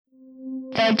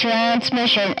The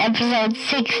Transmission, episode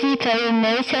 63,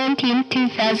 May 17,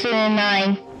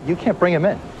 2009. You can't bring him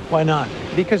in. Why not?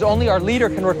 Because only our leader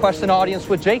can request an audience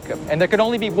with Jacob, and there can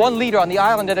only be one leader on the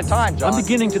island at a time, John. I'm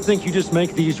beginning to think you just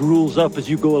make these rules up as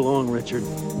you go along, Richard.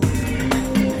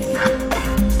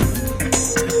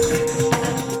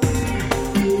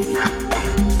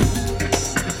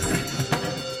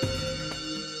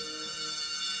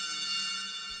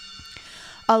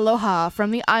 Aloha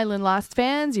from the island, Lost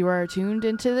fans. You are tuned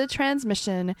into The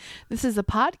Transmission. This is a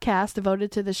podcast devoted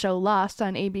to the show Lost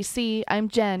on ABC. I'm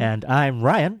Jen. And I'm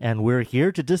Ryan, and we're here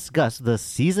to discuss the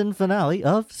season finale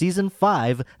of Season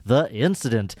 5, The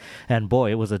Incident. And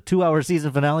boy, it was a 2-hour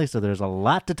season finale, so there's a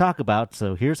lot to talk about,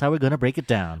 so here's how we're going to break it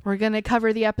down. We're going to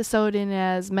cover the episode in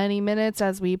as many minutes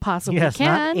as we possibly can. Yes,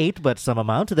 not 8, but some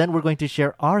amount. Then we're going to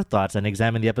share our thoughts and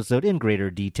examine the episode in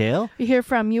greater detail. We hear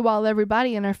from you all,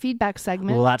 everybody, in our feedback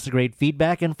segment. Lots of great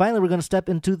feedback, and finally we're going to step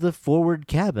into the forward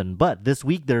cabin. But this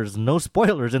week there's no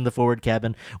spoilers in the forward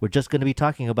cabin. We're just going to be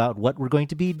talking about what we're going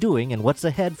to be doing and what's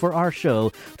ahead for our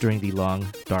show during the long,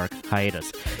 dark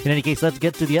hiatus. In any case, let's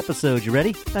get to the episode. You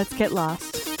ready? Let's get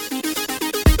lost.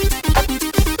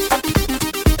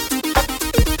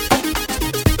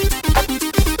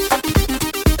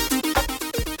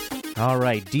 All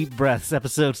right, deep breaths,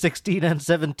 episode 16 and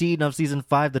 17 of season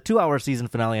 5, the 2-hour season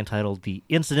finale entitled The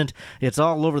Incident. It's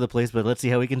all over the place, but let's see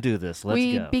how we can do this. Let's go.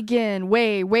 We begin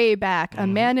way, way back. A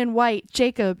man in white,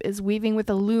 Jacob, is weaving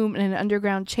with a loom in an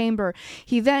underground chamber.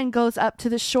 He then goes up to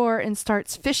the shore and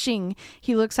starts fishing.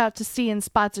 He looks out to sea and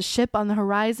spots a ship on the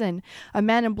horizon. A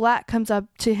man in black comes up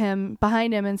to him,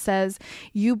 behind him, and says,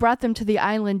 "You brought them to the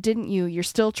island, didn't you? You're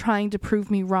still trying to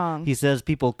prove me wrong." He says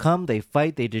people come, they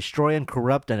fight, they destroy and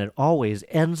corrupt, and it always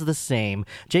ends the same.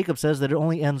 Jacob says that it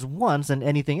only ends once, and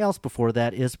anything else before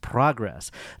that is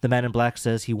progress. The man in black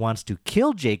says he wants to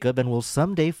kill Jacob and will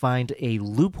someday find a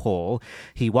loophole.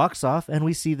 He walks off, and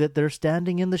we see that they're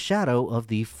standing in the shadow of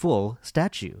the full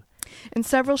statue. In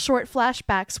several short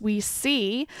flashbacks, we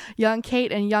see young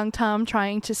Kate and young Tom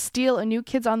trying to steal a New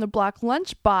Kids on the Block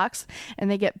lunchbox, and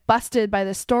they get busted by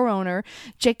the store owner.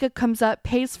 Jacob comes up,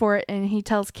 pays for it, and he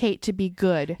tells Kate to be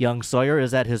good. Young Sawyer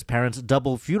is at his parents'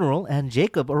 double funeral, and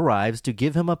Jacob arrives to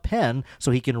give him a pen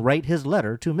so he can write his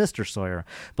letter to Mr. Sawyer.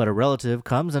 But a relative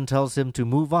comes and tells him to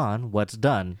move on. What's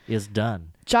done is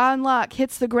done. John Locke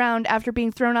hits the ground after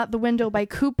being thrown out the window by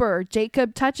Cooper.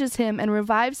 Jacob touches him and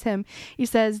revives him. He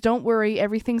says, "Don't worry,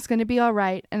 everything's going to be all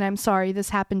right, and I'm sorry this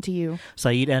happened to you."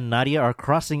 Saeed and Nadia are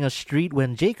crossing a street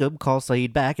when Jacob calls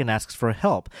Saeed back and asks for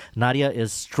help. Nadia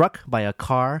is struck by a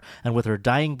car, and with her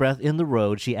dying breath in the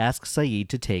road, she asks Saeed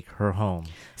to take her home.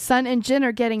 Sun and Jin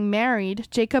are getting married.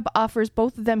 Jacob offers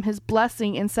both of them his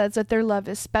blessing and says that their love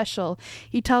is special.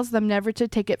 He tells them never to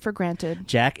take it for granted.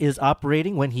 Jack is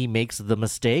operating when he makes the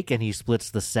mistake, and he splits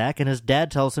the sack, and his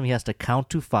dad tells him he has to count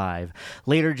to 5.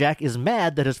 Later, Jack is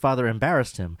mad that his father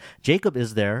embarrassed him. Jacob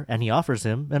is there, and he offers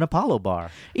him an Apollo bar.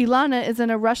 Ilana is in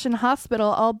a Russian hospital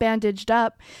all bandaged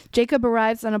up. Jacob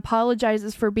arrives and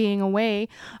apologizes for being away.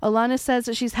 Ilana says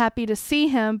that she's happy to see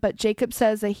him, but Jacob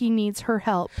says that he needs her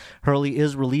help. Hurley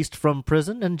is released from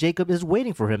prison, and Jacob is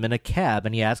waiting for him in a cab,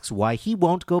 and he asks why he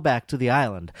won't go back to the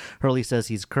island. Hurley says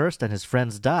he's cursed and his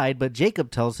friends died, but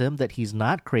Jacob tells him that he's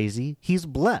not crazy, he's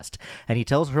blessed, and he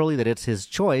tells Hurley that it's his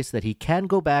choice, that he can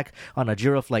go back on a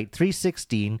Giraflight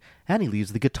 316, and he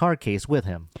leaves the guitar case with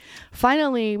him.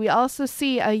 Finally, we also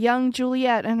see a young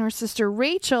Juliet and her sister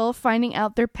Rachel finding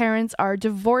out their parents are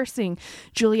divorcing.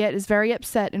 Juliet is very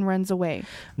upset and runs away.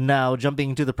 Now,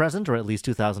 jumping to the present, or at least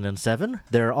 2007,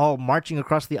 they're all marching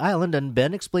across the island, and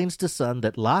Ben explains to Sun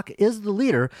that Locke is the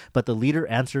leader, but the leader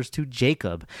answers to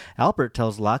Jacob. Albert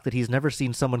tells Locke that he's never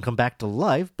seen someone come back to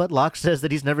life, but Locke says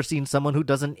that he's never seen someone who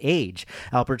doesn't age.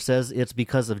 Albert says it's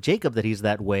because of Jacob that he's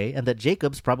that way, and that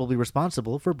Jacob's probably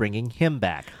responsible for bringing him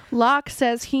back. Locke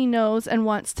says he knows and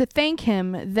wants to thank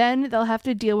him. Then they'll have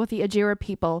to deal with the Ajira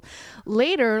people.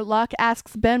 Later, Locke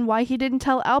asks Ben why he didn't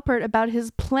tell Albert about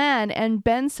his plan, and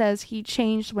Ben says he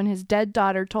changed when his dead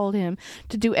daughter told him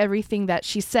to do everything that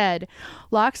she said.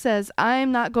 Locke says,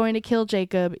 "I'm not going to kill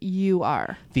Jacob, you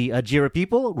are." The Ajira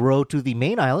people row to the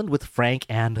main island with Frank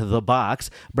and the box.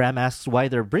 Bram asks why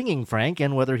they're bringing Frank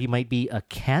and whether he might be a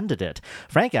candidate.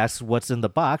 Frank asks what's in the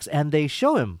box, and they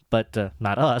show him, but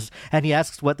not us. and he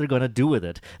asks what they're going to do with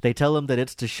it. They tell him that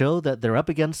it's to show that they're up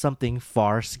against something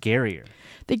far scarier.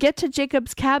 They get to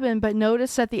Jacob's cabin, but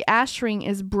notice that the ash ring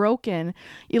is broken.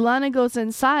 Ilana goes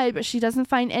inside, but she doesn't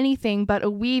find anything but a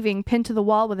weaving pinned to the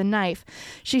wall with a knife.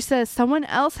 She says someone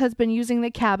else has been using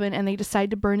the cabin, and they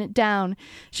decide to burn it down.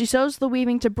 She shows the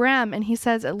weaving to Bram, and he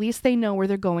says at least they know where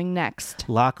they're going next.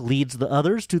 Locke leads the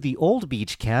others to the old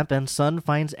beach camp, and Sun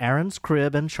finds Aaron's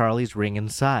crib and Charlie's ring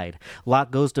inside.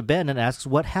 Locke goes to Ben and asks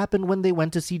what happened when they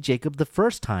went to see Jacob the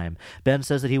first time. Ben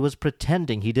says that he was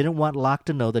pretending. He didn't want Locke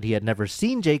to know that he had never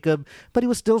seen Jacob, but he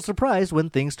was still surprised when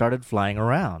things started flying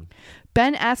around.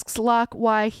 Ben asks Locke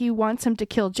why he wants him to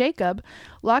kill Jacob.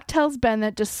 Locke tells Ben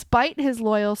that despite his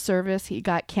loyal service, he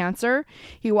got cancer.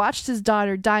 He watched his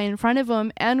daughter die in front of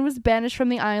him and was banished from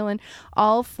the island,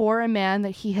 all for a man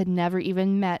that he had never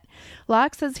even met.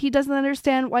 Locke says he doesn't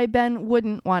understand why Ben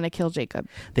wouldn't want to kill Jacob.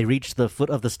 They reach the foot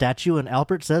of the statue, and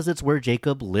Alpert says it's where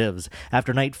Jacob lives.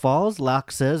 After night falls,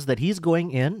 Locke says that he's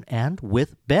going in and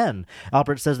with Ben.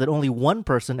 Alpert says that only one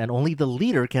person and only the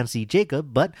leader can see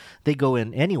Jacob, but they go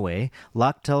in anyway.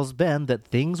 Locke tells Ben that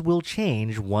things will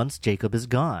change once Jacob is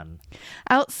gone.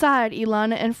 Outside,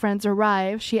 Ilana and friends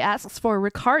arrive. She asks for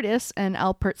Ricardus, and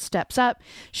Alpert steps up.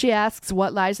 She asks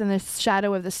what lies in the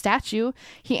shadow of the statue.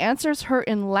 He answers her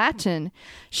in Latin.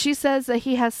 She says that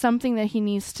he has something that he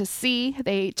needs to see.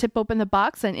 They tip open the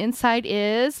box, and inside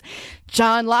is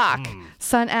John Locke.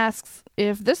 Sun asks,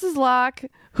 if this is Locke,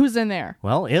 who's in there?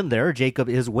 Well, in there, Jacob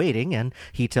is waiting, and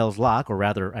he tells Locke, or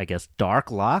rather, I guess, Dark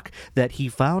Locke, that he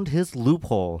found his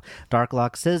loophole. Dark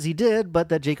Locke says he did, but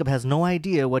that Jacob has no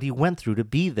idea what he went through to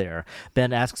be there.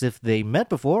 Ben asks if they met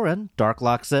before, and Dark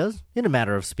Locke says, in a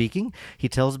matter of speaking, he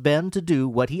tells Ben to do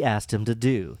what he asked him to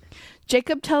do.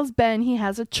 Jacob tells Ben he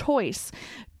has a choice.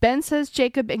 Ben says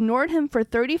Jacob ignored him for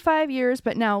 35 years,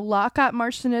 but now Locke got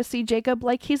Marston to see Jacob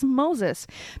like he's Moses.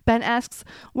 Ben asks,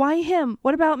 why him?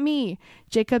 What about me?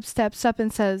 Jacob steps up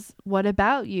and says, what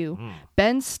about you?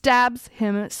 Ben stabs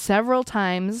him several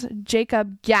times.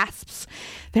 Jacob gasps,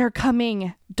 they're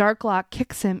coming. Darklocke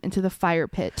kicks him into the fire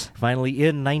pit. Finally,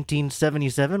 in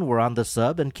 1977, we're on the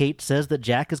sub, and Kate says that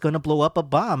Jack is going to blow up a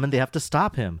bomb, and they have to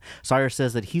stop him. Sawyer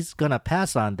says that he's going to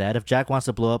pass on that. If Jack wants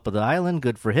to blow up the island,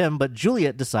 good for him, but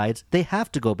Juliet decides they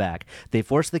have to go back. They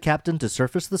force the captain to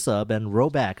surface the sub and row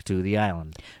back to the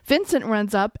island. Vincent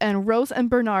runs up, and Rose and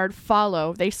Bernard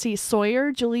follow. They see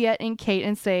Sawyer, Juliet, and Kate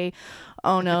and say,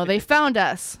 oh no, they found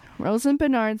us. Rose and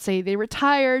Bernard say they were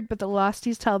tired, but the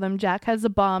Losties tell them Jack has a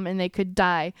bomb and they could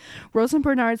die. Rose and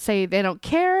Bernard say they don't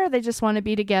care, they just want to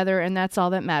be together, and that's all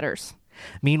that matters.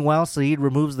 Meanwhile, Sayid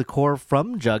removes the core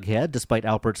from Jughead, despite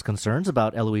Alpert's concerns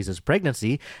about Eloise's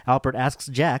pregnancy. Alpert asks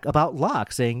Jack about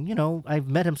Locke, saying, I've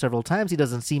met him several times, he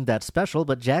doesn't seem that special,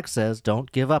 but Jack says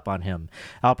don't give up on him.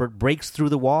 Alpert breaks through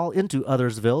the wall into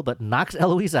Othersville, but knocks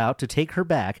Eloise out to take her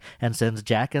back and sends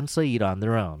Jack and Sayid on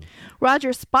their own.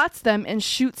 Roger spots them and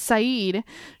shoots Sayid.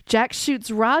 Jack shoots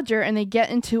Roger and they get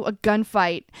into a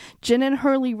gunfight. Jin and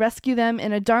Hurley rescue them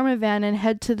in a Dharma van and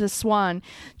head to the Swan.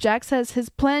 Jack says his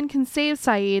plan can save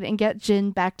Sayid and get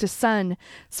Jin back to Sun.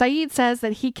 Sayid says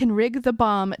that he can rig the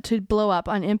bomb to blow up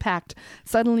on impact.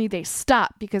 Suddenly they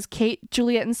stop because Kate,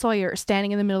 Juliet, and Sawyer are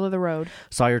standing in the middle of the road.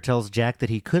 Sawyer tells Jack that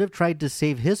he could have tried to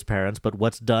save his parents, but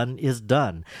what's done is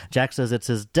done. Jack says it's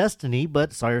his destiny,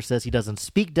 but Sawyer says he doesn't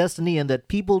speak destiny and that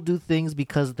people do things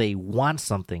because they want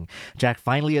something. Jack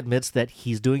finally admits that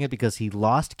he's doing it because he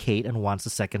lost Kate and wants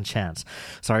a second chance.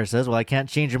 Sawyer says, well, I can't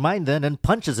change your mind then, and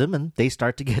punches him, and they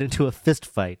start to get into a fist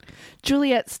fight.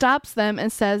 Juliet stops them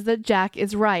and says that Jack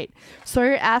is right.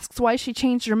 Sawyer asks why she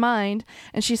changed her mind,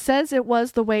 and she says it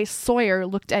was the way Sawyer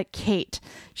looked at Kate.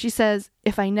 She says,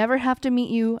 if I never have to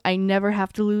meet you, I never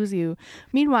have to lose you.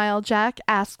 Meanwhile, Jack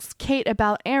asks Kate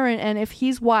about Aaron and if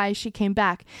he's why she came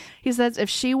back. He says if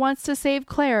she wants to save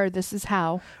Claire, this is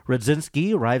how.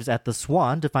 Radzinski arrives at the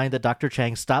Swan to find that Dr.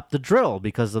 Chang stopped the drill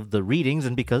because of the readings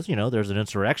and because, there's an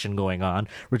insurrection going on.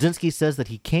 Radzinski says that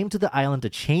he came to the island to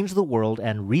change the world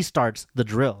and restarts the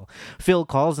drill. Phil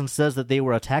calls and says that they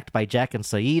were attacked by Jack and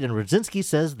Sayid, and Radzinski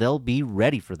says they'll be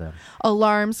ready for them.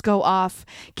 Alarms go off.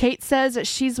 Kate says that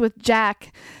she's with Jack.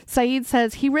 Sayid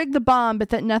says he rigged the bomb, but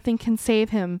that nothing can save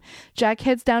him. Jack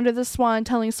heads down to the Swan,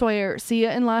 telling Sawyer, see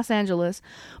ya in Los Angeles.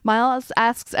 Miles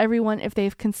asks everyone if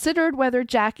they've considered whether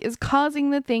Jack is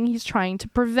causing the thing he's trying to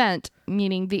prevent,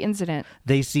 meaning the incident.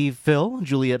 They see Phil.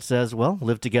 Juliet says, well,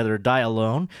 live together, die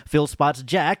alone. Phil spots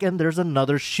Jack, and there's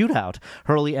another shootout.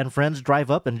 Hurley and friends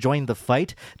drive up and join the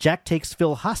fight. Jack takes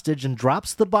Phil hostage and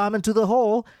drops the bomb into the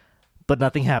hole. But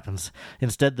nothing happens.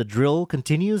 Instead, the drill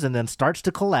continues and then starts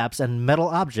to collapse and metal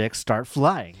objects start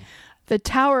flying. The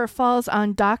tower falls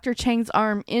on Dr. Chang's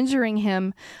arm, injuring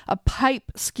him. A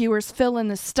pipe skewers Phil in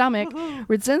the stomach.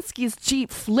 Radzinski's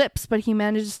jeep flips, but he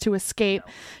manages to escape.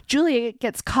 Juliet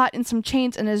gets caught in some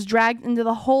chains and is dragged into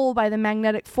the hole by the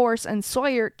magnetic force, and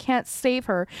Sawyer can't save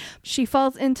her. She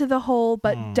falls into the hole,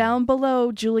 but down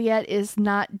below, Juliet is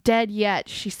not dead yet.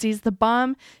 She sees the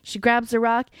bomb, she grabs a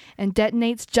rock, and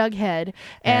detonates Jughead.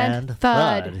 And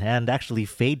thud. And actually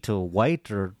fade to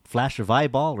white or flash of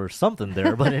eyeball or something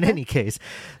there. But in any case,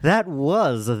 that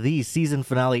was the season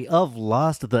finale of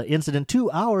Lost, the incident, 2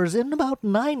 hours in about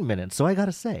 9 minutes. So I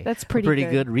gotta say, that's pretty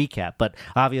good recap. But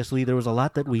obviously there was a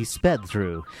lot that we sped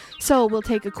through. So we'll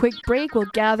take a quick break, we'll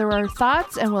gather our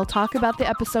thoughts, and we'll talk about the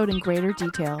episode in greater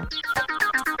detail.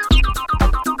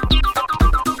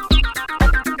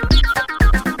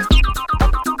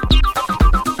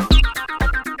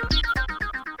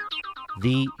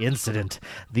 The incident,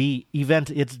 the event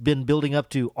it's been building up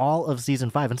to all of season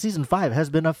 5. And season 5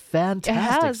 has been a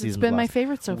fantastic season. It's been my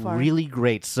favorite so far. Really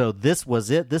great. So this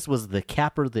was it. This was the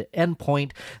capper, the end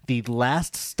point, the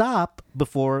last stop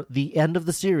before the end of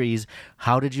the series.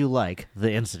 How did you like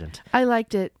the incident? I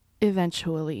liked it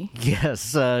eventually.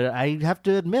 Yes, I have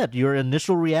to admit, your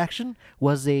initial reaction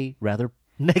was a rather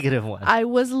negative one. I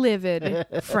was livid,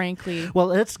 frankly. Well,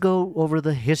 let's go over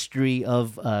the history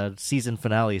of season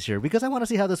finales here, because I want to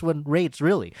see how this one rates,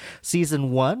 really. Season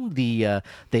 1,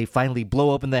 they finally blow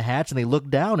open the hatch and they look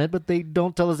down it, but they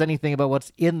don't tell us anything about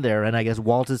what's in there, and I guess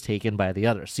Walt is taken by the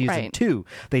others. Season 2,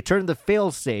 they turn the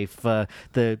failsafe.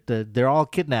 They're all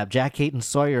kidnapped. Jack, Kate, and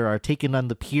Sawyer are taken on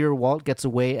the pier. Walt gets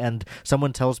away, and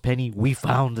someone tells Penny, "We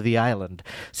found the island."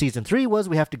 Season 3 was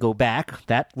we have to go back.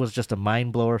 That was just a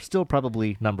mind blower. Still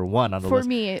probably number 1 on the list. For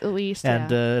me, at least,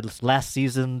 And last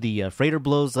season, the freighter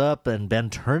blows up, and Ben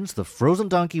turns the frozen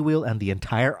donkey wheel, and the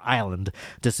entire island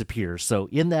disappears. So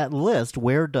in that list,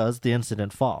 where does the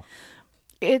incident fall?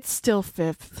 It's still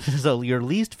 5th. So your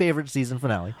least favorite season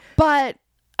finale. But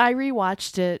I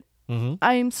rewatched it.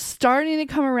 I'm starting to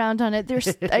come around on it.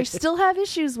 I still have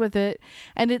issues with it,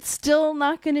 and it's still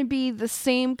not going to be the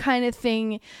same kind of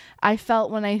thing I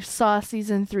felt when I saw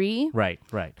season 3. Right.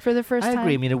 For the first time. I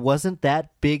agree. I mean, it wasn't that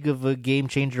big of a game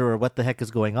changer or what the heck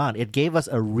is going on. It gave us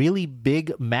a really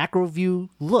big macro view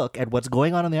look at what's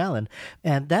going on the island,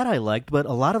 and that I liked, but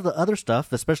a lot of the other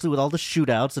stuff, especially with all the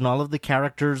shootouts and all of the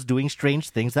characters doing strange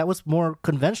things, that was more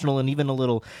conventional and even a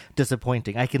little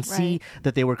disappointing. I can see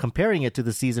that they were comparing it to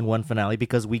the season 1 finale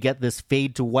because we get this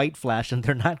fade to white flash and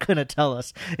they're not going to tell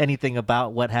us anything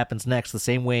about what happens next. The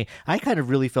same way I kind of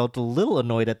really felt a little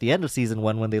annoyed at the end of season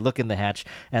 1 when they look in the hatch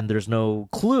and there's no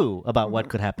clue about what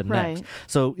could happen next.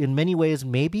 So in many ways,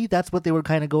 maybe that's what they were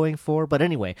kind of going for. But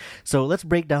anyway, so let's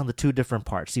break down the 2 different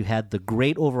parts. You had the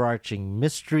great overarching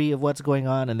mystery of what's going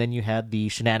on, and then you had the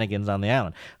shenanigans on the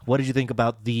island. What did you think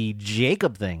about the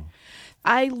Jacob thing?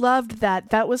 I loved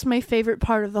that. That was my favorite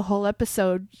part of the whole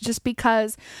episode, just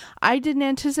because I didn't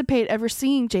anticipate ever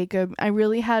seeing Jacob. I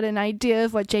really had an idea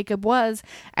of what Jacob was,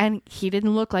 and he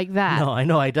didn't look like that. No, I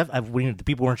know. The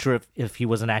people weren't sure if he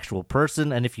was an actual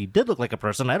person, and if he did look like a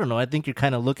person, I don't know. I think you're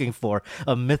kind of looking for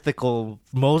a mythical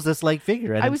Moses-like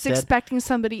figure. And I was expecting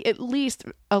somebody at least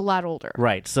a lot older.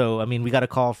 Right. So, I mean, we got a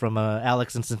call from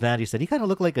Alex in Cincinnati. Said he kind of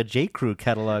looked like a J.Crew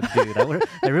catalog dude.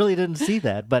 I really didn't see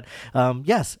that. But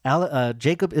yes,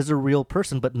 Jacob is a real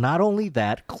person, but not only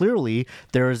that, clearly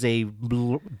there is a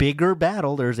bigger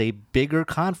battle, there's a bigger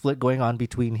conflict going on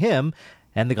between him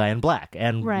and the guy in black.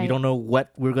 And we don't know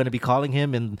what we're going to be calling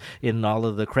him. In all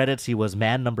of the credits, he was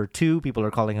man number 2. People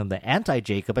are calling him the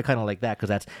anti-Jacob. I kind of like that because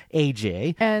that's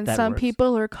AJ. And some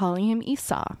people are calling him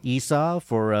Esau. Esau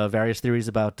for various theories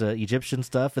about Egyptian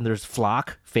stuff. And there's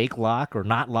Flock, fake Lock, or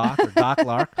not Lock, or Doc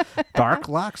Lock, Dark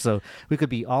Lock. So we could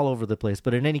be all over the place.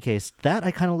 But in any case, that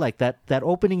I kind of like. That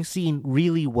opening scene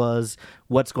really was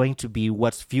what's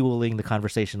fueling the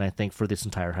conversation, I think, for this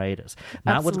entire hiatus.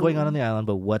 Not what's going on the island,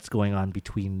 but what's going on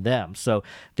between them. So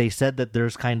they said that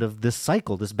there's kind of this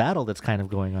cycle, this battle that's kind of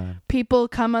going on. People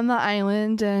come on the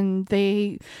island and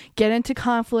they get into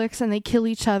conflicts and they kill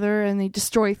each other and they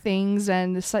destroy things,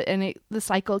 and the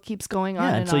cycle keeps going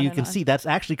on. And so you can see that's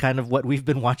actually kind of what we've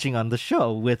been watching on the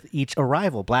show with each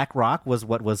arrival. Black Rock was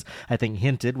what was, I think,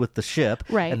 hinted with the ship.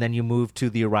 Right. And then you move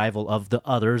to the arrival of the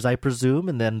others, I presume,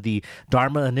 and then the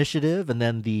Dharma Initiative, and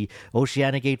then the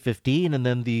Oceanic 815, and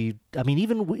then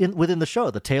even within the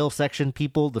show, the tail section Fremen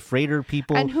people, the freighter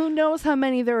people. And who knows how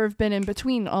many there have been in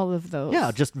between all of those.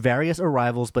 Yeah, just various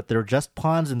arrivals, but they're just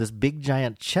pawns in this big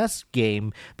giant chess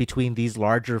game between these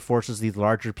larger forces, these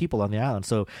larger people on the island.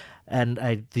 So,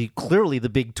 clearly the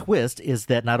big twist is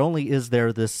that not only is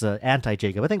there this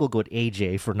anti-Jacob, I think we'll go with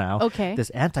AJ for now. Okay. This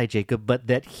anti-Jacob, but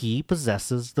that he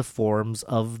possesses the forms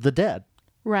of the dead.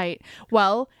 Right.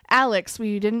 Well, Alex,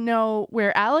 we didn't know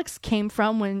where Alex came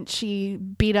from when she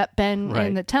beat up Ben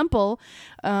in the temple.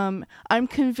 I'm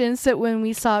convinced that when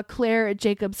we saw Claire at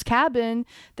Jacob's cabin,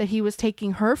 that he was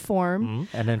taking her form.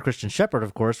 Mm-hmm. And then Christian Shepherd,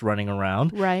 of course, running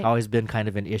around. Right. Always been kind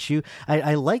of an issue.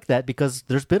 I like that because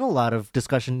there's been a lot of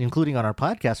discussion, including on our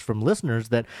podcast from listeners,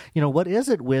 that, what is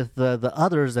it with the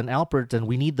others and Alpert, and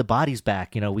we need the bodies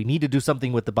back. We need to do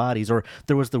something with the bodies. Or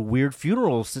there was the weird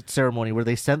funeral ceremony where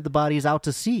they sent the bodies out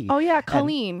to sea. Oh, yeah,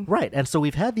 Colleen. Right. And so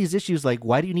we've had these issues like,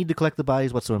 why do you need to collect the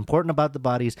bodies? What's so important about the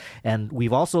bodies? And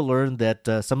we've also learned that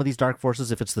some of these dark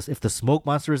forces, if the smoke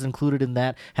monster is included in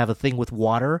that, have a thing with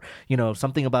water.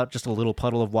 Something about just a little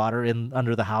puddle of water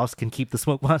under the house can keep the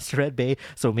smoke monster at bay.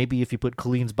 So maybe if you put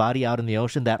Colleen's body out in the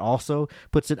ocean, that also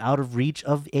puts it out of reach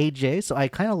of AJ. So I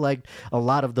kind of liked a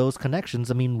lot of those connections.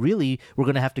 I mean, really, we're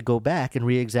going to have to go back and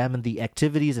re-examine the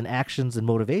activities and actions and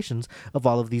motivations of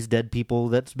all of these dead people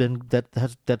that's been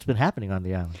happening on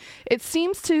the island. It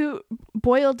seems to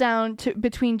boil down to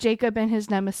between Jacob and his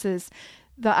nemesis,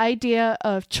 the idea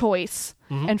of choice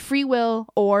and free will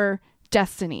or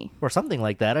destiny. Or something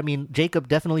like that. I mean, Jacob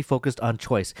definitely focused on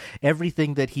choice.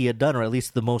 Everything that he had done, or at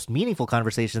least the most meaningful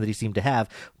conversation that he seemed to have,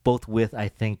 both with, I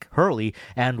think, Hurley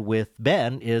and with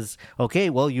Ben, is, okay,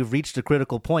 well, you've reached a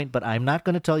critical point, but I'm not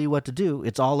going to tell you what to do.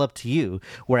 It's all up to you.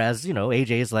 Whereas,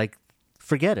 AJ is like,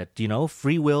 forget it.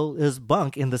 Free will is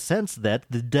bunk in the sense that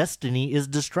the destiny is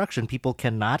destruction. People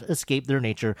cannot escape their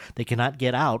nature. They cannot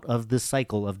get out of this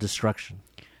cycle of destruction.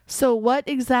 So what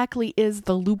exactly is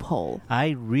the loophole?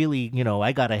 I really,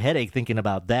 I got a headache thinking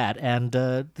about that. And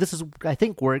this is, I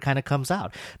think, where it kind of comes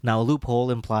out. Now, a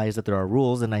loophole implies that there are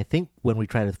rules. And I think when we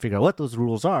try to figure out what those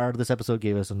rules are, this episode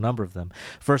gave us a number of them.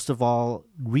 First of all,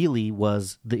 really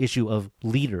was the issue of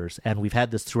leaders. And we've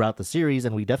had this throughout the series,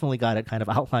 and we definitely got it kind of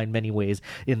outlined many ways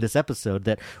in this episode,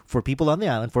 that for people on the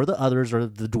island, for the others or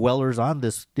the dwellers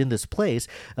in this place,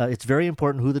 it's very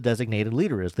important who the designated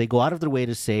leader is. They go out of their way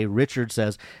to say, Richard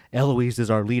says, Eloise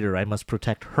is our leader. I must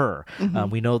protect her.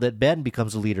 We know that Ben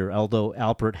becomes a leader, although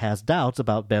Alpert has doubts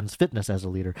about Ben's fitness as a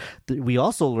leader. We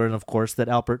also learn, of course, that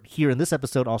Alpert here in this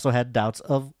episode also had doubts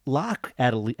of Locke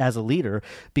as a leader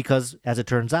because, as it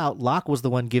turns out, Locke was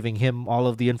the one giving him all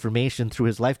of the information through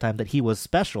his lifetime that he was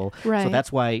special. Right. So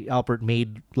that's why Alpert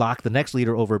made Locke the next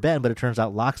leader over Ben, but it turns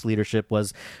out Locke's leadership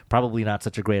was probably not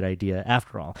such a great idea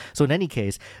after all. So in any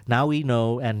case, now we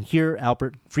know, and here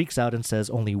Alpert freaks out and says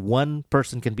only one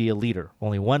person can be a leader.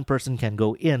 Only one person can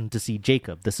go in to see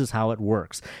Jacob. This is how it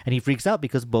works. And he freaks out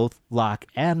because both Locke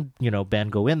and, Ben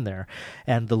go in there.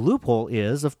 And the loophole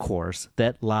is, of course,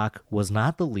 that Locke was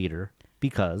not the leader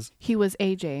because he was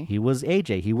AJ. He was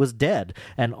AJ. He was dead.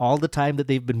 And all the time that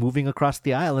they've been moving across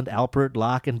the island, Alpert,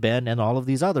 Locke, and Ben, and all of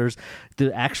these others,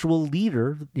 the actual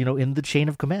leader, in the chain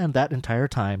of command that entire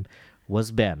time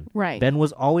was Ben. Right. Ben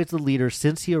was always the leader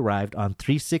since he arrived on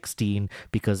 316,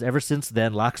 because ever since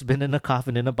then, Locke's been in a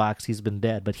coffin in a box. He's been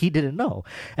dead, but he didn't know.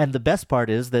 And the best part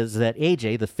is that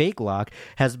AJ, the fake Locke,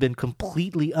 has been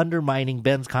completely undermining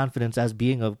Ben's confidence as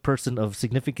being a person of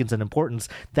significance and importance.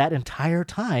 That entire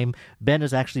time, Ben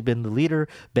has actually been the leader.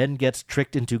 Ben gets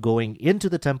tricked into going into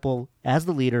the temple as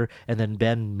the leader, and then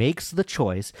Ben makes the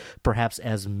choice, perhaps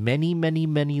as many, many,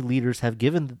 many leaders have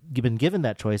been given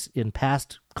that choice in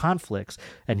past conflicts,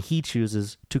 and he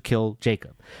chooses to kill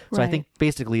Jacob. So Right. I think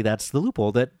basically that's the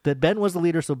loophole, that Ben was the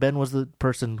leader, so Ben was the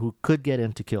person who could get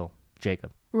in to kill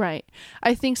Jacob. Right.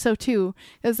 I think so too,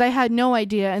 because I had no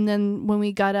idea. And then when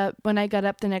I got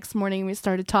up the next morning and we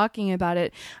started talking about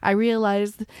it, I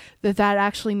realized that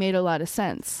actually made a lot of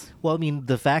sense. Well, I mean,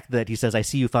 the fact that he says, I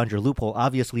see you found your loophole,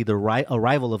 obviously the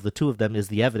arrival of the two of them is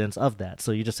the evidence of that.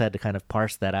 So you just had to kind of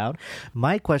parse that out.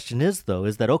 My question is, though,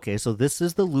 is that, okay, so this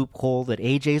is the loophole that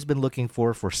AJ's been looking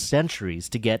for centuries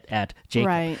to get at Jacob.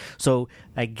 Right. So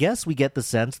I guess we get the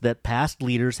sense that past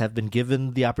leaders have been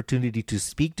given the opportunity to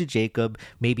speak to Jacob,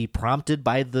 maybe prompted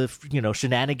by the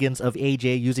shenanigans of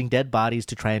AJ using dead bodies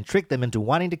to try and trick them into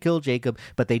wanting to kill Jacob,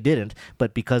 but they didn't.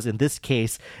 But because in this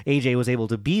case, AJ was able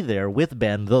to be there with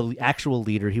Ben, the actual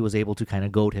leader, he was able to kind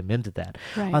of goad him into that.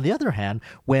 Right. On the other hand,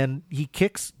 when he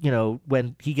kicks,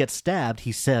 when he gets stabbed,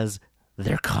 he says,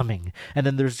 they're coming. And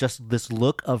then there's just this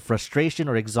look of frustration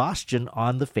or exhaustion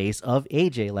on the face of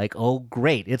AJ, like, oh,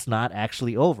 great, it's not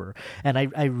actually over. And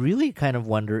I really kind of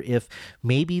wonder if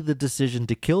maybe the decision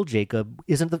to kill Jacob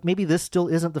maybe this still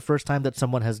isn't the first time that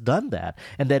someone has done that.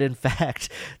 And that, in fact,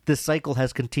 this cycle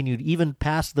has continued even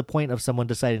past the point of someone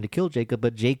deciding to kill Jacob,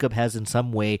 but Jacob has in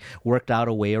some way worked out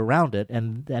a way around it.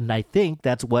 And I think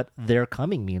that's what they're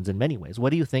coming means in many ways.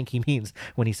 What do you think he means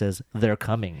when he says they're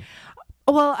coming?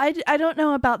 Well, I don't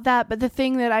know about that, but the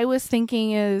thing that I was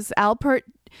thinking is Alpert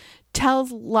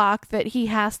tells Locke that he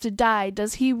has to die.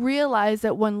 Does he realize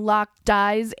that when Locke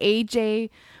dies, AJ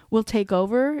will take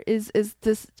over? Is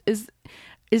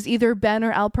either Ben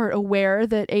or Alpert aware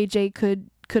that AJ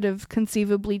could have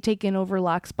conceivably taken over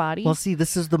Locke's body? Well, see,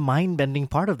 this is the mind-bending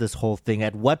part of this whole thing.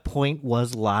 At what point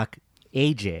was Locke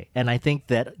AJ? And I think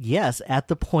that, yes, at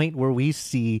the point where we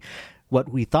see what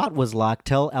we thought was Locke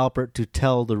tell Alpert to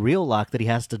tell the real Locke that he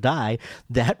has to die,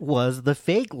 that was the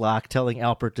fake Locke telling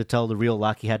Alpert to tell the real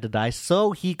Locke he had to die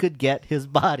so he could get his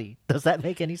body. Does that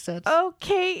make any sense?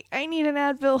 Okay, I need an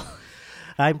Advil.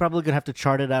 I'm probably going to have to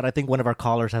chart it out. I think one of our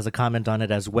callers has a comment on it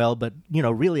as well. But,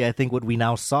 really, I think what we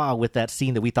now saw with that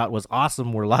scene that we thought was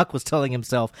awesome where Locke was telling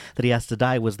himself that he has to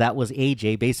die was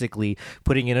AJ basically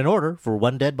putting it in order for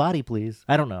one dead body, please.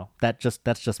 I don't know. That's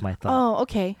just my thought. Oh,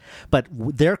 okay. But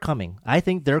they're coming. I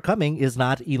think they're coming is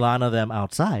not Ilana them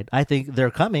outside. I think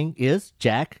they're coming is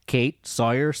Jack, Kate,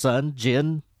 Sawyer, Sun,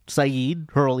 Jin,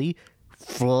 Sayid, Hurley,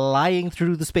 flying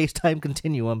through the space-time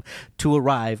continuum to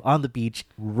arrive on the beach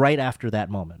right after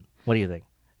that moment. What do you think?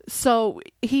 So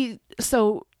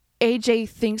AJ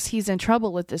thinks he's in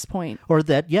trouble at this point. Or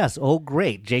that, yes, oh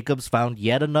great, Jacob's found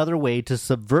yet another way to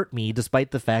subvert me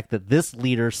despite the fact that this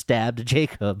leader stabbed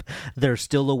Jacob. There's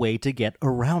still a way to get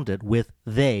around it with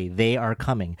they are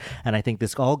coming. And I think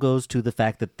this all goes to the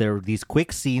fact that there are these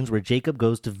quick scenes where Jacob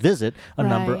goes to visit a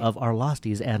number of our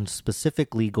losties and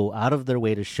specifically go out of their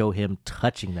way to show him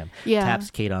touching them. Yeah.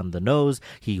 Taps Kate on the nose.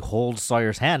 He holds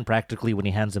Sawyer's hand practically when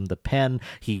he hands him the pen.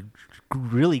 He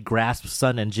really grasps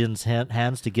Sun and Jin's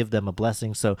hands to give them a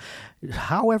blessing. So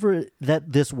however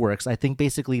that this works, I think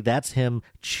basically that's him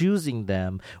choosing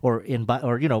them or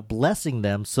blessing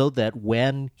them so that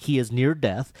when he is near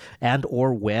death and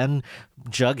or when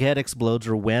Jughead explodes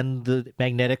or when the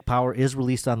magnetic power is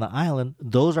released on the island,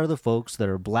 those are the folks that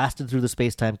are blasted through the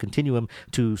space-time continuum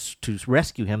to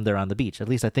rescue him there on the beach. At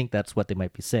least I think that's what they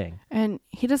might be saying. And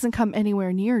he doesn't come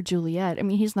anywhere near Juliet. I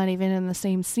mean, he's not even in the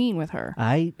same scene with her.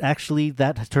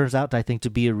 That turns out, I think, to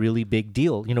be a really big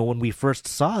deal. When we first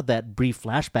saw that brief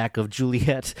flashback of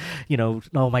Juliet,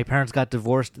 my parents got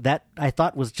divorced, that I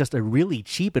thought was just a really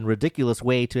cheap and ridiculous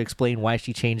way to explain why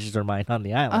she changes her mind on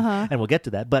the island. And we'll get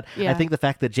to that. But I think the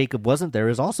fact that Jacob wasn't there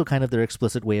is also kind of their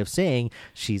explicit way of saying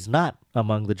she's not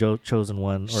among the chosen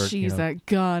one. Or she's a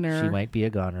goner. She might be a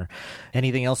goner.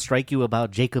 Anything else strike you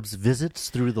about Jacob's visits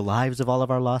through the lives of all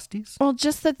of our losties? Well,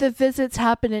 just that the visits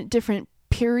happen at different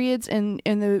periods in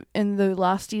the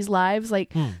losties' lives.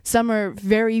 Like some are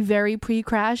very, very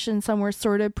pre-crash and some were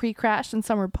sort of pre-crash and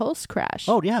some were post-crash.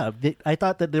 Oh yeah, I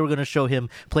thought that they were going to show him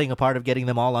playing a part of getting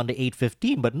them all onto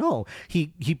 815, but no, he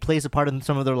plays a part in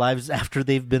some of their lives after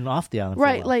they've been off the island.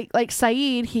 Right, like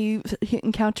Sayid, he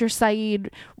encounters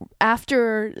Sayid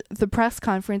after the press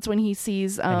conference when he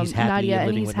sees Nadia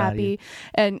and he's happy,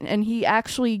 and he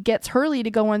actually gets Hurley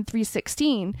to go on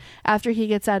 316 after he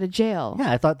gets out of jail.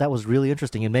 Yeah, I thought that was really interesting.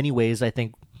 In many ways, I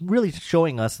think really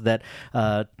showing us that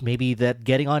maybe that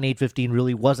getting on 815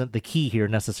 really wasn't the key here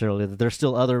necessarily, that there's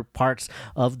still other parts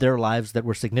of their lives that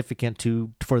were significant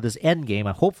for this end game,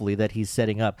 hopefully, that he's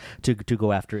setting up to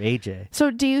go after AJ. So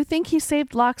do you think he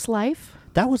saved Locke's life?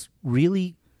 That was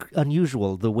really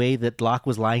unusual, the way that Locke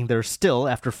was lying there still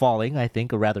after falling, I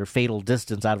think, a rather fatal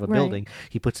distance out of a building.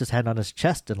 He puts his hand on his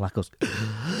chest and Locke goes,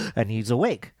 and he's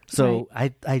awake. So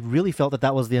I really felt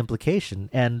that was the implication.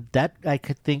 And that, I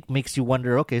could think, makes you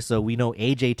wonder, okay, so we know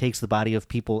AJ takes the body of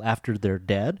people after they're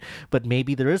dead, but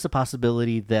maybe there is a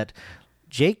possibility that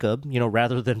Jacob,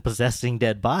 rather than possessing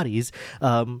dead bodies,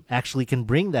 actually can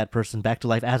bring that person back to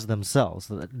life as themselves.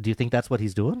 Do you think that's what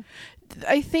he's doing?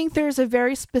 I think there's a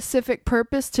very specific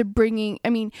purpose to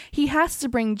he has to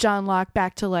bring John Locke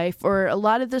back to life or a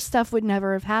lot of this stuff would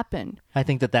never have happened. I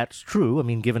think that that's true.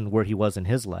 Given where he was in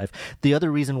his life. The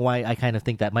other reason why I kind of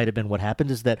think that might have been what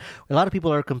happened is that a lot of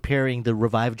people are comparing the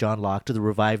revived John Locke to the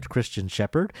revived Christian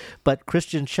Shepherd, but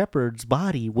Christian Shepherd's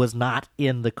body was not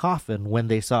in the coffin when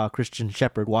they saw Christian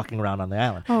shepherd walking around on the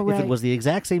island. Oh, right. If it was the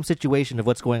exact same situation of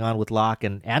what's going on with Locke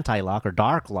and anti-Locke or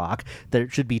Dark Locke, there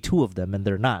should be two of them, and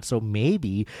they're not. So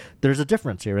maybe there's a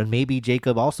difference here, and maybe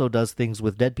Jacob also does things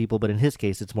with dead people, but in his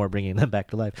case, it's more bringing them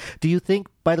back to life. Do you think,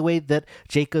 by the way, that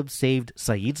Jacob saved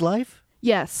Saeed's life?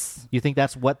 Yes. You think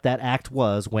that's what that act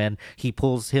was when he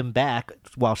pulls him back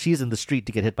while she's in the street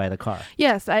to get hit by the car?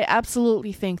 Yes, I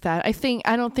absolutely think that.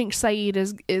 I don't think Saeed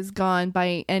is gone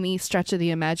by any stretch of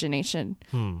the imagination.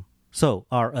 So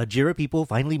our Ajira people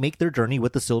finally make their journey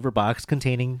with the silver box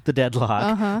containing the dead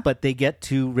Locke, but they get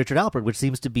to Richard Alpert, which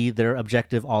seems to be their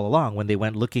objective all along when they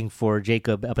went looking for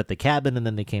Jacob up at the cabin and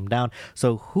then they came down.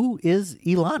 So who is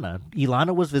Ilana?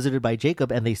 Ilana was visited by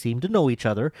Jacob and they seem to know each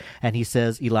other. And he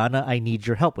says, Ilana, I need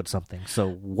your help with something. So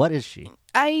what is she?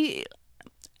 I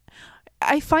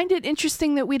find it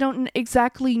interesting that we don't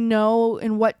exactly know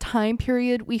in what time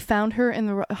period we found her in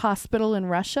the hospital in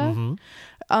Russia.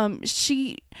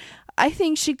 I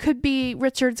think she could be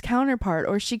Richard's counterpart,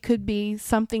 or she could be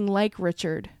something like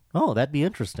Richard. Oh, that'd be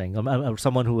interesting.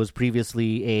 Someone who was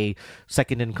previously a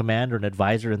second in command or an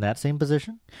advisor in that same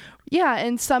position? Yeah,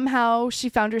 and somehow she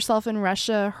found herself in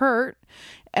Russia hurt,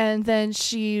 and then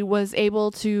she was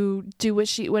able to do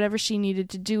whatever she needed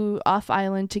to do off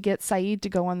island to get Saeed to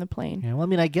go on the plane. Yeah, well, I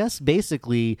mean, I guess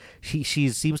basically she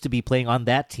seems to be playing on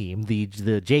that team, the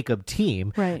Jacob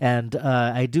team, right? And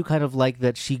I do kind of like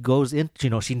that she goes in.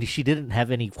 She didn't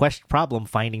have any problem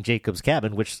finding Jacob's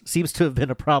cabin, which seems to have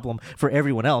been a problem for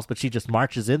everyone else. But she just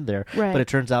marches in there. Right. But it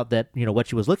turns out that what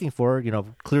she was looking for,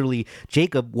 clearly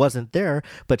Jacob wasn't there.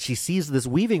 But she sees this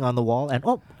weaving on the wall, and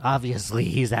obviously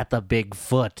he's at the big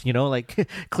foot.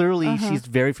 Clearly she's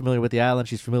very familiar with the island.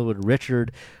 She's familiar with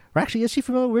Richard. Or actually, is she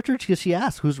familiar with Richard? Because she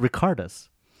asks, who's Ricardus?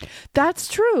 That's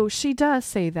true. She does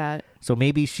say that. So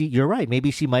maybe you're right. Maybe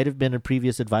she might have been a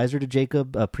previous advisor to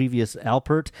Jacob, a previous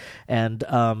Alpert, and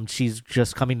she's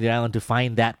just coming to the island to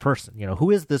find that person.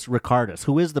 Who is this Ricardus?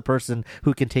 Who is the person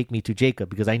who can take me to Jacob?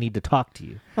 Because I need to talk to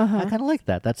you. I kind of like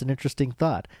that. That's an interesting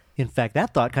thought. In fact,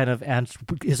 that thought kind of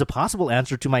is a possible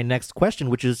answer to my next question,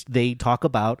 which is they talk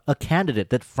about a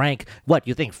candidate that Frank, what,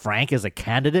 you think Frank is a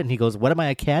candidate? And he goes, what am I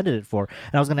a candidate for?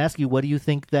 And I was going to ask you, what do you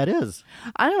think that is?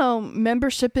 I don't know,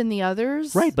 membership in the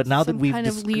others? Right, but now that we've kind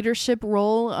of leadership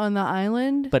role on the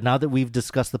island? But now that we've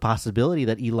discussed the possibility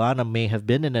that Ilana may have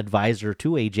been an advisor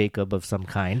to a Jacob of some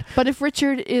kind. But if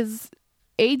Richard is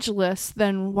ageless,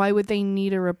 then why would they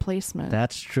need a replacement?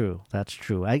 That's true.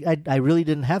 I really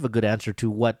didn't have a good answer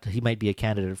to what he might be a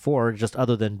candidate for, just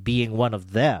other than being one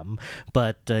of them.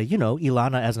 But,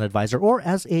 Ilana as an advisor or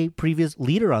as a previous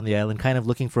leader on the island, kind of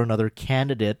looking for another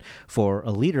candidate for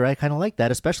a leader, I kind of like that,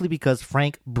 especially because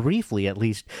Frank briefly, at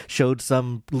least, showed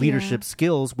some leadership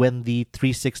skills when the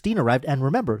 316 arrived. And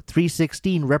remember,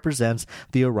 316 represents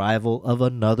the arrival of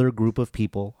another group of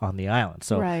people on the island.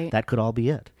 So that could all be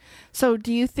it. So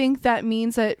do you think that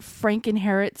means that Frank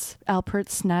inherits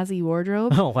Alpert's snazzy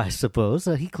wardrobe? Oh, I suppose.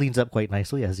 He cleans up quite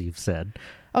nicely, as you've said.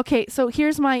 Okay, so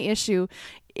here's my issue.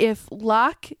 If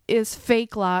Locke is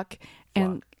fake Locke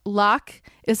and Locke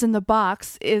is in the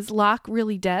box, is Locke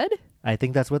really dead? I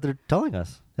think that's what they're telling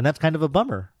us. And that's kind of a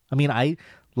bummer. I mean,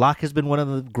 Locke has been one of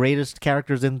the greatest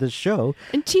characters in this show.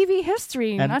 In TV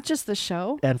history, not just the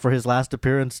show. And for his last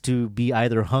appearance to be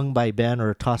either hung by Ben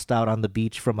or tossed out on the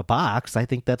beach from a box, I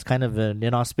think that's kind of an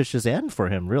inauspicious end for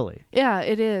him, really. Yeah,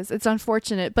 it is. It's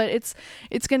unfortunate, but it's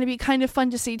going to be kind of fun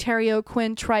to see Terry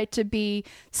O'Quinn try to be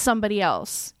somebody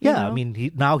else. You know? I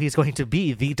mean, now he's going to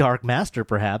be the Dark Master,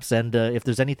 perhaps, and if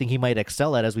there's anything he might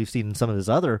excel at, as we've seen in some of his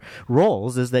other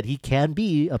roles, is that he can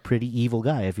be a pretty evil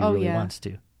guy if he really wants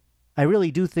to. I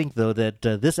really do think, though, that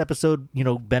this episode,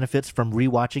 benefits from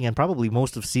rewatching, and probably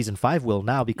most of season 5 will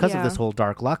now because of this whole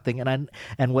Dark Locke thing. And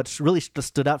what's really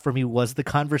stood out for me was the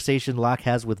conversation Locke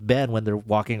has with Ben when they're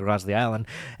walking across the island,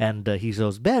 and he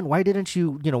goes, "Ben, why didn't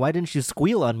you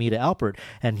squeal on me to Alpert?"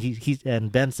 And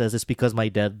and Ben says, "It's because my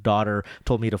dead daughter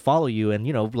told me to follow you." And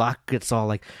Locke gets all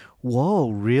like, "Whoa,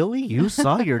 really? You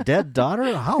saw your dead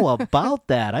daughter? How about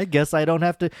that? I guess I don't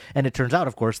have to." And it turns out,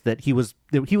 of course, that he was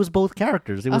both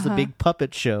characters. It was a big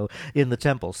puppet show in the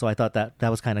temple. So I thought that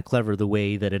was kind of clever the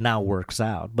way that it now works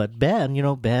out. But Ben,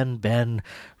 Ben,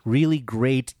 really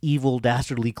great, evil,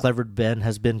 dastardly, clever Ben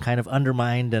has been kind of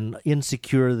undermined and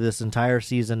insecure this entire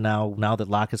season now that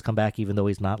Locke has come back, even though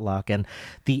he's not Locke. And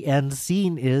the end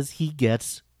scene is he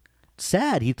gets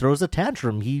sad. He throws a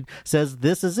tantrum. He says,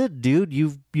 "This is it, dude.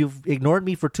 You've ignored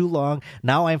me for too long.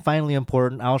 Now I'm finally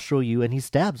important. I'll show you." And he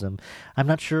stabs him. I'm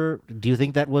not sure. Do you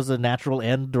think that was a natural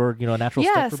end or, a natural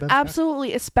step for Yes, Ben?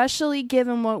 absolutely, especially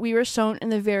given what we were shown in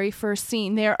the very first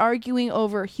scene. They're arguing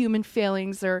over human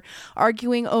failings. They're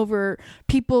arguing over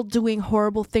people doing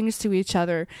horrible things to each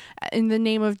other in the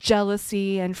name of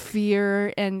jealousy and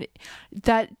fear, and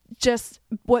that just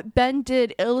what Ben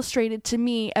did illustrated to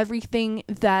me everything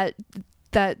that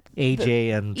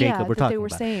AJ and Jacob were that talking they were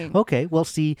about. saying. Okay, well,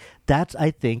 see, that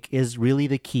I think is really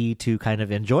the key to kind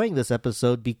of enjoying this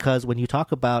episode, because when you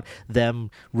talk about them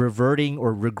reverting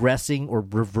or regressing or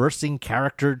reversing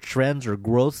character trends or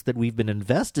growths that we've been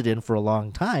invested in for a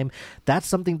long time, that's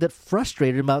something that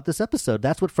frustrated me about this episode.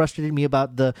 That's what frustrated me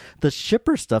about the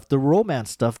shipper stuff, the romance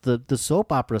stuff, the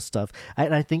soap opera stuff.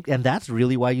 I think, and that's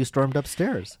really why you stormed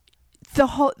upstairs.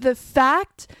 The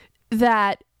fact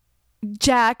that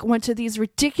Jack went to these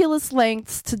ridiculous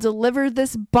lengths to deliver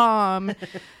this bomb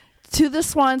to the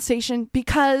Swan Station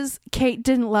because Kate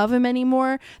didn't love him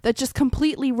anymore, that just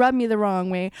completely rubbed me the wrong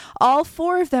way. All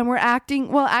four of them were acting,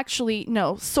 well, actually,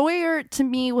 no. Sawyer, to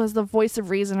me, was the voice of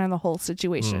reason in the whole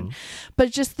situation.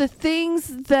 But just the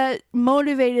things that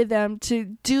motivated them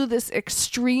to do this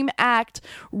extreme act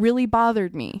really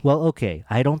bothered me. Well, okay,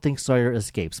 I don't think Sawyer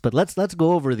escapes, but let's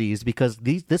go over these, because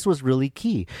this was really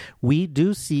key. We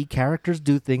do see characters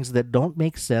do things that don't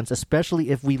make sense, especially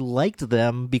if we liked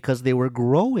them because they were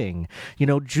growing.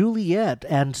 Juliet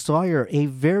and Sawyer, a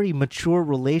very mature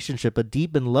relationship, a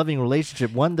deep and loving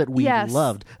relationship, one that we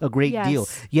loved a great deal.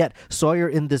 Yet Sawyer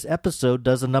in this episode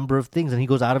does a number of things, and he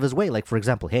goes out of his way. Like, for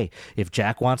example, hey, if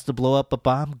Jack wants to blow up a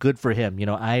bomb, good for him.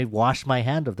 I wash my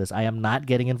hand of this. I am not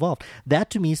getting involved.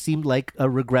 That to me seemed like a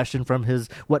regression from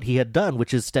what he had done,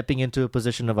 which is stepping into a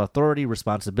position of authority,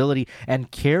 responsibility,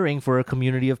 and caring for a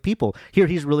community of people. Here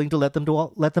he's willing to let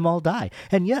them all die.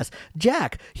 And yes,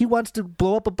 Jack, he wants to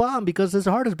blow up a bomb because his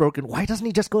heart is broken. Why doesn't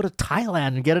he just go to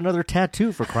Thailand and get another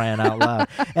tattoo, for crying out loud?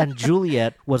 And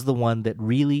Juliet was the one that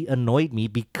really annoyed me,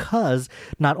 because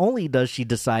not only does she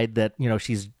decide that,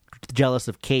 she's jealous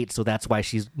of Kate, so that's why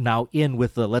she's now in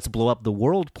with the let's blow up the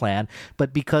world plan,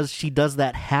 but because she does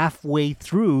that halfway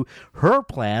through her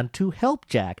plan to help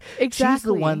Jack. Exactly. She's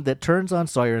the one that turns on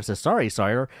Sawyer and says, "Sorry,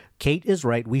 Sawyer, Kate is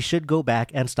right. We should go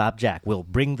back and stop Jack. We'll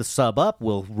bring the sub up.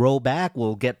 We'll row back.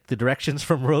 We'll get the directions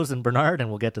from Rose and Bernard, and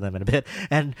we'll get to them in a bit.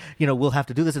 And, we'll have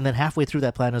to do this." And then halfway through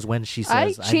that plan is when she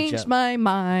says, I changed my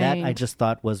mind. That I just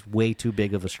thought was way too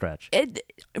big of a stretch.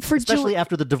 Especially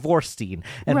after the divorce scene.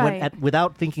 And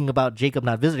without thinking about Jacob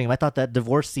not visiting him, I thought that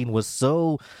divorce scene was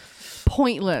so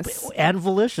pointless and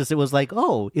malicious. It was like,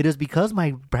 oh, it is because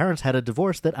my parents had a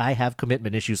divorce that I have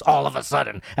commitment issues all of a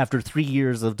sudden after 3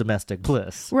 years of domestic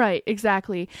bliss. Right,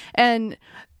 exactly. And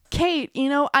Kate,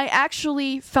 I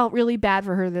actually felt really bad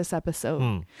for her this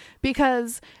episode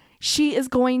because she is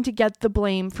going to get the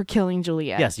blame for killing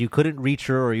Juliet. Yes, you couldn't reach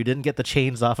her, or you didn't get the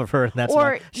chains off of her, and that's or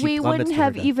why she we wouldn't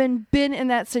have death. even been in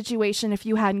that situation if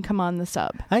you hadn't come on the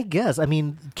sub. I guess. I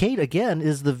mean, Kate, again,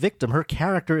 is the victim. Her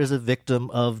character is a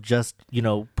victim of just,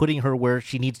 putting her where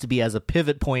she needs to be as a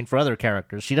pivot point for other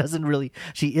characters. She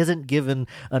isn't given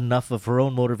enough of her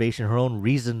own motivation, her own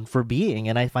reason for being,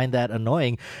 and I find that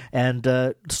annoying. And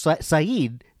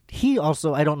Saeed, he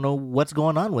also, I don't know what's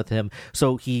going on with him.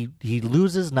 So he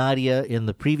loses Nadia in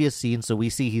the previous scene, so we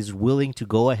see he's willing to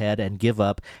go ahead and give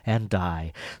up and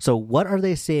die. So what are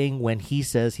they saying when he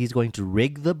says he's going to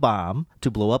rig the bomb to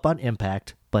blow up on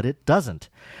impact, but it doesn't?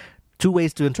 Two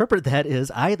ways to interpret that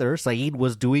is either Saeed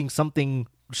was doing something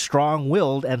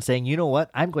strong-willed and saying, you know what,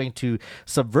 I'm going to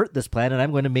subvert this plan, and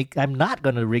I'm not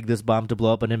going to rig this bomb to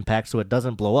blow up an impact so it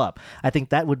doesn't blow up. I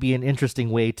think that would be an interesting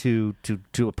way to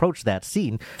approach that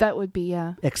scene. That would be,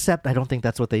 yeah. Except I don't think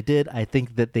that's what they did. I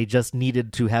think that they just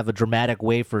needed to have a dramatic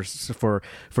way for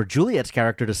Juliet's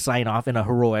character to sign off in a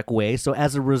heroic way. So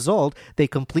as a result, they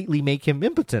completely make him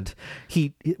impotent.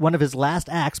 One of his last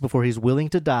acts before he's willing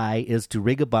to die is to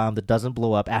rig a bomb that doesn't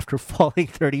blow up after falling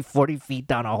 30, 40 feet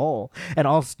down a hole. And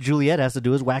all Juliet has to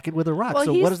do is whack it with a rock. Well,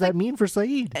 so what does that mean for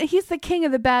Saeed? He's the king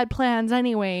of the bad plans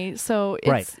anyway, so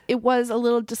it was a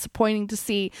little disappointing to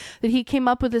see that he came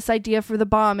up with this idea for the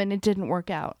bomb and it didn't work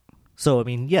out. So, I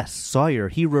mean, yes, Sawyer,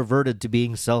 he reverted to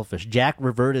being selfish. Jack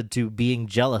reverted to being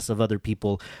jealous of other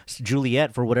people.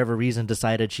 Juliet, for whatever reason,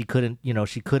 decided she couldn't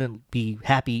be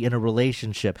happy in a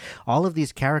relationship. All of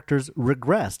these characters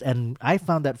regressed, and I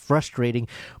found that frustrating,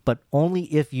 but only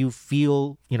if you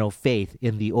feel, faith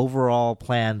in the overall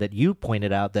plan that you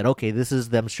pointed out, that, okay, this is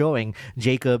them showing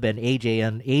Jacob and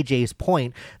AJ's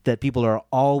point that people are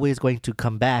always going to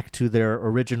come back to their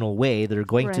original way. They're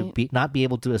going to not be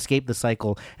able to escape the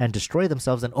cycle and destroy destroy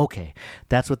themselves, then okay,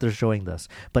 that's what they're showing us.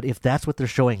 But if that's what they're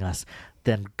showing us,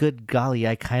 then good golly,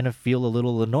 I kind of feel a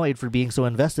little annoyed for being so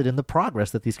invested in the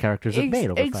progress that these characters have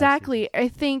made over 5 Exactly. I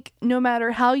think no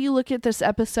matter how you look at this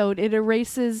episode, it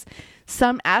erases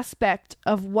some aspect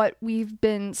of what we've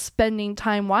been spending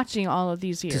time watching all of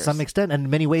these years. To some extent, and in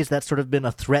many ways, that's sort of been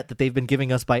a threat that they've been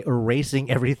giving us by erasing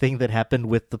everything that happened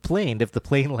with the plane. If the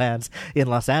plane lands in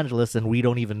Los Angeles and we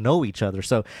don't even know each other.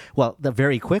 So, well,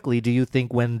 very quickly, do you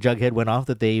think when Jughead went off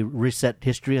that they reset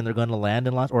history and they're going to land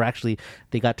in Los, or actually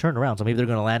they got turned around, so maybe they're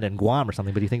going to land in Guam or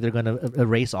something, but do you think they're going to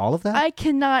erase all of that? I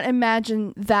cannot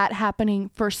imagine that happening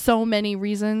for so many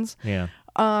reasons. Yeah.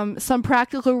 Some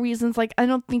practical reasons, like I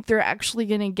don't think they're actually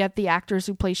going to get the actors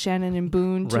who play Shannon and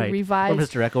Boone to revive. Or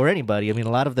Mr. Echo or anybody. I mean,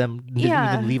 a lot of them didn't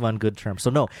even leave on good terms. So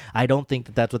no, I don't think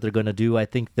that that's what they're going to do. I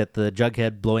think that the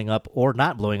Jughead blowing up or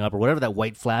not blowing up or whatever that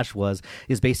white flash was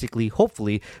is basically,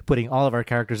 hopefully, putting all of our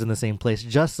characters in the same place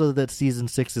just so that season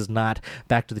 6 is not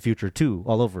Back to the Future 2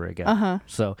 all over again.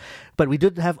 So, but we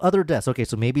did have other deaths. Okay,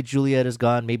 so maybe Juliet is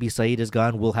gone, maybe Saeed is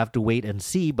gone. We'll have to wait and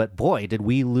see. But boy, did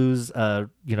we lose,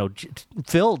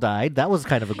 Phil died. That was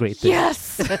kind of a great thing.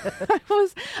 Yes.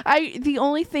 The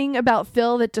only thing about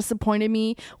Phil that disappointed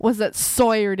me was that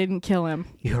Sawyer didn't kill him.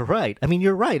 You're right. I mean,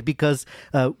 you're right, because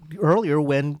earlier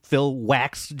when Phil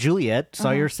whacks Juliet,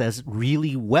 Sawyer says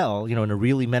really well, in a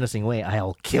really menacing way,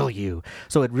 "I'll kill you."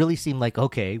 So it really seemed like,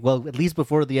 okay, well, at least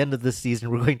before the end of this season,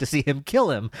 we're going to see him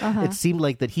kill him. It seemed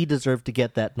like that he deserved to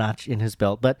get that notch in his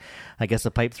belt, but I guess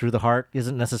a pipe through the heart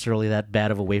isn't necessarily that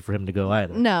bad of a way for him to go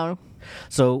either. No.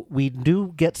 So we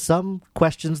do get some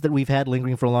questions that we've had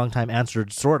lingering for a long time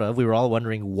answered, sort of. We were all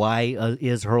wondering, why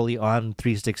is Hurley on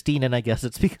 316? And I guess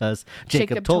it's because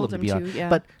Jacob told him to be on. Yeah.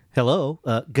 But hello,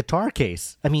 guitar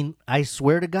case. I mean, I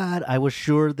swear to God, I was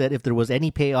sure that if there was any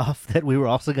payoff that we were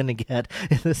also going to get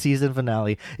in the season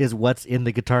finale is what's in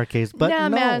the guitar case. But no,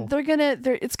 man,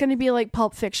 it's gonna be like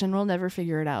Pulp Fiction. We'll never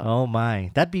figure it out. Oh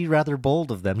my, that'd be rather bold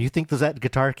of them. You think that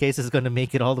guitar case is going to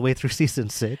make it all the way through season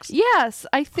 6? Yes,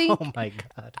 I think. Oh my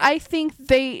God. I think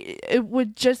it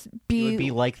would just be. It would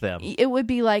be like them. It would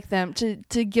be like them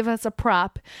to give us a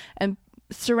prop and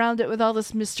surround it with all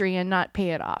this mystery and not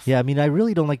pay it off. Yeah, I mean, I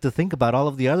really don't like to think about all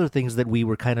of the other things that we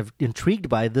were kind of intrigued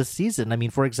by this season. I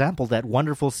mean, for example, that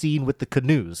wonderful scene with the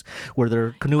canoes where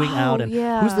they're canoeing out, and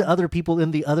who's the other people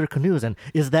in the other canoes, and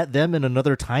is that them in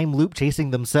another time loop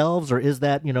chasing themselves, or is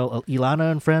that, Ilana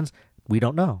and friends? We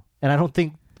don't know. And I don't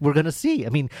think we're going to see. I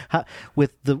mean,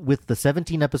 with the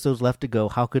 17 episodes left to go,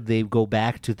 how could they go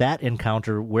back to that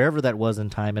encounter, wherever that was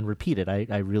in time, and repeat it?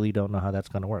 I really don't know how that's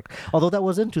going to work. Although that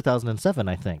was in 2007,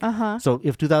 I think. So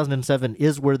if 2007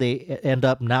 is where they end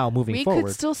up now moving forward. We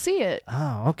could still see it.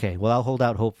 Oh, okay. Well, I'll hold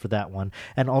out hope for that one.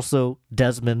 And also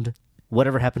Desmond.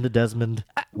 Whatever happened to Desmond?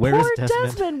 Where is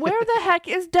Desmond? Where the heck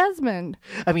is Desmond?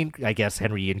 I mean, I guess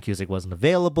Henry Ian Cusick wasn't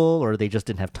available, or they just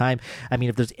didn't have time. I mean,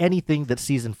 if there's anything that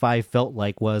season 5 felt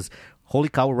like was, holy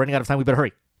cow, we're running out of time, we better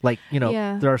hurry. Like,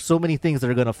 there are so many things that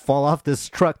are going to fall off this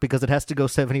truck because it has to go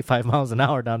 75 miles an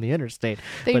hour down the interstate.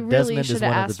 They but really Desmond should is have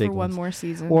one asked of the big for one ones. more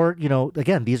season. Or,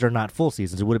 again, these are not full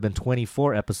seasons. It would have been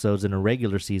 24 episodes in a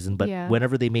regular season, but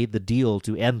whenever they made the deal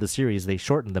to end the series, they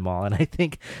shortened them all. And I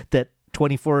think that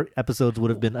 24 episodes would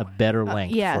have been a better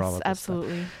length for all of this. Yes,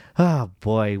 absolutely. Oh,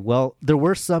 boy. Well, there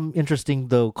were some interesting,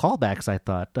 though, callbacks, I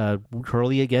thought.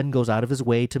 Hurley, again, goes out of his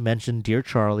way to mention Dear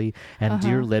Charlie and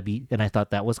Dear Libby, and I thought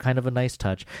that was kind of a nice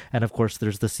touch. And, of course,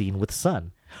 there's the scene with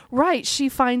Sun. Right. She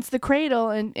finds the cradle,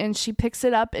 and she picks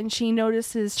it up, and she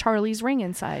notices Charlie's ring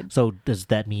inside. So does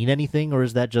that mean anything, or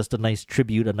is that just a nice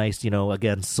tribute, a nice,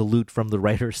 again, salute from the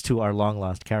writers to our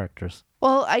long-lost characters?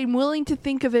 Well, I'm willing to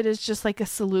think of it as just like a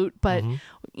salute, but,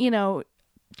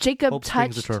 Jacob Hope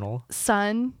springs touched eternal.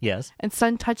 Sun. Yes. And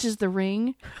Sun touches the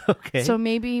ring. Okay. So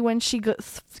maybe when she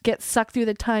gets sucked through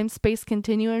the time-space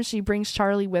continuum, she brings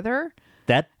Charlie with her.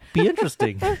 That'd be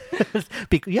interesting.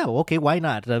 Yeah, okay, why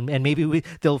not? And maybe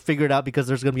they'll figure it out because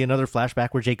there's going to be another flashback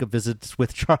where Jacob visits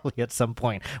with Charlie at some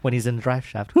point when he's in Drive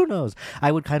Shaft. Who knows?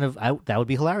 I would that would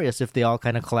be hilarious if they all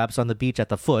kind of collapse on the beach at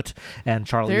the foot and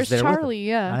Charlie's there with them.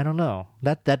 Yeah. I don't know.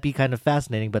 That'd be kind of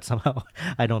fascinating, but somehow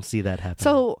I don't see that happening.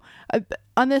 So,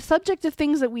 on the subject of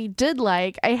things that we did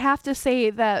like, I have to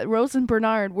say that Rose and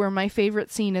Bernard were my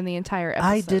favorite scene in the entire episode.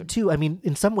 I did too. I mean,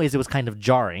 in some ways it was kind of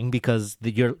jarring because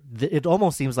it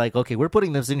almost seems like like, okay, we're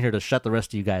putting this in here to shut the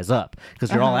rest of you guys up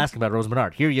because you're all asking about Rose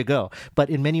Bernard. Here you go. But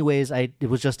in many ways, it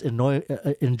was just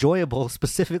enjoyable,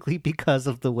 specifically because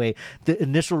of the way the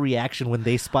initial reaction when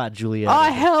they spot Juliet.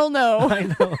 Oh, hell no.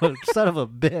 I know, son of a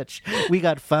bitch. We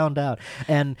got found out.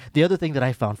 And the other thing that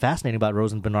I found fascinating about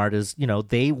Rose and Bernard is,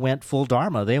 they went full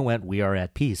Dharma. They went, we are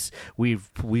at peace. We've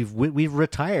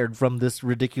retired from this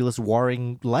ridiculous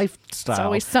warring lifestyle. It's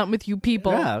always something with you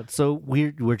people. Yeah, so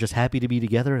we're just happy to be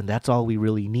together, and that's all we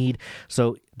really need.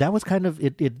 So that was kind of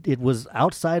it was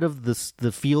outside of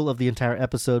the feel of the entire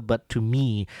episode, but to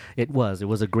me it was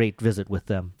a great visit with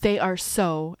them. They are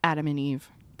so Adam and Eve.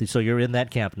 So you're in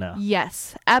that camp now?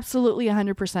 Yes, absolutely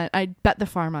 100%. I'd bet the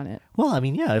farm on it. Well, I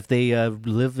mean, yeah, if they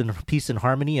live in peace and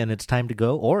harmony and it's time to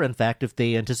go, or in fact, if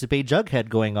they anticipate Jughead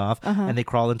going off and they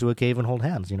crawl into a cave and hold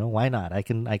hands, why not? I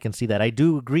can see that. I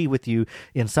do agree with you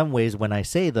in some ways when I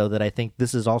say, though, that I think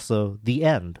this is also the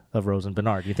end of Rose and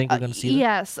Bernard. You think we're going to see that?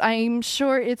 Yes, I'm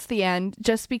sure it's the end,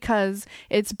 just because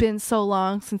it's been so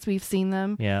long since we've seen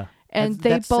them. Yeah. And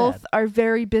that's they both sad. are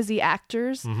very busy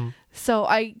actors. So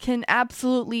I can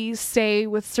absolutely say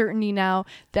with certainty now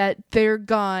that they're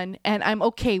gone, and I'm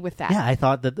okay with that. Yeah, I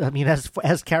thought that,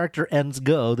 as character ends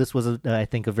go, this was, I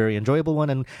think, a very enjoyable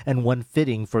one and one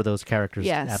fitting for those characters.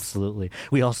 Yes. Absolutely.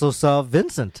 We also saw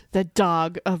Vincent. The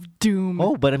dog of doom.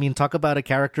 Oh, but talk about a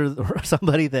character or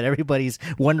somebody that everybody's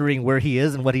wondering where he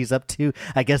is and what he's up to.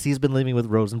 I guess he's been living with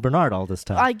Rose and Bernard all this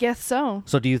time. I guess so.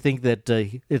 So do you think that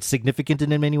it's significant in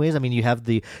many ways? I mean, you had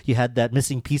that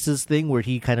missing pieces thing where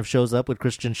he kind of shows up with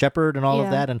Christian Shepherd and all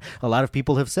of that, and a lot of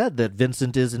people have said that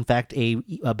Vincent is in fact a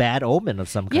bad omen of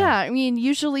some kind. Yeah, I mean,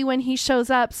 usually when he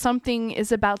shows up, something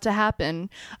is about to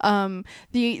happen.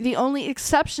 The only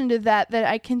exception to that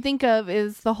I can think of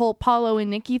is the whole Paulo and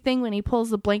Nikki thing when he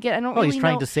pulls the blanket. I don't really know. He's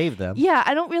trying to save them. Yeah,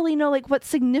 I don't really know what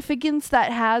significance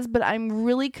that has, but I'm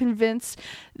really convinced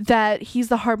that he's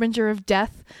the harbinger of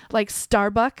death, like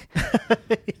Starbuck.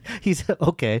 He's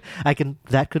okay.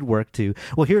 That could work too.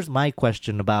 Well, here's my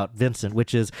question about Vincent,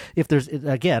 which is if there's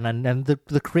again, and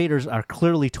the creators are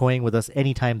clearly toying with us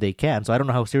anytime they can. So I don't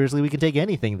know how seriously we can take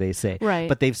anything they say. Right.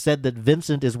 But they've said that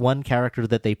Vincent is one character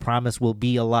that they promise will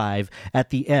be alive at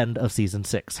the end of season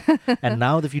 6. And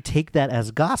now, if you take that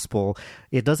as gospel,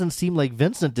 it doesn't seem like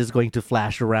Vincent is going to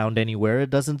flash around anywhere.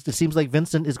 It seems like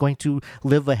Vincent is going to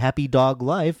live a happy dog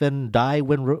life and die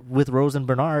with Rose and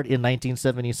Bernard in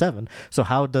 1977. So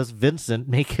how does Vincent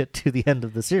make it to the end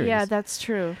of the series? Yeah, that's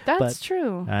true. That's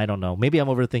true. I don't know. Maybe I'm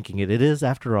overthinking it. It is,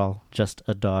 after all, just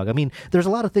a dog. I mean, there's a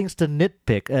lot of things to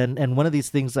nitpick, and one of these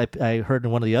things I heard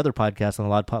in one of the other podcasts on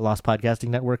the Lost Podcasting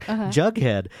Network,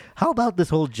 Jughead. How about this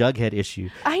whole Jughead issue?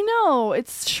 I know.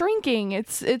 It's shrinking.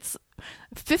 It's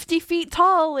 50 feet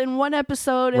tall in one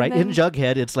episode. Right, in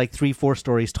Jughead, it's like 3-4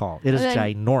 stories tall. It is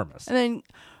ginormous. And then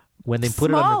when they put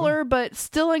it smaller, but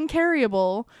still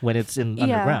uncarryable. When it's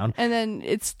underground. And then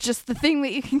it's just the thing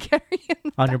that you can carry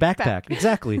on your backpack.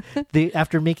 Exactly.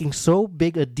 After making so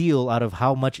big a deal out of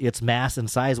how much its mass and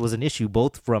size was an issue,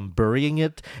 both from burying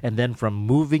it and then from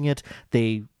moving it,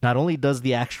 they not only does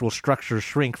the actual structure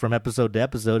shrink from episode to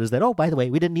episode, is that, oh, by the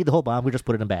way, we didn't need the whole bomb, we just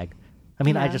put it in a bag. I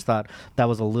mean, I just thought that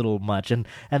was a little much. And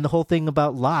the whole thing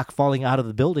about Locke falling out of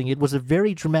the building, it was a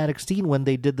very dramatic scene when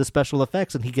they did the special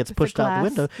effects and he gets pushed out the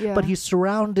window, but he's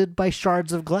surrounded by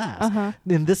shards of glass.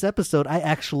 In this episode, I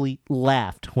actually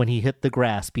laughed when he hit the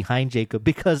grass behind Jacob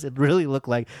because it really looked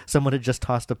like someone had just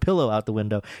tossed a pillow out the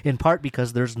window, in part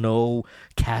because there's no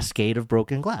cascade of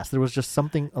broken glass. There was just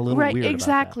something a little weird about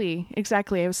that.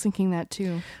 Exactly. I was thinking that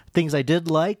too. Things I did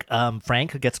like,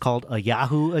 Frank gets called a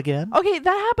Yahoo again. Okay,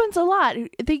 that happens a lot.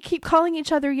 They keep calling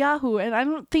each other Yahoo, and I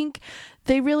don't think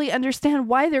they really understand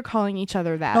why they're calling each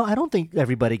other that. No, I don't think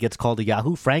everybody gets called a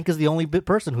Yahoo. Frank is the only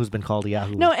person who's been called a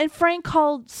Yahoo. No, and Frank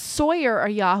called Sawyer a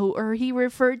Yahoo, or he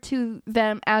referred to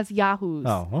them as Yahoos.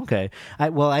 Oh, okay. I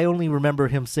only remember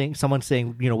someone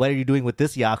saying, what are you doing with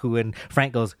this Yahoo? And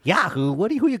Frank goes, Yahoo?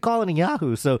 Who are you calling a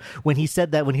Yahoo? So when he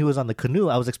said that when he was on the canoe,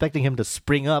 I was expecting him to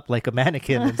spring up like a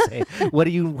mannequin and say, who are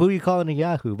you calling a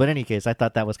Yahoo? But in any case, I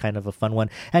thought that was kind of a fun one.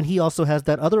 And he also has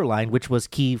that other line, which was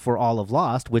key for all of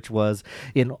Lost, which was,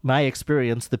 in my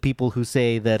experience, the people who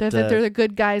say that they're the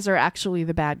good guys are actually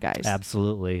the bad guys.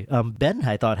 Absolutely. Ben,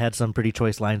 I thought, had some pretty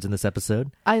choice lines in this episode.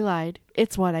 I lied.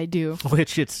 It's what I do.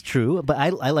 Which it's true. But I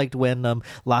liked when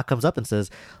Locke comes up and says,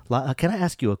 can I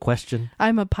ask you a question?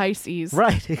 I'm a Pisces.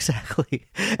 Right, exactly.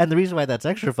 And the reason why that's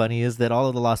extra funny is that all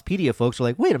of the Lostpedia folks are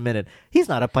like, wait a minute, he's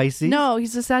not a Pisces. No,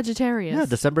 he's a Sagittarius. Yeah,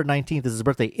 December 19th is his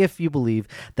birthday, if you believe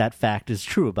that fact is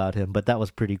true about him. But that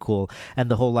was pretty cool. And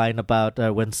the whole line about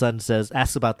when Sun says,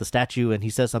 asks about the statue, and he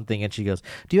says something, and she goes,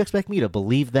 "Do you expect me to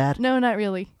believe that?" No, not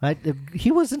really. He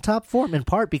was in top form in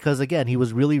part because, again, he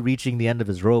was really reaching the end of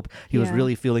his rope. He was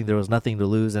really feeling there was nothing to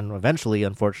lose, and eventually,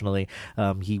 unfortunately,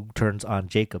 he turns on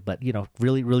Jacob. But,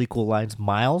 really, really cool lines.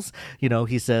 Miles,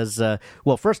 he says,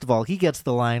 well, first of all, he gets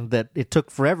the line that it took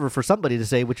forever for somebody to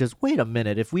say, which is, wait a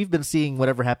minute, if we've been seeing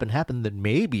whatever happened, then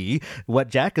maybe what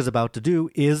Jack is about to do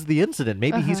is the incident.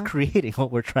 Maybe he's creating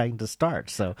what we're trying to start.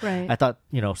 So I thought,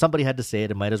 somebody had to say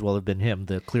it. It might as well have been him,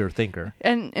 the clear thinker.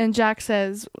 And Jack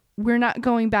says, we're not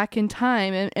going back in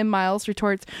time. And Miles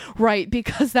retorts, right,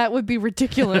 because that would be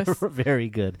ridiculous. Very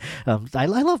good. I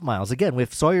love Miles. Again,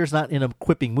 if Sawyer's not in a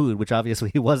quipping mood, which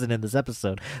obviously he wasn't in this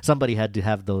episode, somebody had to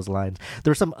have those lines.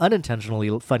 There were some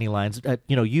unintentionally funny lines.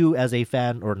 You as a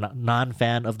fan or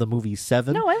non-fan of the movie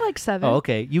Seven. No, I like Seven. Oh,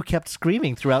 okay. You kept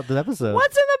screaming throughout the episode.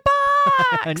 What's in the box?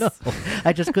 I know.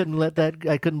 I just couldn't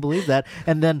I couldn't believe that.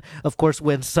 And then, of course,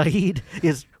 when Saeed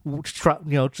is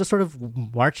just sort of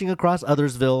marching across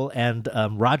Othersville, and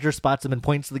Roger spots him and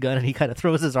points to the gun, and he kind of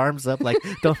throws his arms up like,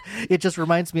 don't. It just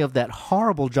reminds me of that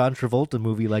horrible John Travolta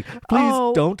movie, like,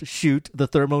 please don't shoot the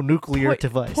thermonuclear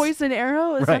device. Poison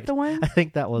Arrow? Is that the one? I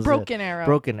think that was Broken Arrow.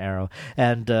 Broken Arrow.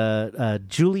 And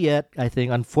Juliet, I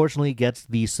think, unfortunately gets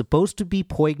the supposed to be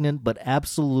poignant but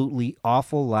absolutely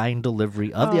awful line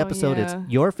delivery of the episode. Yeah.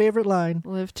 It's your favorite line.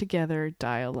 Live together,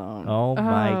 die alone. Oh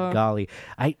my golly.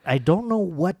 I don't know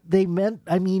what they meant.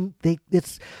 I mean,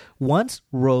 it's once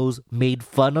Rose made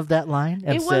fun of that line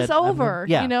and it said, was over,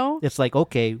 It's like,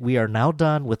 okay, we are now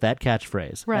done with that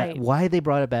catchphrase. Right. Why they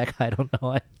brought it back, I don't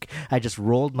know. I just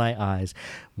rolled my eyes.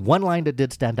 One line that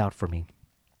did stand out for me.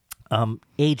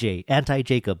 AJ,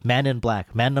 Anti-Jacob, Man in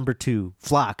Black, Man number 2,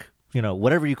 Flock,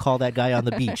 whatever you call that guy on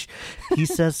the beach. He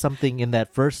says something in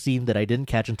that first scene that I didn't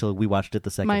catch until we watched it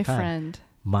the second time. My friend.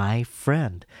 My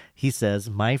friend. He says,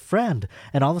 my friend.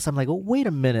 And all of a sudden I'm like, oh, wait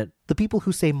a minute. The people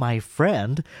who say my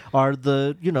friend are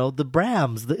the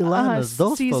Brams, the Ilanas,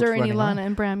 those Caesar folks and running Ilana around.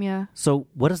 and Bram, yeah. So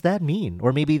what does that mean?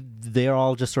 Or maybe they're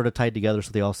all just sort of tied together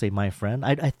so they all say my friend.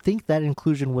 I think that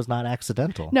inclusion was not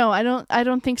accidental. No, I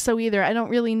don't think so either. I don't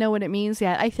really know what it means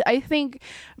yet. I think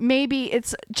maybe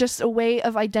it's just a way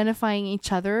of identifying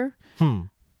each other.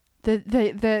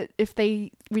 That if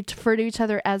they refer to each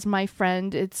other as my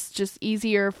friend, it's just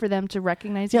easier for them to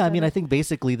recognize each other. Yeah, I mean, I think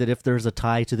basically that if there's a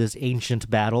tie to this ancient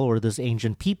battle or this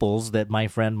ancient peoples, that my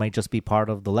friend might just be part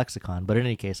of the lexicon. But in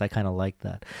any case, I kind of like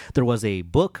that. There was a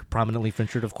book prominently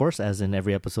featured, of course, as in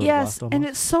every episode of Lost almost. And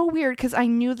it's so weird because I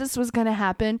knew this was going to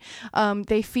happen.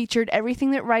 They featured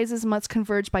Everything That Rises Must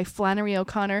Converge by Flannery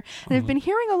O'Connor. And I've been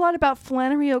hearing a lot about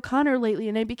Flannery O'Connor lately,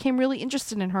 and I became really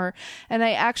interested in her. And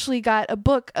I actually got a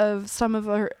book of some of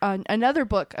her, another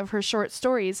book of her short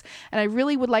stories, and I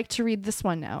really would like to read this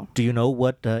one now. Do you know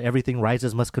what Everything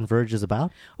Rises Must Converge is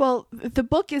about? Well, the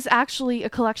book is actually a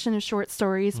collection of short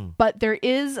stories, but there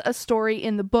is a story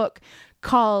in the book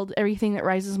called Everything That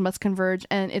Rises Must Converge,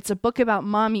 and it's a book about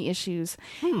mommy issues.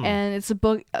 And it's a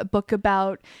book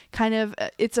about kind of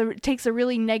it takes a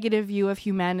really negative view of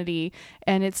humanity,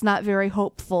 and it's not very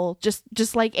hopeful,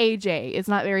 just like AJ, it's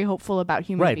not very hopeful about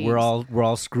human beings. We're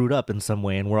all screwed up in some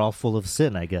way, and we're all full of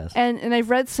sin, I guess. And I've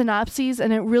read synopses,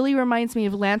 and it really reminds me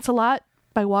of Lancelot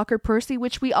by Walker Percy,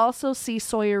 which we also see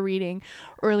Sawyer reading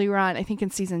earlier on, I think in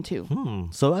season 2.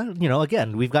 So,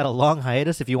 again, we've got a long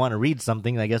hiatus. If you want to read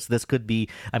something, I guess this could be,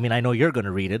 I mean, I know you're going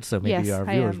to read it, so maybe yes, our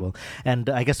viewers will. And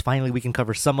I guess finally we can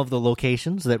cover some of the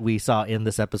locations that we saw in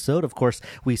this episode. Of course,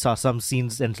 we saw some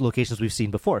scenes and locations we've seen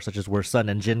before, such as where Sun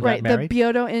and Jin got married. Right, the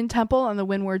Byodo Inn Temple on the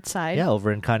windward side. Yeah,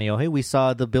 over in Kaneohe. We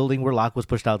saw the building where Locke was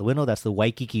pushed out the window. That's the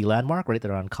Waikiki landmark right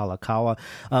there on Kalakaua.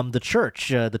 The church,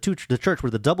 the church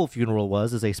where the double funeral was,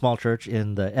 is a small church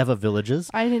in the Eva villages.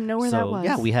 I didn't know where that was.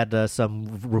 Yeah, we had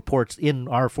some reports in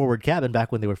our forward cabin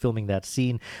back when they were filming that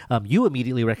scene. You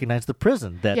immediately recognized the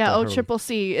prison.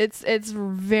 OCCC. It's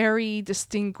very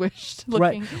distinguished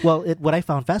looking. Right. Well, what I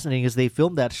found fascinating is they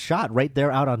filmed that shot right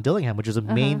there out on Dillingham, which is a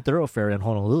main thoroughfare in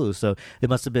Honolulu. So it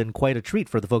must have been quite a treat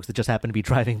for the folks that just happened to be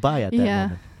driving by at that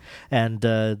moment. And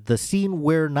the scene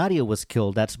where Nadia was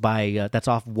killed, that's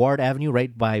off Ward Avenue,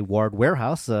 right by Ward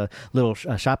Warehouse, a little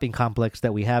shopping complex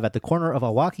that we have at the corner of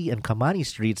Awaki and Kamani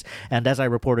Streets. And as I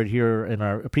reported here in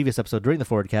our previous episode during the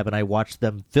forward cabin, I watched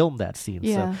them film that scene.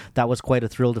 Yeah. So that was quite a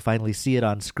thrill to finally see it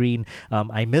on screen.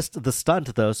 I missed the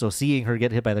stunt, though, so seeing her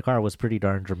get hit by the car was pretty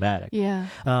darn dramatic. Yeah.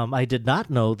 I did not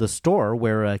know the store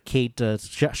where Kate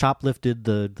shoplifted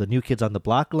the New Kids on the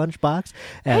Block lunchbox.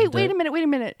 Hey, wait a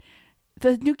minute.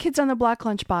 The New Kids on the Block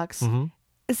lunchbox.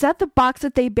 Is that the box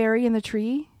that they bury in the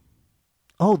tree?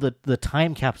 Oh, the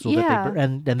time capsule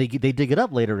that they dig it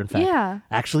up later. In fact,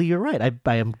 actually, you're right.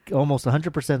 I am almost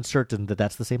 100% certain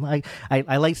that's the same.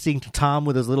 I like seeing Tom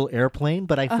with his little airplane,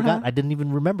 but I forgot. I didn't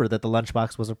even remember that the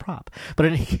lunchbox was a prop. But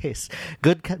in any case,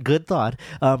 good thought.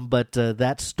 But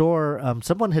that store,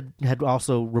 someone had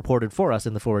also reported for us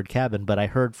in the forward cabin. But I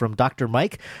heard from Dr.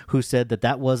 Mike, who said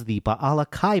that was the Ba'ala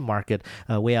Kai market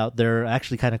way out there,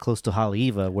 actually kind of close to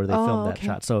Haleiwa, where they filmed that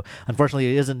shot. So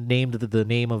unfortunately, it isn't named the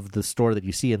name of the store that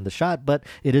you see in the shot, but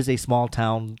it is a small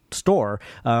town store.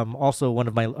 Also, one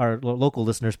of our local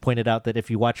listeners pointed out that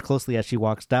if you watch closely as she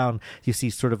walks down, you see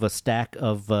sort of a stack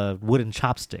of wooden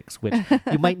chopsticks, which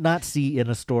you might not see in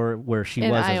a store where she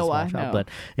was in a small shop. But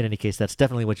in any case, that's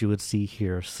definitely what you would see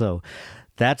here. So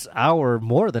that's our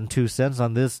more than 2 cents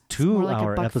on this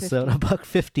 2-hour episode,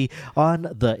 $1.50 on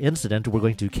the incident. We're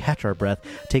going to catch our breath,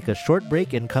 take a short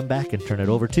break, and come back and turn it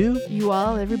over to you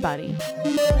all, everybody.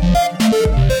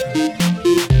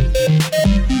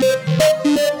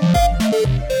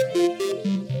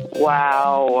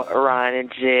 Wow, Ryan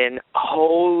and Jen.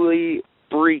 Holy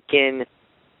freaking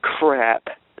crap.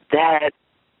 That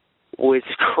was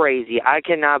crazy. I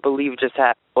cannot believe just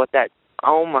what that...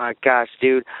 Oh, my gosh,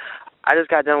 dude. I just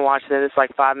got done watching it. It's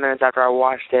like 5 minutes after I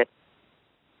watched it.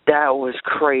 That was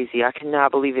crazy. I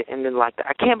cannot believe it ended like that.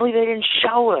 I can't believe they didn't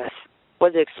show us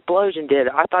what the explosion did.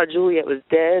 I thought Juliet was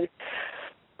dead.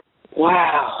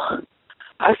 Wow.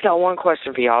 I just got one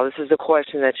question for y'all. This is the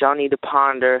question that y'all need to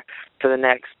ponder for the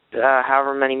next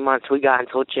however many months we got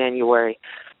until January.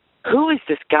 Who is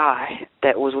this guy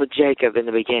that was with Jacob in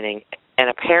the beginning and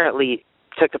apparently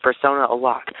took the persona of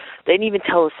Locke? They didn't even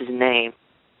tell us his name.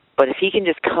 But if he can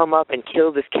just come up and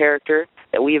kill this character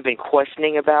that we have been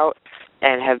questioning about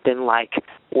and have been, like,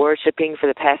 worshiping for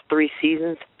the past 3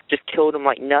 seasons, just killed him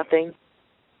like nothing,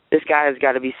 this guy has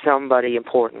got to be somebody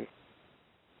important.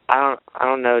 I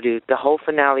don't know, dude. The whole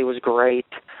finale was great.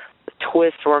 The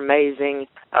twists were amazing.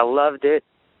 I loved it.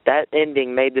 That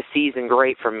ending made the season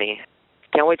great for me.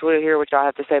 Can't wait to hear what y'all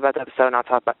have to say about the episode, and I'll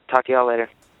talk to y'all later.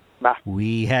 Bye.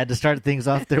 We had to start things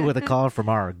off there with a call from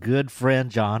our good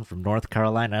friend John from North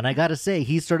Carolina. And I got to say,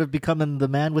 he's sort of becoming the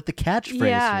man with the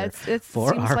catchphrase here it for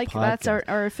seems our like podcast. That's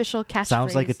our official catchphrase.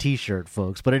 Sounds like a T-shirt,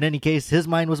 folks. But in any case, his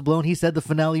mind was blown. He said the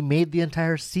finale made the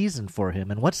entire season for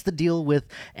him. And what's the deal with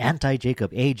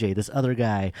anti-Jacob, AJ, this other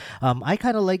guy? I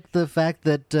kind of like the fact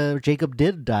that Jacob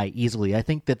did die easily. I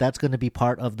think that's going to be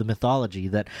part of the mythology,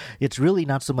 that it's really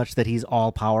not so much that he's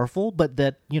all-powerful, but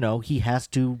that, he has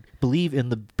to believe in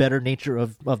the better nature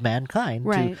of mankind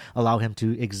to allow him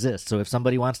to exist. So if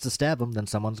somebody wants to stab him, then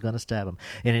someone's going to stab him.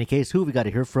 In any case, who have we got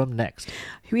to hear from next?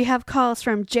 We have calls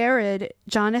from Jared,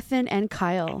 Jonathan, and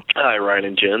Kyle. Hi, Ryan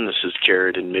and Jen. This is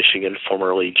Jared in Michigan,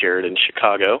 formerly Jared in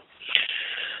Chicago.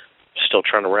 Still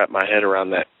trying to wrap my head around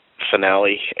that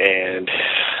finale, and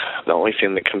the only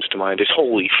thing that comes to mind is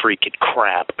holy freaking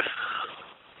crap.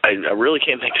 I really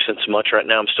can't make sense of much right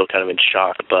now. I'm still kind of in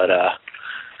shock, but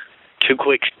two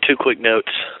quick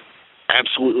notes.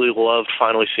 Absolutely loved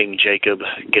finally seeing Jacob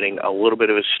getting a little bit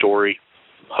of his story.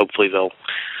 Hopefully they'll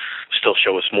still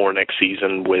show us more next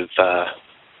season with the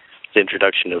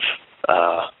introduction of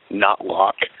not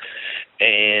Locke.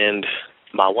 And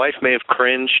my wife may have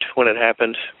cringed when it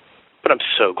happened, but I'm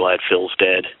so glad Phil's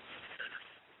dead.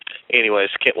 Anyways,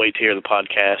 can't wait to hear the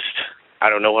podcast. I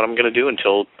don't know what I'm going to do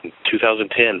until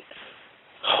 2010.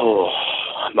 Oh,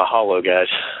 mahalo, guys.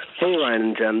 Hey, Ryan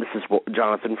and Jen. This is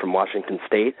Jonathan from Washington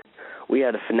State. We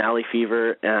had a finale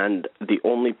fever, and the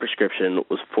only prescription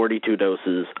was 42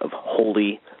 doses of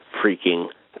holy freaking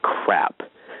crap.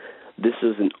 This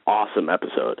is an awesome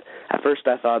episode. At first,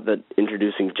 I thought that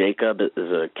introducing Jacob as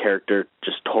a character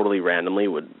just totally randomly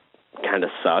would kind of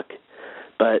suck,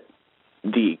 but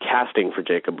the casting for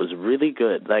Jacob was really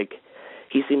good. Like,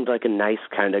 he seemed like a nice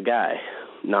kind of guy,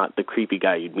 not the creepy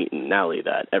guy you'd meet in an alley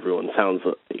that everyone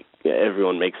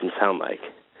makes him sound like.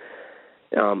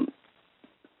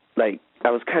 I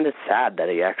was kind of sad that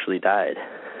he actually died.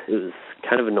 It was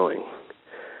kind of annoying.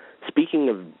 Speaking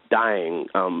of dying,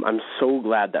 I'm so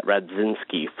glad that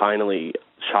Radzinski finally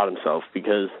shot himself,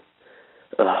 because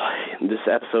this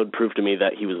episode proved to me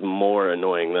that he was more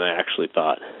annoying than I actually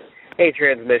thought. Hey,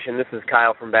 Transmission, this is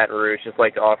Kyle from Baton Rouge. Just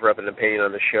like to offer up an opinion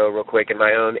on the show real quick. In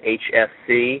my own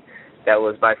HFC, that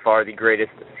was by far the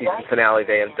greatest season finale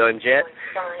they have done yet.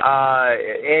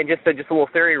 And just a little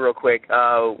theory real quick.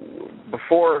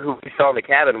 Before, who we saw in the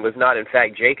cabin was not, in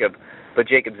fact, Jacob, but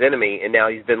Jacob's enemy, and now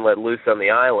he's been let loose on the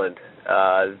island.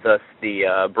 Thus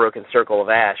the broken circle of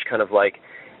ash, kind of like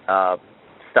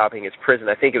stopping his prison.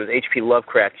 I think it was H.P.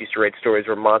 Lovecraft used to write stories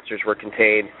where monsters were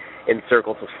contained in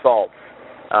circles of salt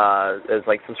as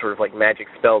like some sort of like magic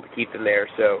spell to keep them there.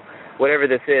 So whatever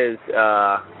this is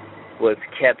was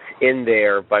kept in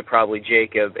there by probably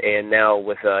Jacob, and now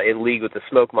with in league with the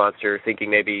Smoke Monster, thinking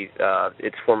maybe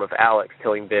it's form of Alex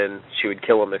telling Ben she would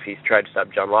kill him if he tried to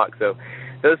stop John Locke. So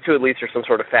those two at least are some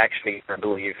sort of faction, I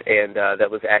believe, and that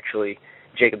was actually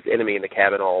Jacob's enemy in the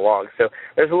cabin all along. So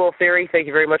there's a little theory. Thank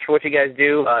you very much for what you guys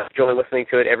do. Enjoy listening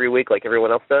to it every week like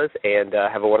everyone else does, and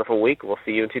have a wonderful week. We'll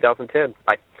see you in 2010.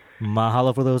 Bye.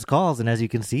 Mahalo for those calls, and as you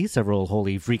can see, several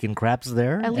holy freaking craps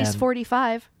there. At least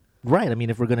 45. Right. I mean,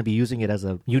 if we're going to be using it as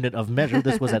a unit of measure,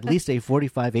 this was at least a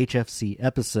 45 HFC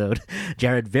episode.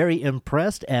 Jared, very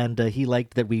impressed, and he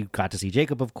liked that we got to see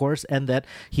Jacob, of course, and that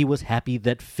he was happy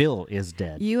that Phil is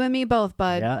dead. You and me both,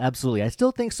 bud. Yeah, absolutely. I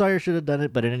still think Sawyer should have done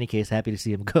it, but in any case, happy to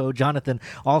see him go. Jonathan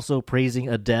also praising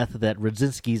a death, that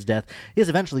Radzinski's death is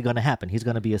eventually going to happen. He's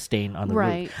going to be a stain on the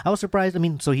roof. I was surprised. I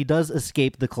mean, so he does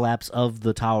escape the collapse of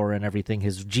the tower and everything.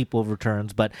 His Jeep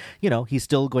overturns, but, he's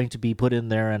still going to be put in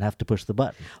there and have to push the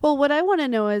button. Well, what I want to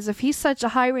know is if he's such a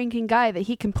high-ranking guy that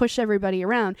he can push everybody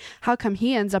around, how come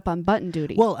he ends up on button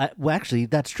duty? Well, actually,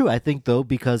 that's true. I think, though,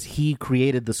 because he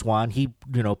created the Swan, he,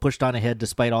 pushed on ahead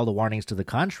despite all the warnings to the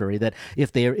contrary, that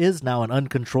if there is now an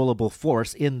uncontrollable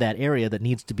force in that area that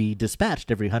needs to be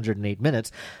dispatched every 108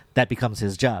 minutes, that becomes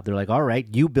his job. They're like, all right,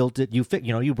 you built it, you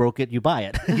broke it, you buy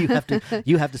it.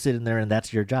 you have to sit in there, and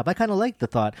that's your job. I kind of like the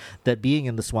thought that being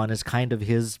in the Swan is kind of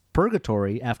his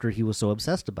purgatory after he was so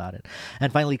obsessed about it.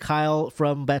 And finally, Kyle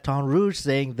from Baton Rouge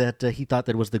saying that he thought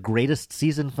that it was the greatest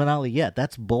season finale yet.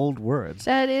 That's bold words.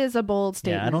 That is a bold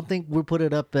statement. Yeah, I don't think we'll put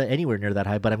it up anywhere near that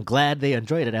high, but I'm glad they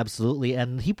enjoyed it, absolutely.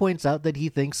 And he points out that he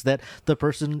thinks that the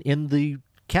person in the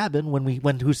cabin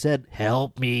who said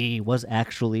help me was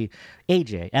actually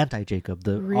AJ, anti-Jacob,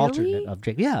 the alternate of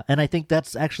Jacob. Yeah, and I think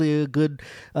that's actually a good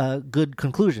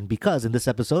conclusion, because in this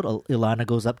episode, Ilana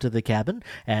goes up to the cabin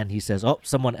and he says, oh,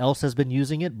 someone else has been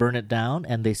using it, burn it down,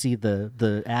 and they see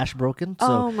the ash broken. So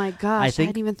oh my gosh, I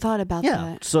hadn't even thought about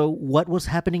that. So what was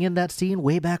happening in that scene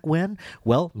way back when?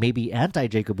 Well, maybe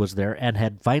anti-Jacob was there and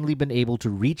had finally been able to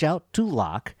reach out to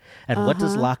Locke, and what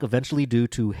does Locke eventually do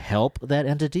to help that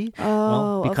entity?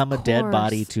 Well, become a dead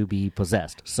body to be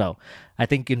possessed. So I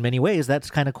think in many ways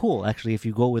that's kind of cool, actually, if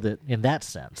you go with it in that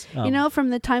sense. From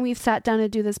the time we've sat down to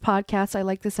do this podcast, I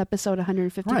like this episode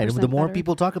 150%. Right, the more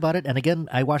people talk about it, and again,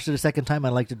 I watched it a second time, I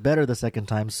liked it better the second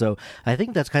time, so I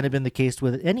think that's kind of been the case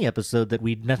with any episode that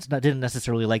we didn't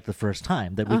necessarily like the first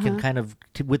time, that we can kind of,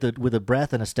 with a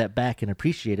breath and a step back, and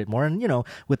appreciate it more. And,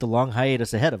 with the long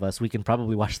hiatus ahead of us, we can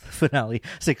probably watch the finale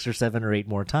 6 or 7 or 8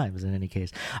 more times in any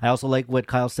case. I also like what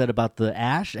Kyle said about the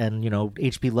ash and,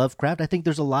 H.P. Lovecraft. I think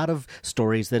there's a lot of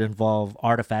stories that involve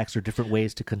artifacts or different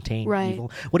ways to contain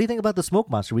evil. What do you think about the Smoke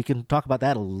Monster? We can talk about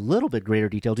that a little bit greater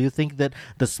detail. Do you think that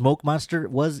the Smoke Monster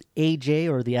was AJ,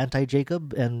 or the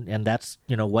anti-Jacob, and that's,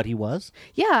 what he was?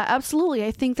 Yeah, absolutely.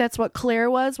 I think that's what Claire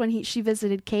was when she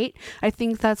visited Kate. I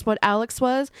think that's what Alex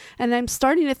was, and I'm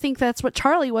starting to think that's what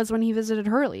Charlie was when he visited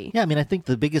Hurley. Yeah, I mean, I think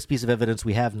the biggest piece of evidence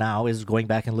we have now is going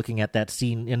back and looking at that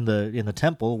scene in the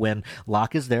temple when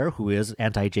Locke is there, who is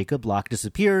anti-Jacob. Locke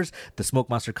disappears, the Smoke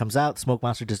Monster comes out, Smoke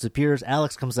Monster disappears,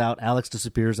 Alex comes out, Alex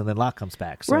disappears, and then Locke comes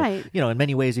back. So, in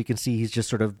many ways you can see he's just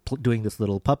sort of doing this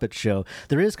little puppet show.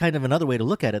 There is kind of another way to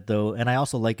look at it, though, and I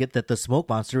also like it that the Smoke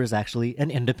Monster is actually an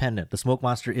independent. The Smoke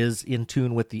Monster is in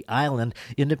tune with the island,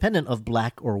 independent of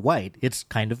black or white. It's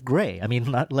kind of gray. I mean,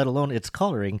 not let alone its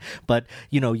coloring, but,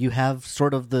 you have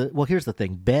sort of here's the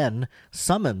thing. Ben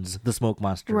summons the Smoke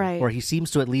Monster, or he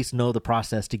seems to at least know the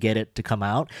process to get it to come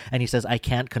out, and he says, I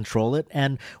can't control it,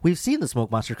 and we've seen the Smoke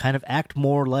Monster kind of act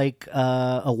more like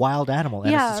a wild animal,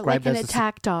 and it's described like an as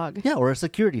attack dog. Yeah, or a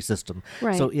security system.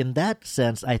 Right. So in that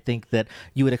sense, I think that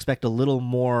you would expect a little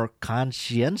more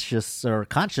conscientious or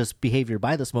conscious behavior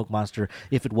by the Smoke Monster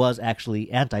if it was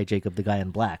actually anti-Jacob, the guy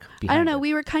in black. I don't know.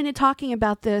 We were kind of talking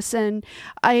about this, and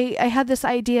I had this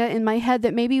idea in my head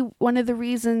that maybe one of the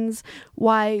reasons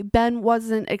why Ben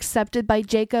wasn't accepted by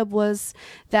Jacob was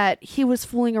that he was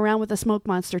fooling around with the Smoke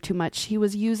Monster too much. He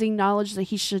was using knowledge that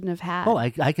he shouldn't have had. Oh, I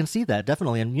can see that,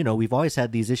 definitely. And, we've always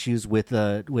had these issues with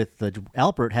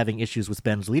Alpert having issues with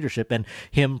Ben's leadership, and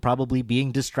him probably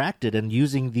being distracted and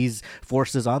using these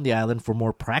forces on the island for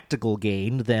more practical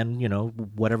gain than,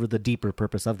 whatever the deeper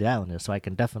purpose of the island is. So I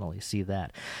can definitely see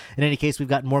that. In any case, we've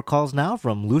got more calls now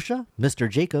from Lucia, Mr.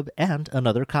 Jacob, and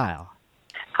another Kyle.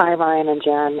 Hi, Ryan and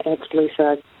Jen. It's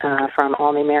Lisa from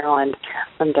Albany, Maryland.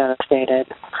 I'm devastated.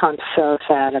 I'm so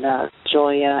sad about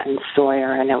Julia and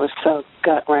Sawyer, and it was so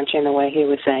gut-wrenching the way he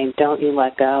was saying, don't you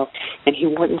let go. And he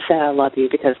wouldn't say I love you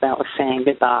because that was saying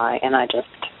goodbye. And I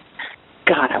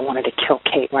wanted to kill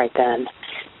Kate right then.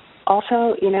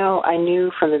 Also, I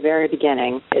knew from the very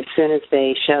beginning, as soon as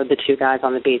they showed the two guys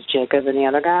on the beach, Jacob and the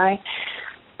other guy,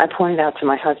 I pointed out to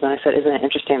my husband, I said, isn't it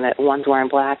interesting that one's wearing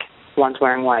black, one's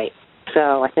wearing white?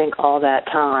 So I think all that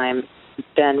time,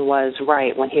 Ben was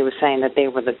right when he was saying that they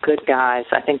were the good guys.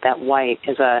 I think that white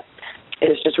is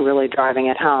just really driving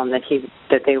it home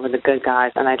that they were the good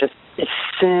guys. And I just, as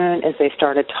soon as they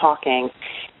started talking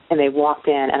and they walked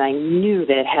in, and I knew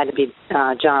that it had to be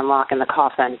John Locke in the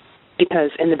coffin,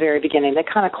 because in the very beginning they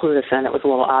kind of clued us in. It was a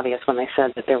little obvious when they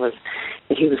said that he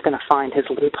was going to find his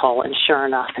loophole, and sure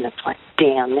enough, and it's like,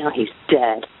 damn, now he's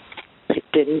dead. But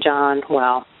didn't John,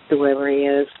 well, whoever he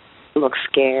is, look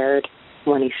scared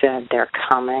when he said they're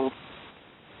coming?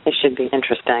 It should be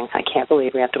interesting. I can't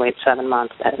believe we have to wait 7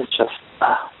 months. That is just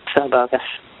so bogus.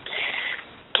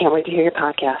 Can't wait to hear your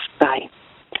podcast. Bye.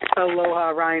 Aloha,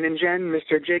 Ryan and Jen.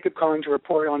 Mr. Jacob calling to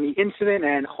report on the incident,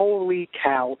 and holy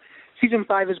cow. Season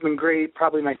 5 has been great,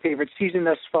 probably my favorite season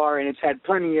thus far, and it's had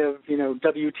plenty of,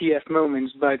 WTF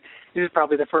moments, but this is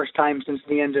probably the first time since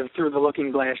the end of Through the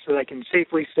Looking Glass that I can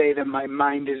safely say that my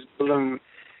mind is blown.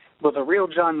 Will the real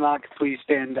John Locke please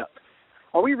stand up?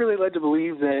 Are we really led to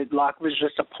believe that Locke was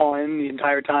just a pawn the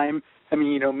entire time? I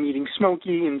mean, meeting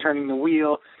Smokey and turning the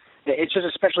wheel. It's just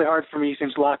especially hard for me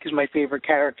since Locke is my favorite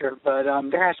character, but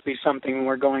there has to be something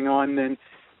more going on than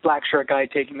Black Shirt Guy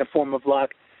taking the form of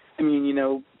Locke. I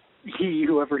mean, he,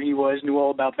 whoever he was, knew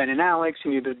all about Ben and Alex. He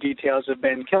knew the details of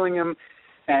Ben killing him.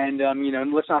 And,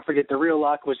 let's not forget the real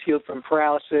Locke was healed from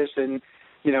paralysis, and,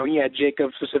 he had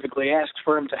Jacob specifically ask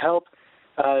for him to help.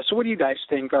 So what do you guys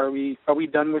think? Are we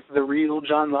done with the real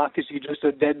John Locke? Is he just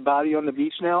a dead body on the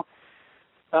beach now?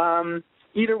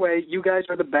 Either way, you guys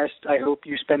are the best. I hope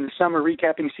you spend the summer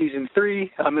recapping Season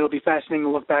 3. It'll be fascinating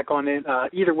to look back on it.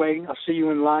 Either way, I'll see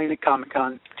you in line at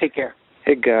Comic-Con. Take care.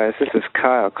 Hey guys, this is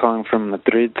Kyle calling from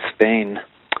Madrid, Spain.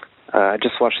 I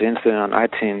just watched the incident on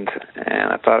iTunes,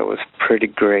 and I thought it was pretty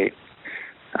great.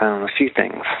 A few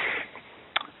things.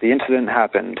 The incident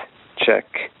happened. Check.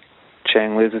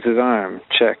 Chang loses his arm.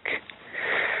 Check.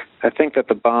 I think that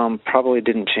the bomb probably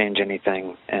didn't change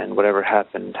anything, and whatever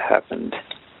happened, happened.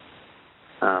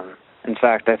 In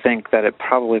fact, I think that it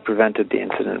probably prevented the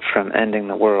incident from ending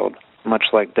the world, much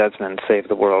like Desmond saved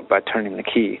the world by turning the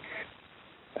key.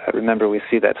 Remember, we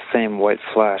see that same white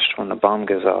flash when the bomb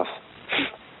goes off.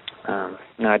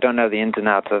 Now, I don't know the ins and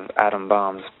outs of atom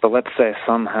bombs, but let's say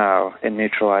somehow it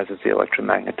neutralizes the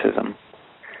electromagnetism.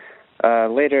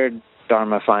 Later,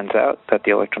 Dharma finds out that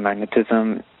the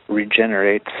electromagnetism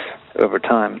regenerates over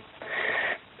time.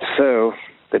 So,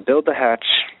 they build the hatch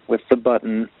with the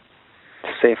button to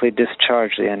safely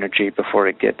discharge the energy before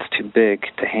it gets too big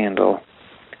to handle.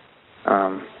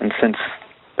 And since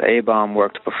the A-bomb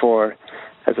worked before,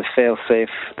 as a fail-safe,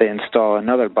 they install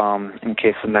another bomb in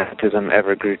case the magnetism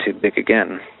ever grew too big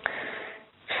again.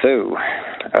 So,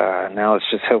 now let's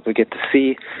just hope we get to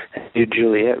see new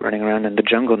Juliet running around in the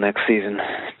jungle next season.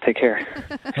 Take care.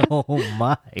 Oh,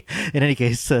 my. In any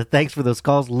case, thanks for those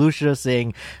calls. Lucia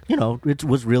saying, it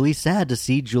was really sad to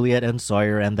see Juliet and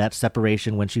Sawyer and that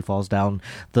separation when she falls down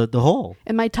the hole.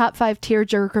 In my top 5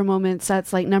 tearjerker moments,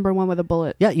 that's like number 1 with a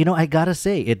bullet. Yeah, I gotta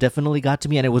say, it definitely got to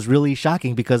me, and it was really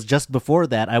shocking because just before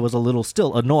that, I was a little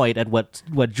still annoyed at what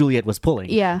Juliet was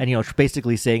pulling. Yeah. And,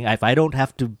 basically saying, if I don't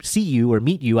have to see you or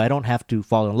meet you, I don't have to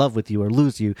fall in love with you or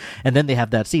lose you. And then they have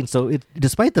that scene. So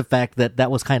despite the fact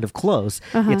that was kind of close,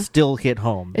 it still hit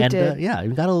home. It did.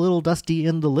 It got a little dusty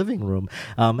in the living room.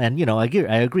 And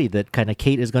I agree that kind of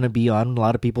Kate is going to be on a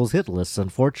lot of people's hit lists,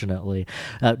 unfortunately.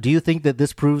 Do you think that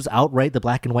this proves outright the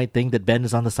black and white thing, that Ben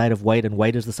is on the side of white and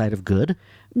white is the side of good?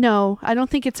 No, I don't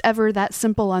think it's ever that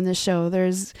simple on this show.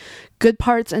 There's good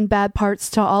parts and bad parts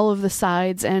to all of the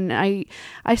sides, and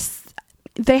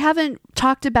they haven't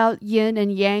talked about yin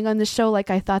and yang on the show like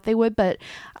I thought they would, but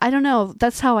I don't know.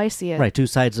 That's how I see it. Right, two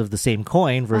sides of the same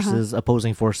coin versus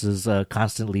opposing forces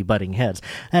constantly butting heads.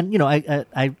 And,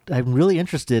 I'm really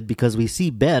interested because we see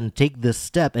Ben take this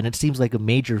step, and it seems like a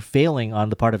major failing on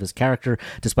the part of his character.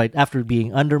 Despite after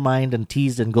being undermined and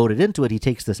teased and goaded into it, he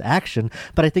takes this action.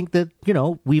 But I think that,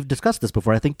 we've discussed this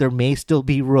before. I think there may still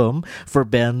be room for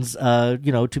Ben's,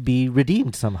 to be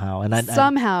redeemed somehow. And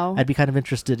I'd be kind of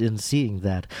interested in seeing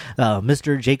that.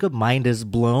 Mr. Jacob, mind is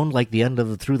blown like the end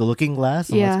of Through the Looking Glass.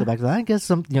 Yeah. Let's go back to that. I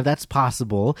guess that's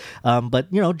possible.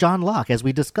 But John Locke, as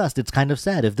we discussed, it's kind of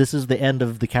sad. If this is the end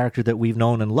of the character that we've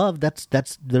known and loved,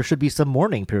 there should be some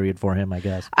mourning period for him, I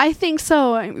guess. I think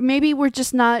so. Maybe we're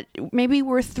just not. Maybe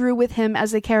we're through with him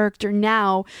as a character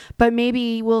now, but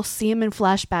maybe we'll see him in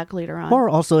flashback later on. Or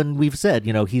also, and we've said,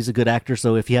 he's a good actor,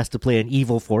 so if he has to play an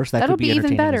evil force, that'll be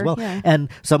entertaining even better, as well. Yeah. And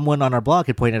someone on our blog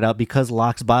had pointed out, because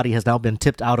Locke's body has now been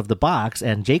tipped out of the box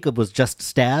and Jacob was just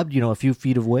stabbed, a few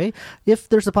feet away, if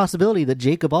there's a possibility that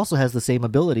Jacob also has the same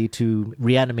ability to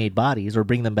reanimate bodies or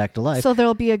bring them back to life. So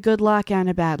there'll be a good Locke and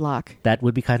a bad Locke. That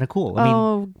would be kind of cool.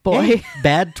 Oh, boy. Hey,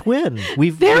 bad twin. There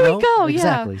we go,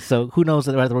 exactly. yeah. So who knows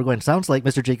whether we're going. Sounds like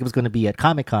Mr. Jacob's going to be at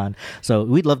Comic-Con, so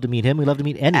we'd love to meet him. We'd love to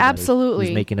meet anybody Absolutely.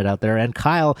 who's making it out there. And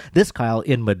Kyle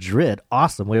in Madrid,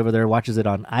 awesome, way over there, watches it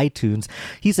on iTunes.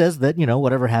 He says that,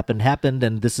 whatever happened,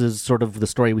 and this is sort of the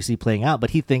story we see playing out,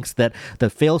 but he thinks that the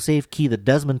failsafe key that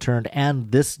Desmond turned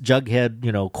and this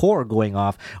Jughead, core going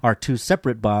off are two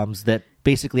separate bombs that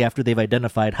basically, after they've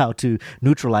identified how to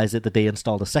neutralize it, that they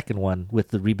installed a second one with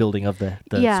the rebuilding of the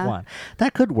Swan.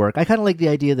 That could work. I kind of like the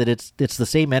idea that it's the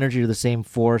same energy or the same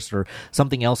force or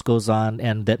something else goes on,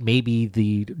 and that maybe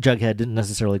the Jughead didn't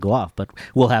necessarily go off, but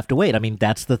we'll have to wait. I mean,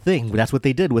 that's the thing. That's what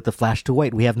they did with the flash to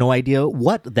white. We have no idea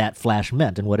what that flash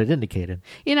meant and what it indicated.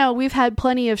 We've had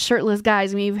plenty of shirtless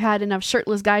guys. We've had enough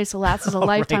shirtless guys to last us a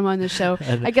lifetime on this show.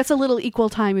 I guess a little equal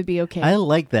time would be okay. I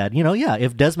like that.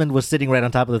 If Desmond was sitting right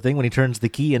on top of the thing when he turns the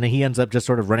key and he ends up just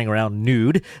sort of running around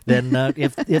nude, then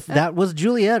if that was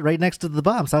Juliet right next to the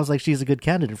bomb, sounds like she's a good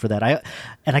candidate for that.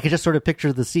 I could just sort of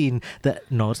picture the scene that,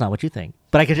 no, it's not what you think,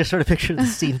 but I could just sort of picture the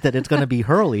scene that it's going to be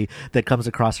Hurley that comes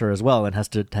across her as well and has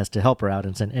to help her out.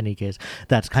 And in any case,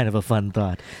 that's kind of a fun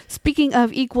thought. Speaking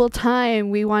of equal time,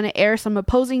 we want to air some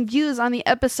opposing views on the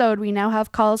episode. We now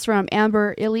have calls from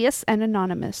Amber, Ilias, and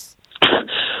Anonymous.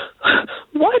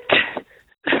 What?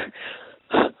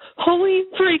 Holy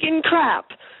freaking crap.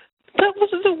 That was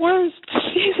the worst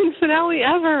season finale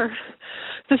ever.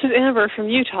 This is Amber from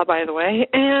Utah, by the way,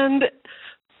 and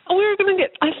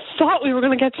I thought we were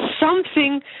going to get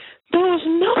something. There was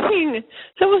nothing.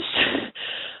 There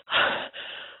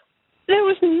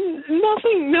was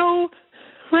nothing, no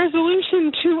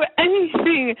resolution to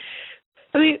anything.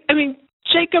 I mean,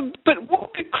 Jacob, but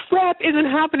what the crap isn't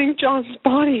happening to John's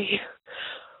body?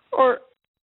 Or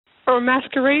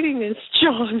masquerading as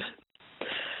John.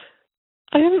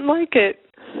 I didn't like it.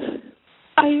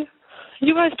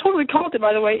 You guys totally called it,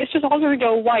 by the way. It's just all going to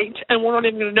go white, and we're not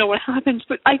even going to know what happens.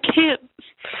 But I can't.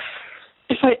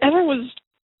 If I ever was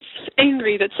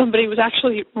angry that somebody was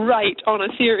actually right on a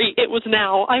theory, it was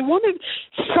now. I wanted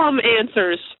some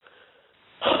answers.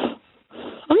 I'm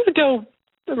going to go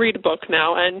read a book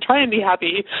now and try and be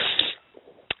happy.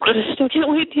 I still can't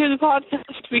wait to hear the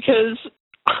podcast because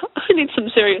I need some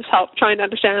serious help trying to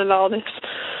understand all this.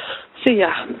 See ya.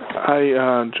 Hi,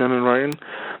 Jen and Ryan.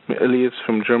 Elias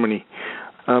from Germany.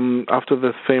 After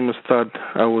the famous thud,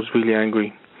 I was really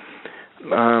angry.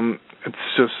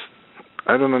 It's just,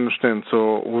 I don't understand.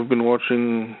 So we've been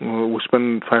watching, we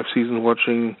spent 5 seasons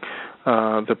watching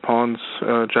the pawns,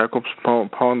 Jacob's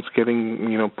pawns getting,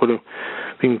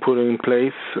 being put in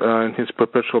place in his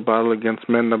perpetual battle against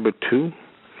man number 2.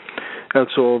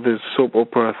 Also, this soap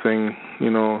opera thing,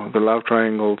 the love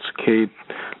triangles. Kate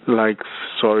likes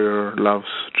Sawyer, loves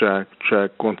Jack.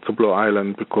 Jack wants to blow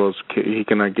Island because he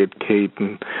cannot get Kate,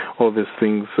 and all these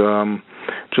things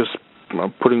just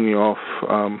putting me off.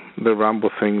 The Rambo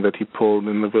thing that he pulled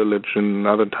in the village in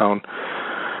another town.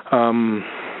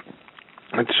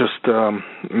 It's just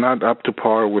not up to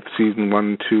par with season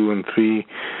 1, 2, and 3,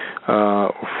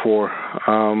 or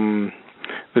 4.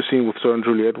 The scene with Sir and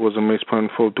Juliet was amazing,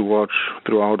 painful to watch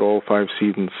throughout all 5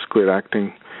 seasons. Great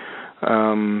acting.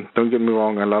 Don't get me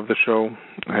wrong, I love the show.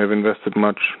 I have invested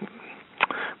much,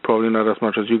 probably not as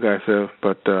much as you guys have,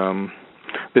 but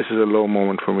this is a low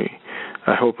moment for me.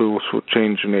 I hope it will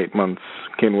change in 8 months.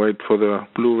 Can't wait for the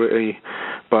Blu-ray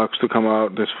box to come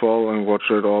out this fall and watch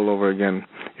it all over again.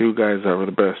 You guys are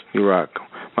the best. You rock.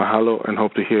 Mahalo, and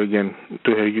hope to hear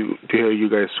you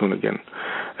guys soon again.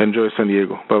 Enjoy San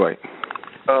Diego. Bye-bye.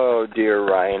 Oh, dear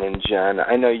Ryan and Jen,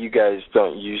 I know you guys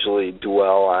don't usually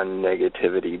dwell on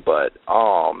negativity, but,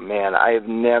 oh, man, I have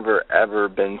never, ever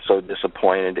been so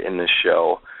disappointed in this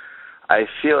show. I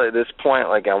feel at this point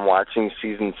like I'm watching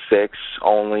season 6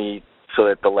 only so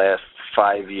that the last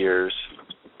 5 years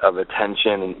of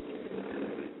attention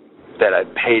that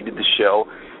I've paid to the show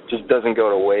just doesn't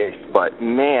go to waste. But,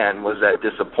 man, was that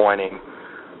disappointing.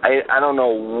 I don't know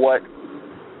what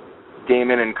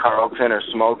Damon and Carlton are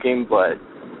smoking, but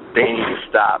they need to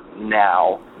stop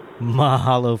now.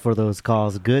 Mahalo for those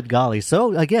calls. Good golly.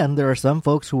 So, again, there are some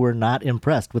folks who were not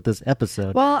impressed with this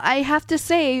episode. Well, I have to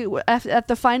say, at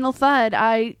the final thud,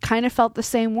 I kind of felt the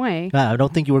same way. I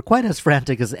don't think you were quite as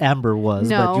frantic as Amber was,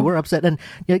 but you were upset. And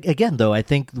again, though, I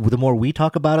think the more we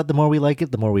talk about it, the more we like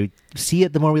it. The more we see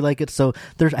it, the more we like it. So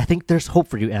I think there's hope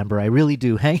for you, Amber. I really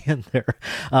do. Hang in there.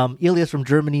 Elias from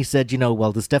Germany said,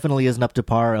 well, this definitely isn't up to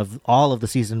par of all of the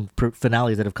season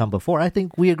finales that have come before. I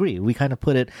think we agree. We kind of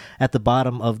put it at the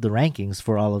bottom of the rankings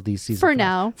for all of these seasons. For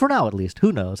now, at least.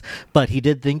 Who knows? But he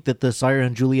did think that the Sawyer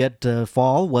and Juliet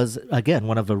fall was, again,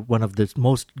 one of the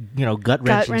most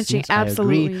gut-wrenching scenes.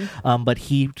 Absolutely. I agree. But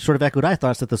he sort of echoed our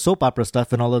thoughts that the soap opera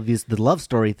stuff and all of the love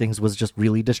story things was just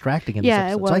really distracting in this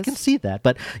episode. It was. So I can see that.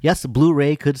 But yes,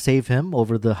 Blu-ray could save him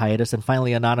over the hiatus. And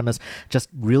finally, Anonymous just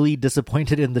really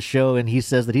disappointed in the show, and he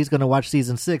says that he's going to watch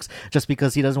season 6 just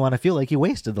because he doesn't want to feel like he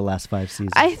wasted the last 5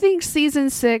 seasons. I think season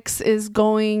 6 is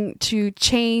going to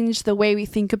change the way we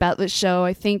think about the show.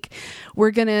 I think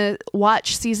we're going to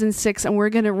watch season 6 and we're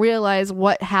going to realize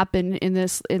what happened in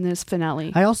this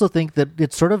finale. I also think that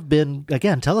it's sort of been,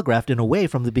 again, telegraphed in a way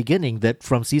from the beginning that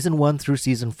from season 1 through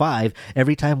season 5,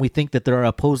 every time we think that there are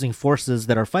opposing forces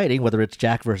that are fighting, whether it's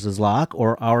Jack versus Locke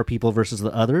or our people versus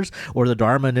the others or the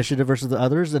Dharma Initiative versus the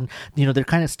others, and they're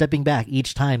kind of stepping back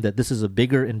each time that this is a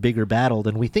bigger and bigger battle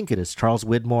than we think it is. Charles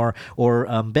Widmore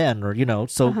or Ben, or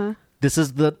so. This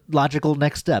is the logical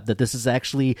next step, that this is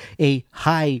actually a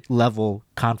high-level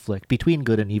conflict between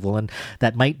good and evil, and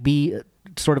that might be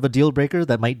sort of a deal breaker.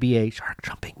 That might be a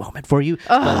shark-jumping moment for you.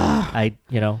 But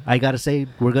I got to say,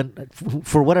 we're going to,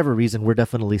 for whatever reason, we're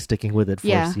definitely sticking with it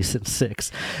for season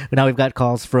 6. Now we've got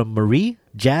calls from Marie,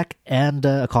 Jack, and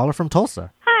a caller from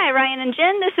Tulsa. Hi, Ryan and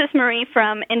Jen. This is Marie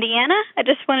from Indiana. I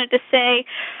just wanted to say,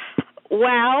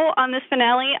 wow, on this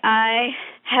finale, I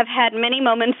have had many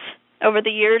moments over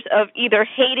the years of either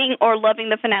hating or loving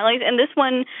the finales, and this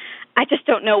one, I just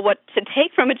don't know what to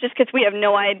take from it, just because we have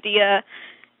no idea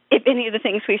if any of the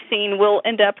things we've seen will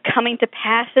end up coming to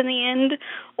pass in the end,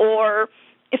 or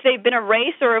if they've been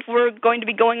erased, or if we're going to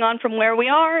be going on from where we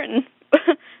are. And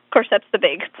of course, that's the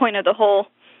big point of the whole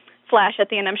flash at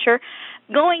the end, I'm sure.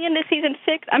 Going into season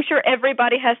 6, I'm sure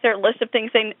everybody has their list of things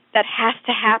that has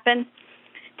to happen.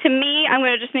 To me, I'm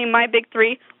going to just name my big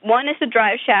 3. One is the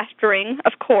drive shaft ring,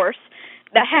 of course.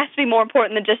 That has to be more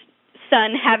important than just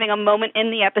Sun having a moment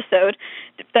in the episode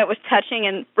that was touching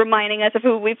and reminding us of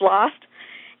who we've lost.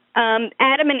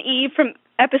 Adam and Eve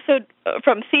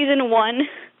from season 1,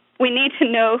 we need to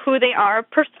know who they are.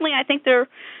 Personally, I think they're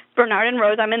Bernard and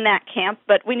Rose. I'm in that camp,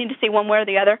 but we need to see one way or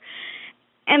the other.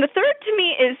 And the third, to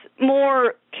me, is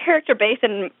more character-based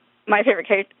than my favorite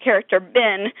character,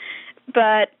 Ben.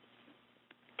 But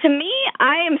to me,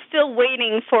 I am still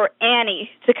waiting for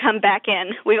Annie to come back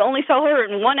in. We only saw her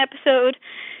in one episode.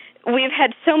 We've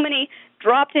had so many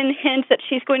dropped-in hints that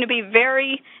she's going to be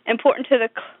very important to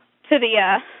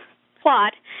the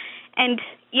plot, and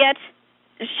yet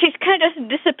she's kind of just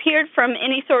disappeared from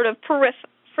any sort of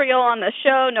peripheral on the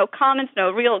show. No comments, no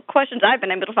real questions I've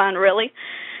been able to find, really.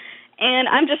 And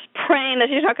I'm just praying that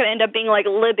she's not going to end up being like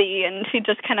Libby, and she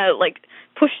just kind of like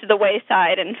pushed to the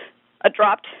wayside and a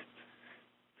dropped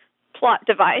plot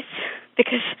device,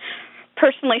 because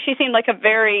personally she seemed like a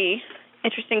very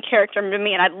interesting character to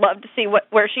me, and I'd love to see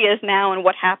where she is now and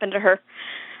what happened to her.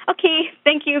 Okay,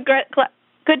 thank you.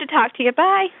 Good to talk to you.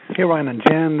 Bye. Hey, Ryan and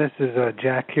Jen. This is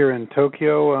Jack here in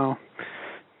Tokyo.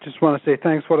 Just want to say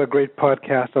thanks. What a great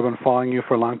podcast. I've been following you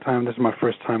for a long time. This is my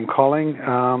first time calling.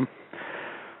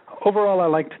 Overall, I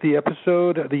liked the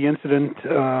episode, the incident.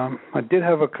 I did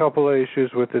have a couple of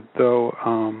issues with it, though.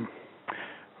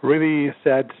 Really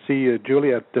sad to see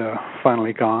Juliet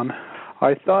finally gone.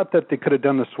 I thought that they could have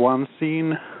done the swan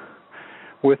scene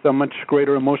with a much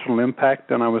greater emotional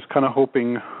impact, and I was kind of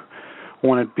hoping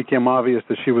when it became obvious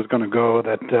that she was going to go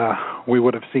that we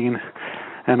would have seen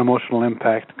an emotional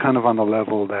impact kind of on the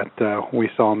level that we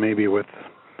saw maybe with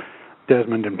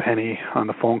Desmond and Penny on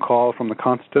the phone call from the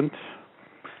Constant.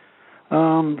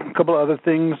 A couple of other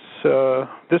things.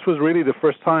 This was really the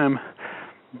first time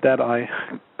that I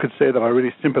could say that I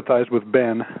really sympathized with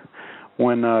Ben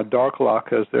when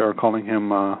Darklock, as they are calling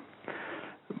him,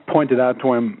 pointed out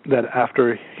to him that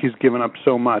after he's given up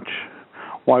so much,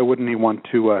 why wouldn't he want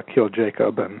to kill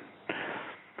Jacob? And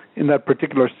in that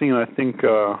particular scene, I think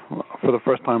for the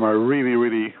first time I really,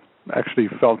 really actually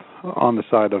felt on the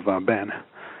side of Ben.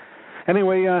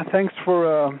 Anyway, thanks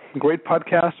for a great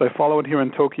podcast. I follow it here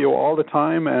in Tokyo all the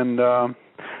time, and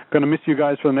going to miss you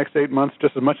guys for the next 8 months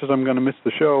just as much as I'm going to miss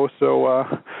the show. So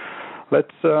let's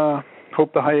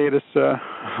hope the hiatus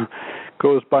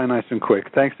goes by nice and quick.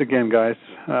 Thanks again, guys.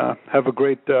 Have a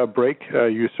great break.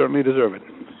 You certainly deserve it.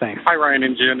 Thanks. Hi, Ryan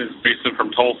and Jen. It's Jason from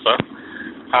Tulsa.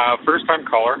 First-time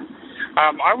caller.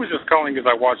 I was just calling because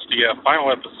I watched the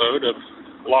final episode of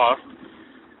Lost,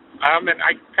 and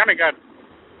I kind of got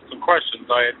some questions.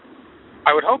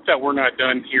 I would hope that we're not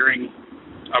done hearing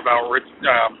about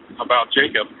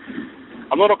Jacob.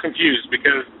 I'm a little confused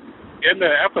because in the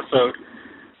episode,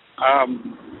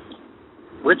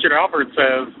 Richard Alpert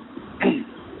says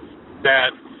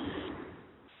that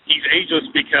he's ageless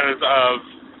because of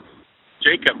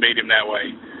Jacob made him that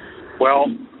way. Well,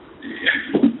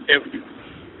 if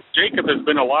Jacob has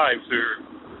been alive through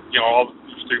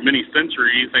many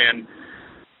centuries, and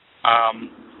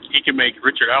he can make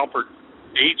Richard Alpert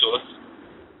ageless,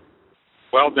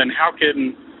 well, then how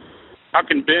can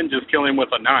Ben just kill him with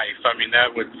a knife? I mean,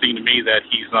 that would seem to me that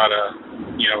he's not a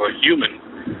human.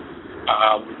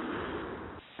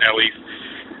 At least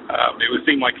it would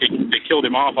seem like they killed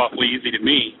him off awfully easy to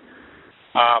me.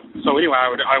 So anyway,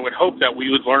 I would hope that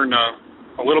we would learn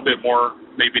a little bit more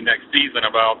maybe next season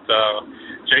about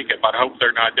Jacob. I hope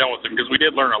they're not done with him because we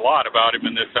did learn a lot about him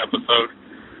in this episode.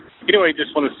 Anyway,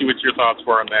 just want to see what your thoughts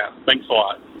were on that. Thanks a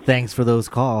lot. Thanks for those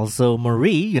calls. So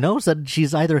Marie, said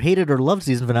she's either hated or loved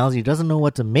season finales. She doesn't know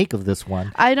what to make of this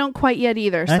one. I don't quite yet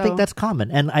either. And I think that's common.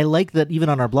 And I like that even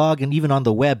on our blog and even on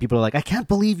the web, people are like, I can't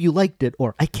believe you liked it,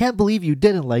 or I can't believe you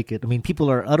didn't like it. I mean, people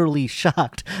are utterly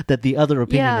shocked that the other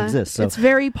opinion exists. So it's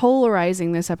very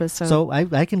polarizing, this episode. So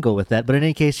I can go with that. But in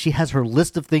any case, she has her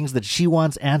list of things that she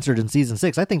wants answered in season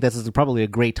 6. I think this is probably a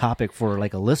great topic for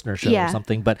like a listener show or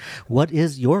something. But what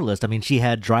is your list? I mean, she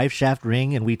had Drive Shaft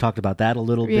Ring, and we talked about that a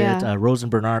little bit. Rose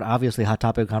and Bernard, obviously hot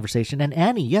topic of conversation. And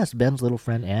Annie, yes, Ben's little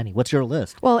friend Annie. What's your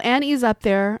list? Well, Annie's up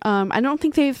there. I don't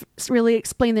think they've really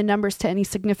explained the numbers to any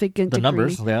significant degree. The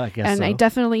numbers, yeah, I guess and so. I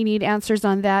definitely need answers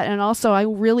on that. And also, I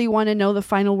really want to know the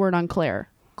final word on Claire.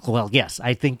 Well, yes,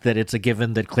 I think that it's a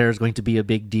given that Claire is going to be a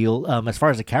big deal. As far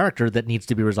as a character that needs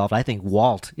to be resolved, I think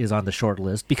Walt is on the short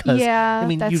list because, I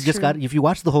mean, you've just got, if you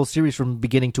watch the whole series from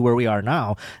beginning to where we are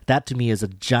now, that to me is a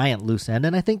giant loose end.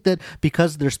 And I think that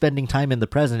because they're spending time in the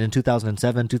present in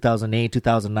 2007, 2008,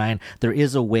 2009, there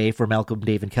is a way for Malcolm,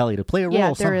 Dave, and Kelly to play a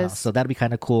role somehow. So that'd be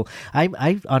kind of cool.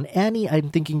 On Annie,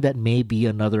 I'm thinking that may be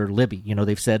another Libby.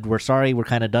 They've said, we're sorry, we're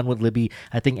kind of done with Libby.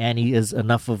 I think Annie is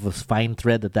enough of a fine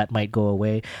thread that might go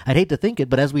away. I'd hate to think it,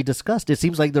 but as we discussed, it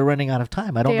seems like they're running out of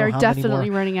time. I don't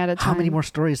know how many more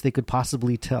stories they could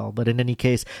possibly tell. But in any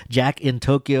case, Jack in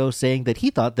Tokyo saying that he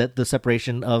thought that the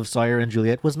separation of Sawyer and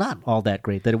Juliet was not all that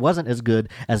great, that it wasn't as good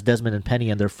as Desmond and Penny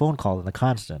and their phone call in The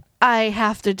Constant. I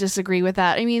have to disagree with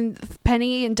that. I mean,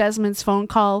 Penny and Desmond's phone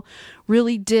call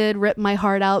really did rip my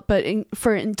heart out, but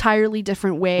for an entirely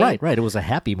different way. Right. It was a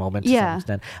happy moment to some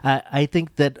extent. I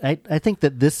think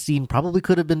that this scene probably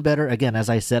could have been better. Again, as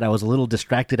I said, I was a little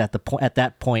distracted at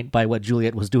that point by what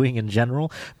Juliet was doing in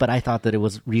general, but I thought that it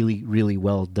was really, really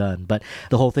well done. But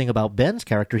the whole thing about Ben's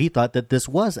character, he thought that this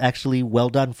was actually well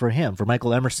done for him, for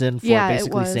Michael Emerson, for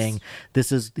basically saying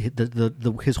this is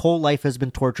his whole life has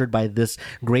been tortured by this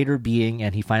greater being,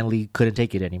 and he finally couldn't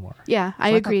take it anymore. Yeah,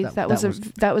 I agree. That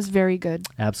was very good.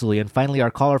 Absolutely. And finally, our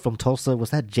caller from Tulsa,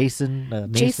 was that Jason?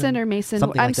 Mason? Jason or Mason?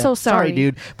 Something I'm like that. so sorry. Sorry,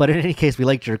 dude. But in any case, we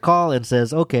liked your call and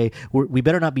says, okay, we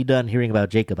better not be done hearing about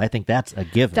Jacob. I think that's a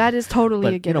given. That is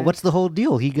totally a given. What's the whole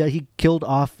deal? He killed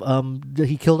off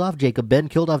Jacob. Ben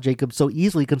killed off Jacob so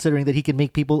easily, considering that he can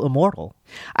make people immortal.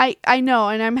 I know,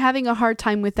 and I'm having a hard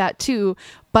time with that too.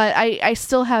 But I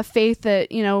still have faith that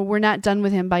we're not done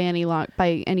with him by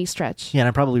any stretch. Yeah, and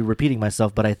I'm probably repeating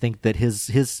myself, but I think that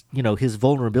his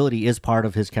vulnerability is part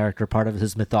of his character, part of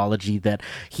his mythology, that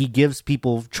he gives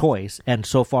people choice. And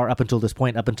so far, up until this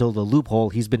point, up until the loophole,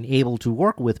 he's been able to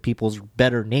work with people's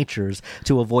better natures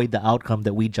to avoid the outcome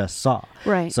that we just saw.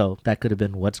 Right. So that could have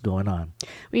been what's going on.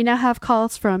 We now have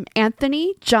calls from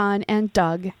Anthony, John, and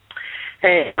Doug.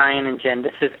 Hey, Ryan and Jen.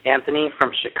 This is Anthony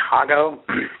from Chicago.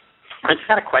 I just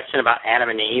had a question about Adam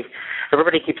and Eve.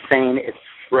 Everybody keeps saying it's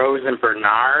Rose and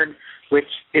Bernard, which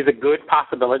is a good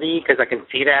possibility because I can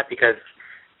see that because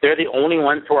they're the only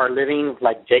ones who are living,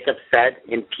 like Jacob said,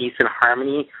 in peace and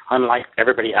harmony, unlike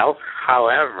everybody else.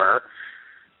 However,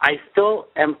 I still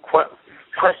am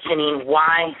questioning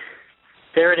why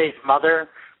Faraday's mother,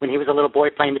 when he was a little boy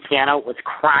playing the piano, was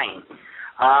crying.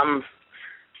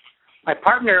 My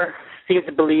partner seems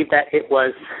to believe that it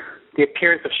was the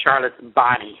appearance of Charlotte's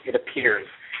body, it appears.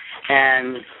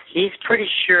 And he's pretty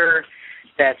sure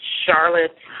that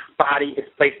Charlotte's body is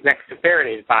placed next to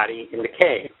Faraday's body in the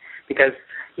cave because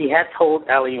he had told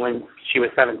Ellie when she was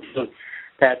 17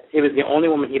 that it was the only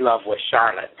woman he loved was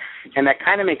Charlotte. And that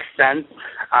kind of makes sense.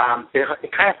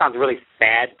 It kind of sounds really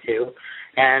sad, too.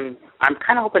 And I'm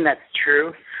kind of hoping that's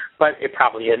true. but it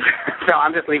probably is. So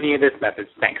I'm just leaving you this message.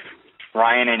 Thanks.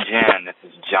 Ryan and Jen, this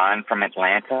is John from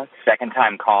Atlanta,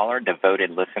 second-time caller,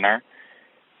 devoted listener.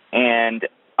 And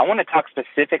I want to talk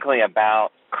specifically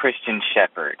about Christian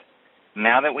Shepherd.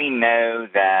 Now that we know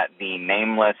that the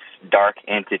nameless dark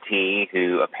entity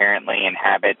who apparently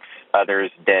inhabits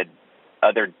other dead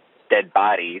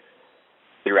bodies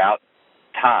throughout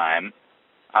time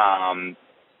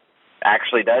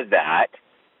actually does that,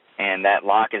 and that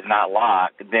Locke is not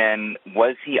Locke, then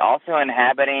was he also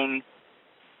inhabiting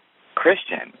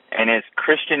Christian? And is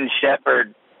Christian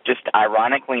Shepherd just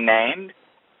ironically named?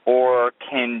 Or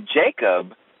can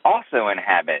Jacob also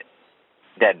inhabit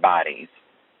dead bodies?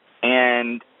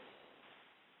 And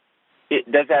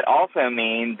does that also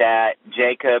mean that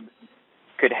Jacob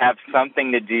could have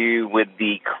something to do with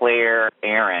the Claire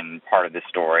Aaron part of the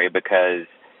story? Because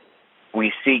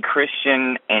we see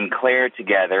Christian and Claire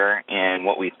together in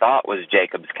what we thought was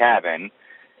Jacob's cabin,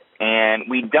 and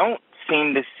we don't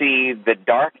seem to see the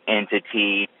dark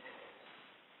entity,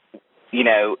 you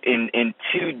know, in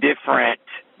two different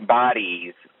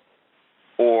bodies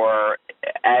or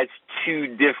as two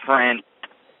different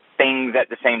things at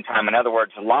the same time. In other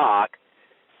words, Locke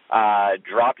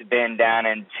dropped Ben down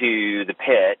into the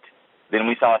pit. Then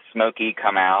we saw Smokey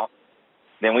come out.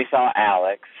 Then we saw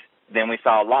Alex. Then we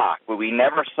saw Locke. But we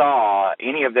never saw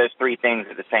any of those three things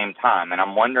at the same time. And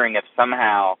I'm wondering if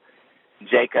somehow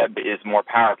Jacob is more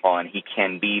powerful and he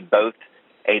can be both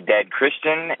a dead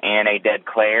Christian and a dead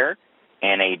Claire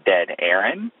and a dead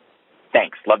Aaron.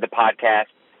 Thanks. Love the podcast.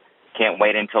 Can't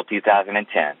wait until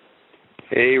 2010.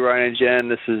 Hey, Ryan and Jen.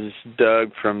 This is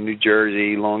Doug from New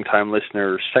Jersey, longtime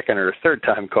listener, second or third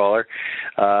time caller,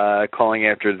 calling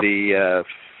after the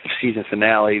season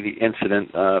finale, the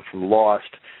incident from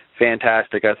Lost.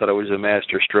 Fantastic. I thought it was a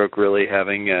master stroke, really,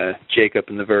 having Jacob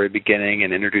in the very beginning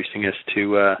and introducing us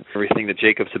to everything that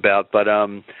Jacob's about. But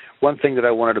one thing that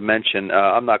I wanted to mention,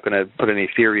 I'm not going to put any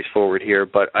theories forward here,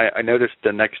 but I noticed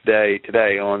the next day,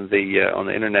 today, on the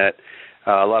internet,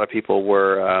 a lot of people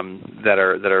were that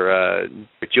are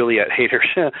Juliet haters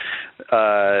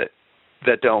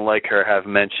that don't like her have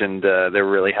mentioned they're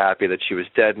really happy that she was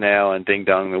dead now, and Ding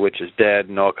Dong the Witch is dead,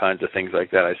 and all kinds of things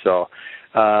like that. I saw.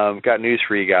 Got news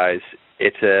for you guys.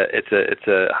 It's a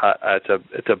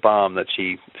bomb that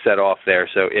she set off there.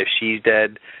 So if she's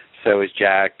dead, so is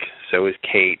Jack, so is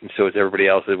Kate, and so is everybody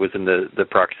else that was in the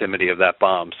proximity of that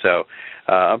bomb. So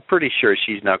I'm pretty sure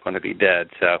she's not going to be dead.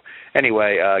 So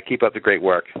anyway, keep up the great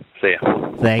work. See ya.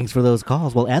 Thanks for those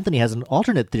calls. Well, Anthony has an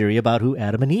alternate theory about who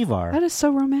Adam and Eve are. That is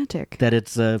so romantic. That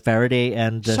it's Faraday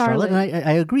and Charlotte. And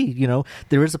I agree. You know,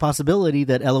 there is a possibility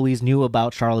that Eloise knew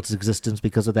about Charlotte's existence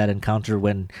because of that encounter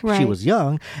when she was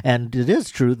young. And it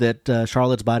is true that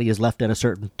Charlotte's body is left at a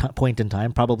certain point in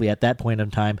time, probably at that point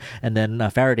in time, and then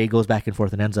Faraday goes back and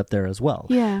forth and ends up there as well.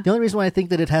 Yeah. The only reason why I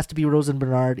think that it has to be Rose and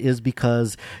Bernard is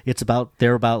because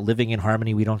they're about living in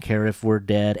harmony. We don't care if we're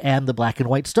dead, and the black and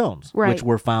white stones, which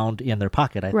were found in their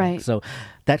pocket, I think. So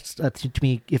that's to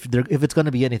me, if it's going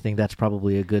to be anything, that's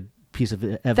probably a good piece of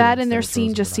evidence. That and their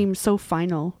scene just seems so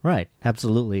final. Right,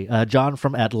 absolutely. John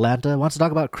from Atlanta wants to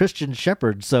talk about Christian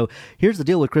Shepherd. So here's the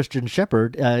deal with Christian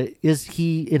Shepherd. Is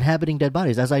he inhabiting dead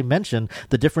bodies? As I mentioned,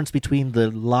 the difference between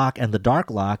the Locke and the Dark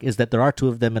Locke is that there are two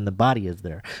of them and the body is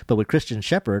there. But with Christian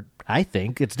Shepherd, I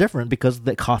think it's different because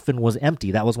the coffin was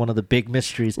empty. That was one of the big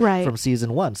mysteries from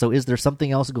season 1. So is there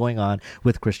something else going on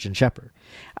with Christian Shepherd?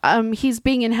 He's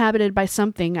being inhabited by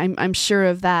something. I'm sure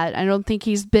of that. I don't think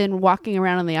he's been walking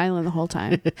around on the island the whole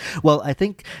time. Well, I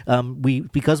think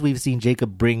because we've seen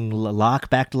Jacob bring Locke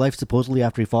back to life supposedly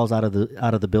after he falls out of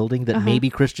the building, that maybe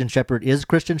Christian Shepherd is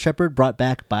Christian Shepherd brought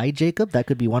back by Jacob. That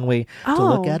could be one way to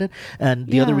look at it. And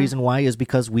the other reason why is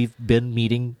because we've been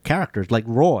meeting characters like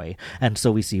Roy, and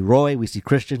so we see Roy, we see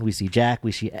Christian, we see Jack,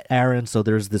 we see Aaron. So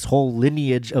there's this whole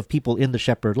lineage of people in the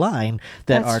Shepherd line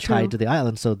that are tied to the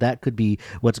island. So that could be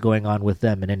what's going on with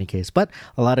them in any case. But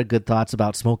a lot of good thoughts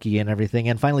about Smokey and everything.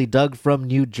 And finally, Doug from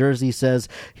New Jersey says,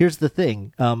 here's the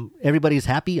thing. Everybody's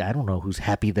happy. I don't know who's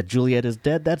happy that Juliet is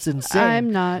dead. That's insane.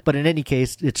 I'm not. But in any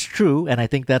case, it's true. And I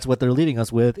think that's what they're leading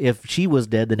us with. If she was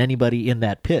dead, then anybody in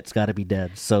that pit's got to be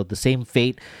dead. So the same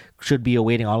fate should be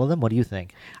awaiting all of them. What do you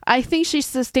think? I think she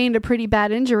sustained a pretty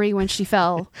bad injury when she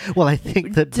fell. Well, I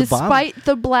think that despite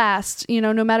the blast,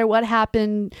 no matter what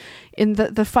happened in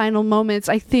the final moments,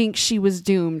 I think she was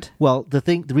doomed. Well,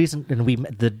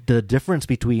 the difference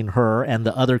between her and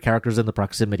the other characters in the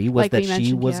proximity was that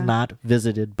she was not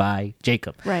visited by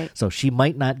Jacob. Right. So she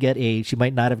might not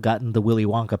have gotten the Willy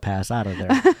Wonka pass out of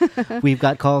there. We've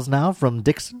got calls now from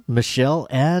Dixon, Michelle,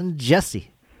 and Jesse.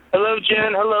 Hello,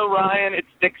 Jen. Hello, Ryan. It's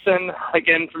Dixon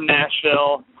again from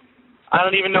Nashville. I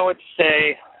don't even know what to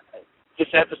say. This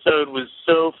episode was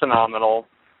so phenomenal.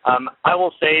 I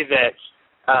will say that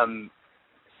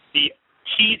the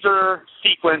teaser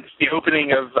sequence, the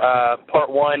opening of part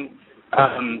 1,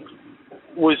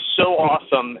 was so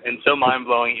awesome and so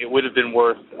mind-blowing, it would have been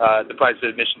worth the price of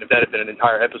admission if that had been an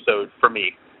entire episode for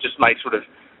me. Just my sort of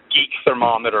geek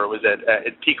thermometer was at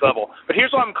peak level. But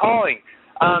here's what I'm calling.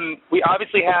 We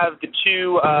obviously have the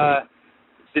two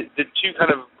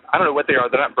kind of, I don't know what they are,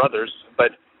 they're not brothers,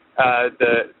 but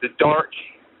the dark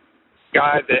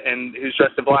guy who's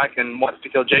dressed in black and wants to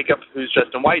kill Jacob, who's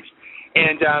dressed in white.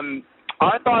 And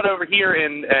our thought over here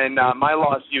in my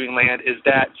Lost Viewing land is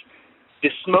that the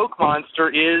smoke monster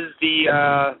is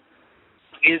the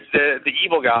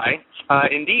evil guy,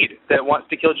 indeed, that wants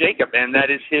to kill Jacob, and that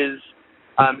is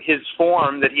his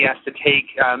form that he has to take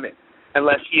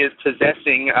unless he is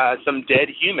possessing some dead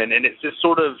human. And it's this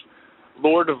sort of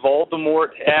Lord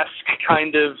Voldemort-esque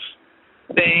kind of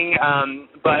thing,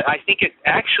 but I think it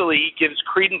actually gives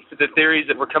credence to the theories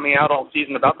that were coming out all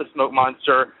season about the smoke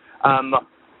monster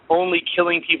only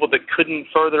killing people that couldn't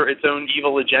further its own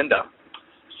evil agenda.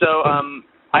 So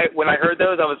when I heard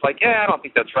those, I was like, I don't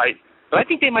think that's right. But I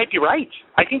think they might be right.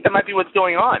 I think that might be what's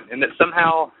going on, and that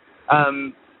somehow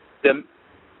the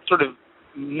sort of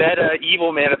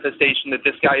meta-evil manifestation that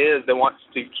this guy is that wants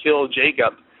to kill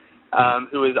Jacob,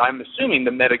 who is, I'm assuming,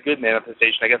 the meta-good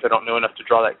manifestation. I guess I don't know enough to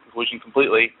draw that conclusion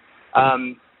completely.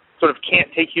 Sort of can't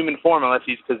take human form unless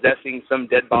he's possessing some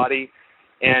dead body.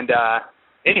 And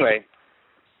anyway,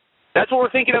 that's what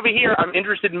we're thinking over here. I'm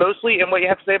interested mostly in what you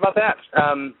have to say about that.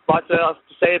 Lots else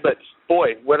to say, but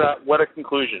boy, what a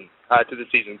conclusion to the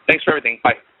season. Thanks for everything.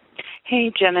 Bye.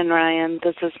 Hey, Jen and Ryan.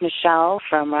 This is Michelle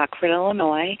from Rockford,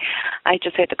 Illinois. I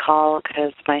just had to call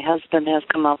because my husband has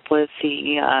come up with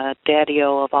the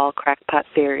daddy-o of all crackpot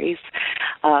theories.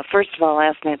 First of all,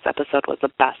 last night's episode was the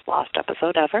best Lost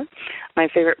episode ever. My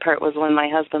favorite part was when my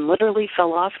husband literally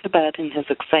fell off the bed in his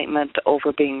excitement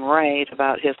over being right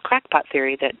about his crackpot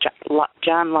theory that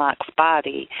John Locke's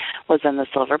body was in the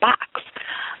silver box.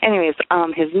 Anyways,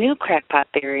 his new crackpot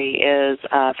theory is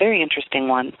a very interesting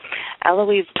one.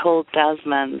 Eloise told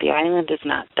Desmond, the island is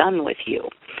not done with you.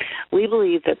 We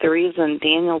believe that the reason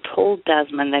Daniel told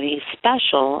Desmond that he's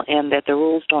special and that the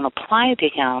rules don't apply to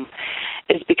him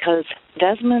is because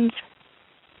Desmond's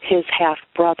his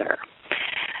half-brother,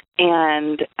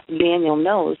 and Daniel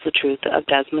knows the truth of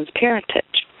Desmond's parentage.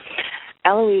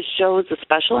 Eloise shows a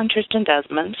special interest in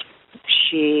Desmond,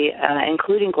 she,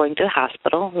 including going to the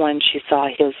hospital when she saw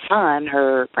his son,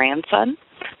 her grandson,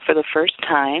 for the first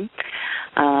time.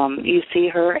 You see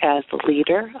her as the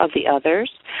leader of the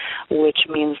others, which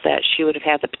means that she would have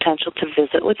had the potential to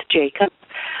visit with Jacob,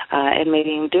 and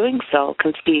maybe in doing so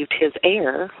conceived his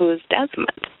heir, who is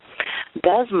Desmond.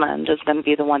 Desmond is going to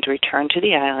be the one to return to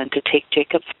the island to take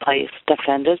Jacob's place,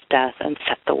 defend his death, and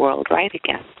set the world right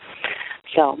again.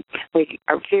 So we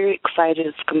are very excited.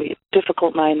 It's going to be a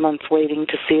difficult 9 months waiting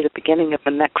to see the beginning of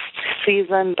the next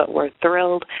season, but we're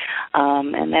thrilled.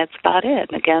 And that's about it.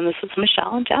 And again, this is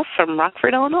Michelle and Jeff from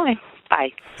Rockford, Illinois. Bye.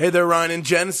 Hey there, Ryan and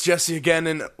Jen. It's Jesse again.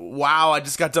 And wow, I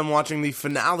just got done watching the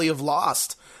finale of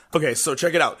Lost. Okay, so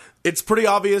check it out. It's pretty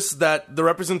obvious that the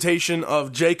representation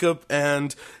of Jacob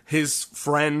and his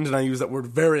friend, and I use that word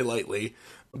very lightly,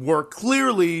 were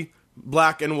clearly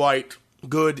black and white,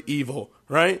 good, evil,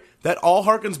 right? That all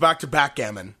harkens back to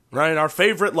backgammon, right? Our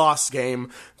favorite Lost game.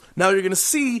 Now you're going to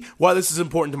see why this is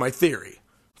important to my theory.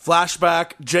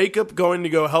 Flashback, Jacob going to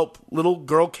go help little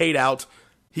girl Kate out.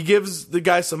 He gives the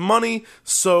guy some money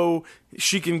so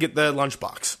she can get the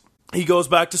lunchbox. He goes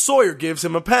back to Sawyer, gives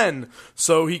him a pen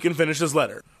so he can finish his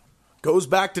letter. Goes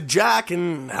back to Jack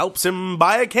and helps him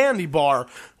buy a candy bar,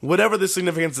 whatever the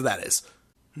significance of that is.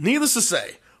 Needless to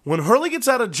say, when Hurley gets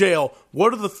out of jail,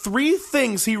 what are the three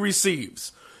things he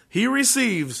receives? He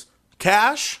receives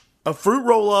cash, a fruit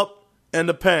roll-up, and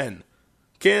a pen.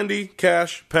 Candy,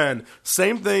 cash, pen.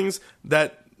 Same things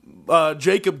that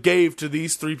Jacob gave to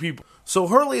these three people. So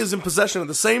Hurley is in possession of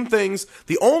the same things,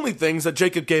 the only things that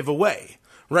Jacob gave away,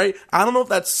 right? I don't know if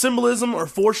that's symbolism or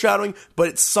foreshadowing, but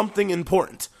it's something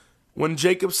important. When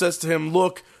Jacob says to him,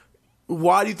 look,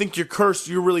 why do you think you're cursed?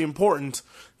 You're really important.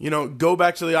 Go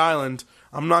back to the island.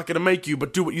 I'm not going to make you,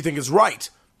 but do what you think is right.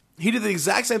 He did the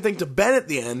exact same thing to Ben at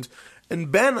the end, and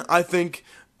Ben, I think,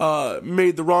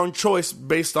 made the wrong choice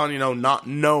based on, not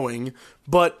knowing.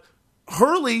 But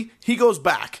Hurley, he goes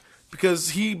back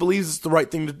because he believes it's the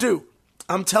right thing to do.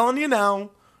 I'm telling you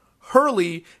now,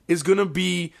 Hurley is going to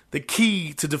be the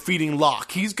key to defeating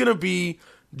Locke. He's going to be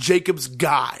Jacob's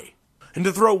guy. And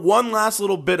to throw one last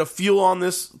little bit of fuel on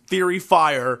this theory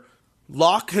fire,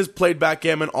 Locke has played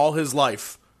backgammon all his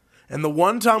life. and the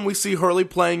one time we see Hurley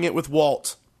playing it with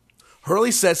Walt.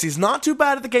 Hurley says he's not too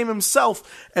bad at the game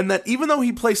himself, and that even though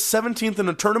he placed 17th in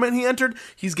a tournament he entered,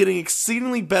 he's getting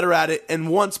exceedingly better at it and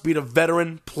once beat a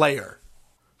veteran player.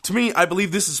 To me, I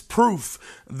believe this is proof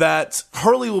that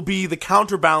Hurley will be the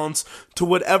counterbalance to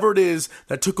whatever it is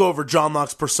that took over John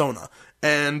Locke's persona.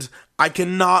 And I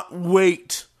cannot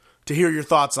wait to hear your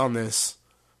thoughts on this.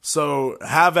 So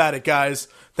have at it, guys.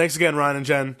 Thanks again, Ryan and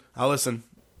Jen. I'll listen.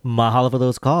 Mahalo for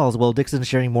those calls. Well, Dixon's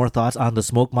sharing more thoughts on the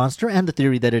smoke monster and the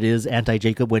theory that it is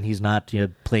anti-Jacob when he's not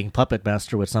playing puppet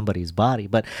master with somebody's body.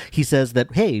 But he says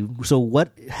that, hey, so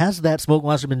what has that smoke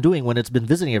monster been doing when it's been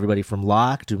visiting everybody from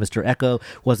Locke to Mr. Echo?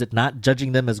 Was it not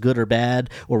judging them as good or bad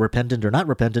or repentant or not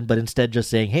repentant, but instead just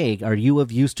saying, hey, are you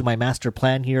of use to my master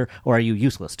plan here, or are you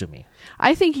useless to me?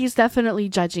 I think he's definitely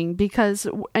judging because,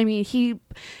 I mean, he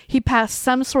passed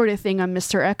some sort of thing on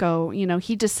Mr. Echo.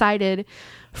 He decided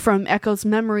from Echo's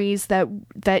memories that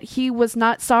he was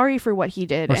not sorry for what he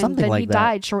did, or and something then like he that.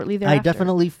 died shortly thereafter. I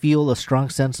definitely feel a strong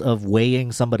sense of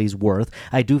weighing somebody's worth.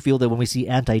 I do feel that when we see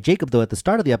anti-Jacob, though, at the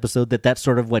start of the episode, that's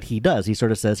sort of what he does. He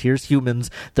sort of says, here's humans,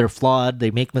 they're flawed,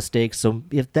 they make mistakes, so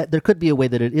if there could be a way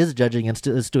that it is judging and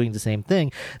still is doing the same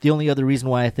thing. The only other reason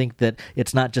why I think that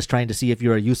it's not just trying to see if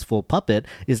you're a useful puppet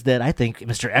is that I think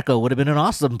Mr. Echo would have been an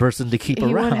awesome person to keep He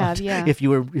around would have, yeah. if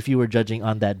you were judging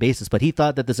on that basis. But he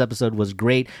thought that this episode was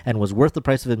great and was worth the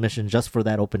price of admission just for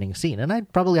that opening scene. And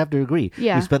I'd probably have to agree.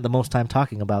 Yeah. We spent the most time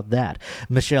talking about that.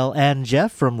 Michelle and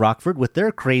Jeff from Rockford with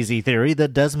their crazy theory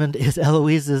that Desmond is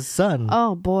Eloise's son.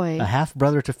 Oh, boy. A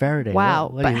half-brother to Faraday. Wow.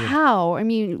 What But do you- how? I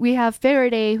mean, we have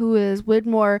Faraday, who is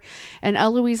Widmore and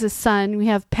Eloise's son. We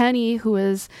have Penny, who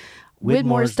is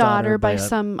Widmore's daughter by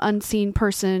some unseen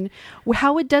person.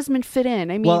 How would Desmond fit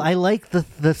in? I mean, Well, I like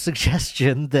the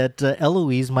suggestion that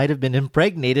Eloise might have been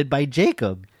impregnated by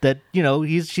Jacob. That,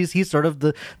 he's sort of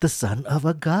the son of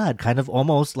a god, kind of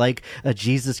almost like a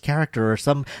Jesus character or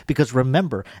some, because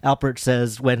remember, Alpert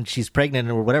says when she's pregnant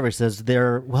or whatever, he says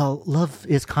love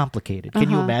is complicated. Can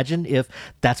you imagine if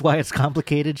that's why it's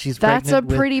complicated? She's that's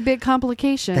pregnant a pretty big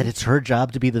complication. that it's her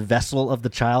job to be the vessel of the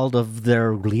child of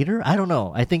their leader? I don't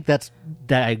know. I think that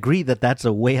I agree that that's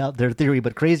a way out there theory,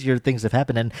 but crazier things have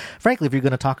happened. And frankly, if you're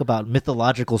going to talk about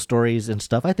mythological stories and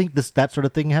stuff, I think that sort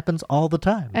of thing happens all the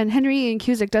time. And Henry Ian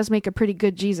Cusick does make a pretty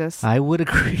good Jesus. I would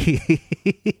agree.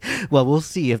 Well, we'll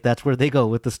see if that's where they go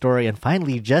with the story. And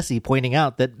finally, Jesse pointing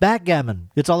out that backgammon.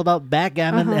 It's all about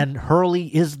backgammon, and Hurley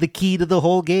is the key to the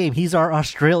whole game. He's our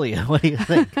Australia. What do you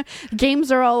think? Games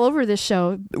are all over this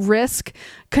show. Risk,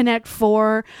 Connect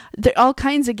Four, all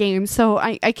kinds of games. So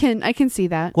I can see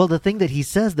that. Well, the thing that he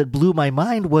says that blew my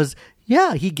mind was,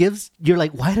 you're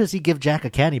like, why does he give Jack a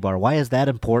candy bar? Why is that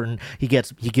important? He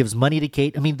gives money to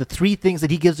Kate. I mean, the three things that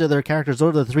he gives to other characters, those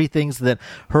are the three things that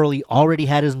Hurley already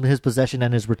had in his possession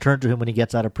and is returned to him when he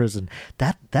gets out of prison.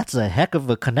 That's a heck of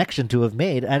a connection to have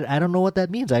made. I don't know what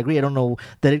that means. I agree. I don't know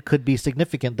that it could be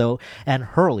significant, though. And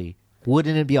Hurley,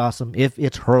 wouldn't it be awesome if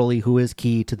it's Hurley who is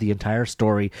key to the entire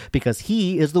story, because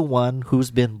he is the one who's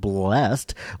been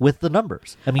blessed with the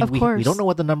numbers? I mean, we don't know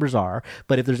what the numbers are,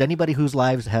 but if there's anybody whose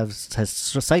lives has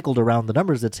cycled around the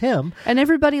numbers, it's him. And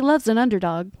everybody loves an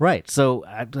underdog. Right. So,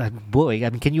 boy,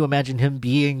 I mean, can you imagine him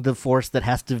being the force that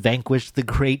has to vanquish the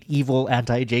great evil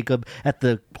anti-Jacob at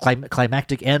the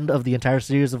climactic end of the entire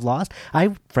series of Lost?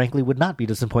 I frankly would not be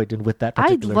disappointed with that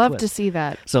particular I'd love twist. to see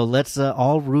that. So let's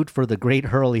all root for the great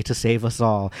Hurley to save us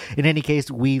all. In any case,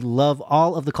 we love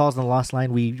all of the calls on the Lost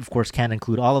Line. We, of course, can't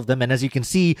include all of them. And as you can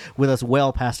see, with us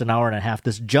well past an hour and a half,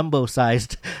 this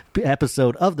jumbo-sized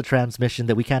episode of the transmission,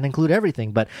 that we can't include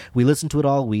everything. But we listen to it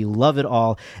all. We love it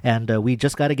all. And we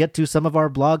just got to get to some of our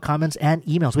blog comments and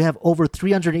emails. We have over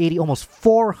 380, almost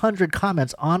 400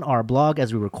 comments on our blog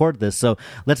as we record this. So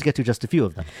let's get to just a few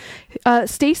of them.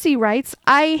 Stacy writes,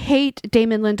 I hate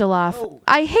Damon Lindelof.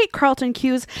 I hate Carlton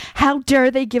Cuse. How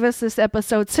dare they give us this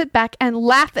episode? Sit back and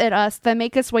laugh at us, then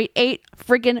make us wait 8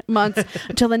 friggin' months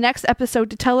until the next episode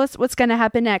to tell us what's going to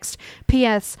happen next.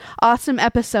 P.S. Awesome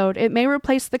episode. It may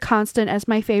replace The Constant as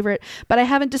my favorite, but I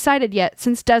haven't decided yet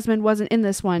since Desmond wasn't in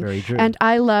this one. Very true. And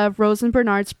I love Rose and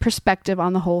Bernard's perspective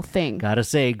on the whole thing. Gotta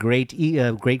say, great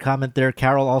comment there.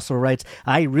 Carol also writes,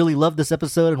 I really love this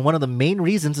episode, and one of the main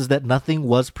reasons is that nothing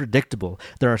was predictable.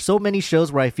 There are so many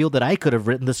shows where I feel that I could have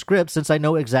written the script since I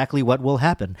know exactly what will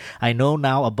happen. I know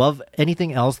now above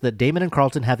anything else that that Damon and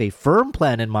Carlton have a firm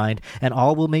plan in mind, and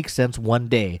all will make sense one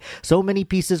day. So many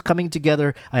pieces coming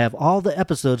together. I have all the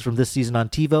episodes from this season on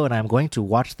TiVo, and I'm going to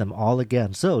watch them all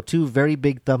again. So 2 very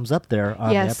big thumbs up there on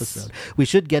the episode. We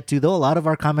should get to, though, a lot of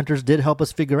our commenters did help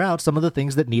us figure out some of the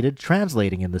things that needed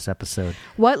translating in this episode.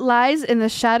 What lies in the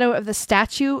shadow of the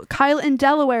statue? Kyle in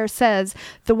Delaware says,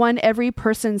 the one every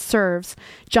person serves.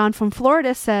 John from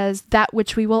Florida says, that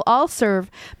which we will all serve.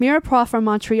 Mirepoix from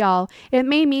Montreal, it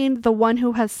may mean the one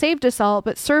who has saved us all,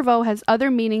 but servo has other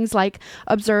meanings like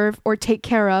observe or take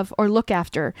care of or look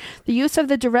after. The use of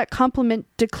the direct complement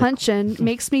declension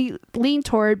makes me lean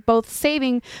toward both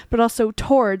saving but also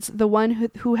towards the one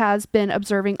who has been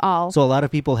observing all. So a lot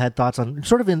of people had thoughts on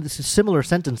sort of in similar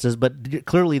sentences, but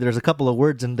clearly there's a couple of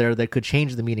words in there that could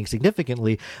change the meaning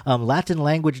significantly.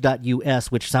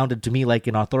 Latinlanguage.us, which sounded to me like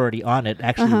an authority on it,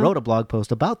 actually wrote a blog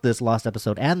post about this lost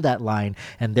episode and that line,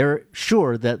 and they're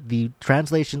sure that the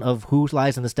translation of who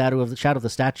lies in the shadow of the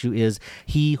statue is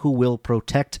he who will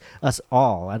protect us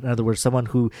all. In other words, someone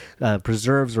who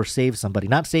preserves or saves somebody.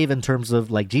 Not save in terms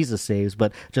of like Jesus saves,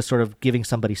 but just sort of giving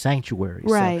somebody sanctuary.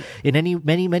 Right. So in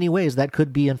many ways, that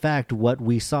could be, in fact, what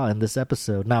we saw in this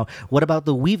episode. Now, what about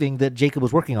the weaving that Jacob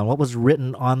was working on? What was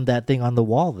written on that thing on the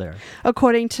wall there?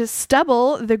 According to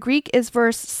Stubble, the Greek is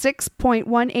verse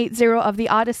 6.180 of the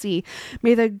Odyssey.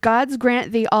 May the gods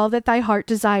grant thee all that thy heart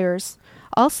desires.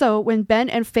 Also, when Ben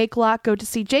and Fake Locke go to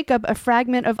see Jacob, a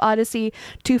fragment of Odyssey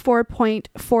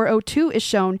 24.402 is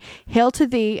shown. Hail to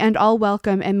thee and all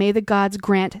welcome, and may the gods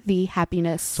grant thee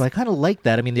happiness. So I kind of like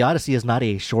that. I mean, the Odyssey is not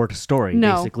a short story,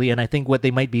 No. basically, and I think what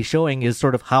they might be showing is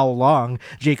sort of how long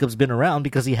Jacob's been around,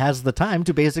 because he has the time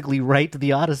to basically write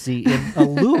the Odyssey in a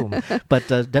loom. But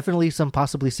definitely some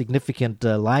possibly significant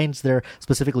lines there,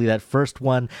 specifically that first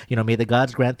one, may the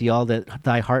gods grant thee all that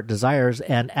thy heart desires.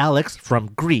 And Alex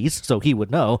from Greece, so he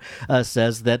would know,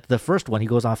 says that the first one, he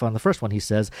goes off on the first one, he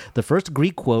says, the first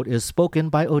Greek quote is spoken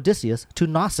by Odysseus to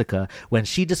Nausicaa when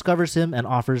she discovers him and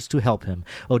offers to help him.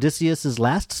 Odysseus's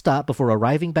last stop before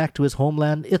arriving back to his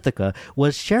homeland Ithaca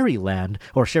was Sherry Island,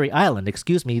 where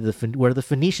the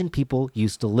Phoenician people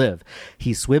used to live.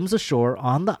 He swims ashore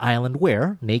on the island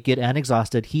where, naked and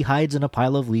exhausted, he hides in a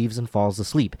pile of leaves and falls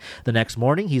asleep. The next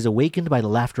morning, he's awakened by the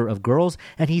laughter of girls,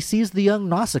 and he sees the young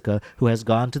Nausicaa, who has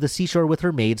gone to the seashore with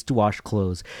her maids to wash clothes.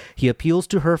 He appeals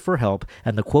to her for help,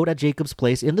 and the quote at Jacob's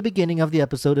place in the beginning of the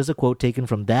episode is a quote taken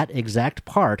from that exact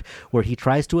part where he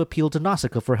tries to appeal to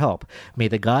Nausicaa for help. May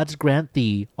the gods grant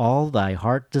thee all thy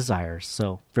heart desires.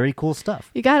 So, very cool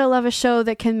stuff. You gotta love a show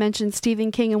that can mention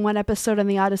Stephen King in one episode and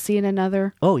the Odyssey in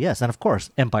another. Oh, yes, and of course,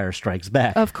 Empire Strikes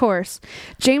Back. Of course.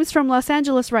 James from Los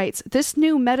Angeles writes, this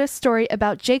new meta story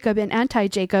about Jacob and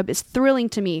anti-Jacob is thrilling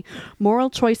to me. Moral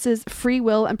choices, free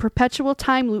will, and perpetual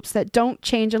time loops that don't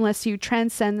change unless you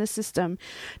transcend the system.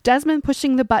 Desmond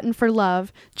pushing the button for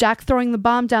love, Jack throwing the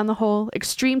bomb down the hole,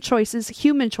 extreme choices,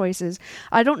 human choices.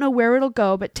 I don't know where it'll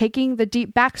go, but taking the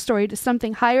deep backstory to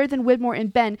something higher than Widmore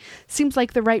and Ben seems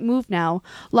like the right move now.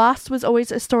 Lost was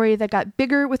always a story that got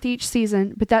bigger with each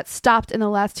season, but that stopped in the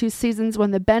last 2 seasons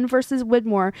when the Ben versus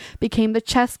Widmore became the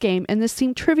chess game, and this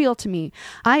seemed trivial to me.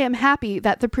 I am happy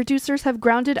that the producers have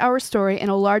grounded our story in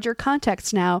a larger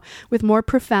context now with more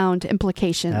profound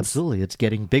implications. Absolutely. It's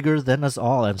getting bigger than us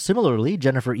all. And similarly,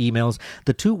 Jennifer emails,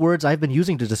 the 2 words I've been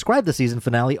using to describe the season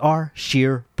finale are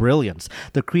sheer brilliance.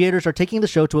 The creators are taking the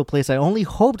show to a place I only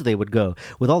hoped they would go.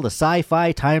 With all the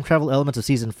sci-fi time travel elements of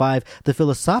season 5, the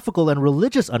philosophical and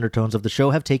religious undertones of the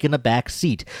show have taken a back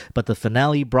seat. But the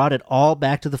finale brought it all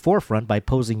back to the forefront by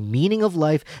posing meaning of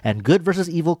life and good versus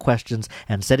evil questions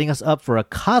and setting us up for a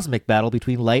cosmic battle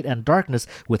between light and darkness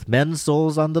with men's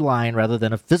souls on the line rather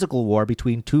than a physical war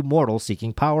between 2 mortals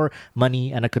seeking power,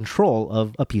 money, and a control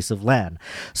of a piece of land.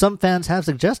 Some fans have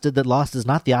suggested that Lost is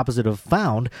not the opposite of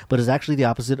found, but is actually the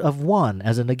opposite of won,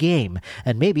 as in a game.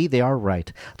 And maybe they are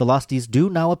right. The Losties do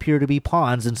now appear to be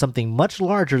pawns in something much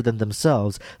larger than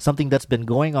themselves, something that's been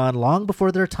going on long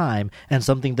before their time, and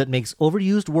something that makes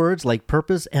overused words like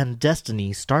purpose and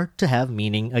destiny start to have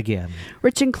meaning again.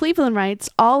 Rich in Cleveland writes,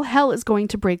 all hell is going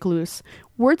to break loose.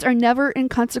 Words are never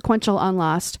inconsequential on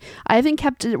Lost. I haven't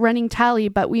kept a running tally,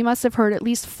 but we must have heard at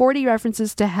least 40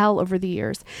 references to hell over the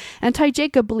years.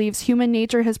 Anti-Jacob believes human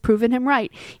nature has proven him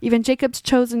right. Even Jacob's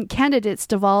chosen candidates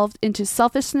devolved into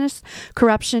selfishness,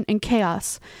 corruption, and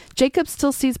chaos. Jacob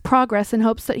still sees progress and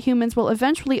hopes that humans will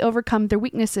eventually overcome their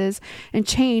weaknesses and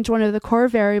change one of the core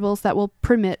variables that will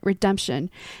permit redemption.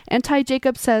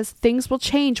 Anti-Jacob says things will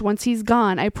change once he's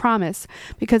gone, I promise,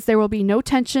 because there will be no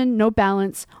tension, no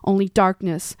balance, only darkness.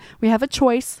 darkness. We have a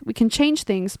choice. We can change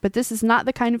things, but this is not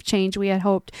the kind of change we had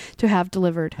hoped to have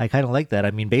delivered. I kind of like that.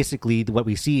 I mean, basically, what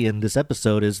we see in this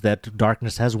episode is that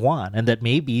darkness has won, and that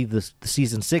maybe the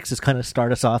season 6 is going to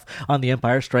start us off on the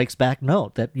Empire Strikes Back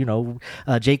note. That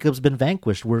Jacob's been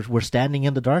vanquished. We're standing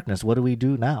in the darkness. What do we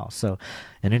do now? So,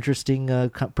 an interesting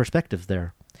perspective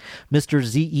there. Mr.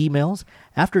 Z emails,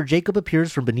 after Jacob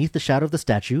appears from beneath the shadow of the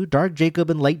statue, Dark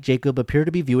Jacob and Light Jacob appear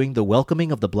to be viewing the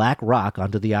welcoming of the Black Rock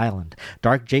onto the island.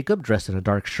 Dark Jacob, dressed in a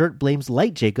dark shirt, blames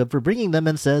Light Jacob for bringing them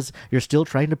and says, "You're still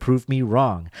trying to prove me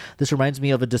wrong." This reminds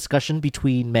me of a discussion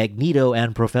between Magneto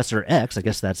and Professor X. I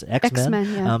guess that's X-Men.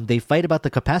 X-Men, yeah. They fight about the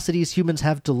capacities humans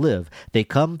have to live. They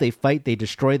come, they fight, they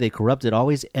destroy, they corrupt. It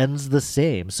always ends the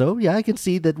same. So, yeah, I can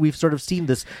see that we've sort of seen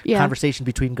this conversation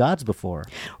between gods before.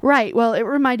 Right. Well, it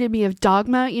reminded me of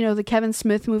Dogma, the Kevin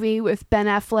Smith movie with Ben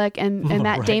Affleck and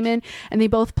Matt Damon, and they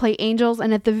both play angels.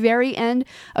 And at the very end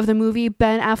of the movie,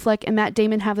 Ben Affleck and Matt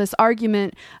Damon have this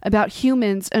argument about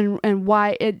humans and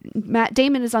why Matt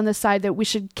Damon is on the side that we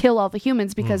should kill all the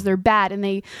humans because they're bad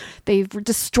and they've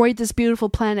destroyed this beautiful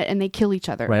planet and they kill each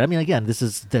other. Right. I mean, again, this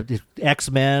is the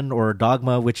X-Men or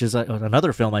Dogma, which is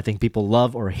another film I think people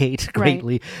love or hate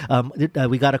greatly. Right.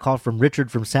 We got a call from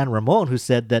Richard from San Ramon who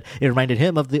said that it reminded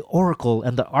him of the Oracle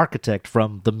and the Architect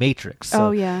from The Matrix.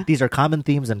 So these are common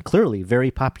themes and clearly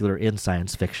very popular in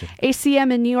science fiction.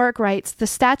 ACM in New York writes, the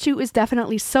statue is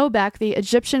definitely Sobek, the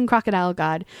Egyptian crocodile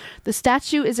god. The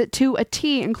statue is to a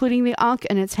T, including the Ankh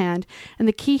in its hand. And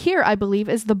the key here, I believe,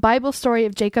 is the Bible story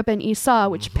of Jacob and Esau,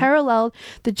 which paralleled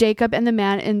the Jacob and the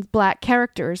man in black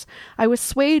characters. I was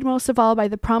swayed most of all by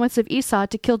the promise of Esau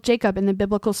to kill Jacob in the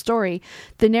biblical story.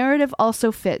 The narrative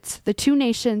also fits. The two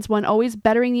nations, one always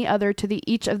bettering the other to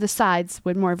each of the sides,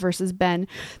 Widmore versus Ben,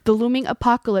 the looming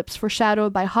apocalypse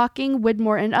foreshadowed by Hawking,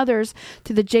 Widmore, and others,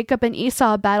 to the Jacob and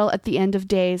Esau battle at the end of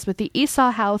days, with the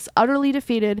Esau house utterly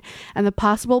defeated and the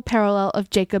possible parallel of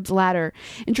Jacob's ladder.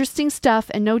 Interesting stuff,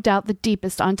 and no doubt the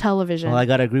deepest on television. Well, I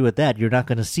got to agree with that. You're not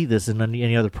going to see this in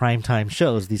any other primetime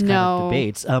shows, these kind of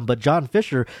debates. But John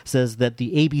Fisher says that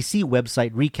the ABC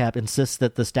website recap insists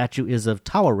that the statue is of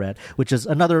Taweret, which is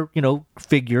another,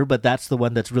 figure, but that's the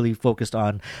one that's really focused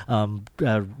on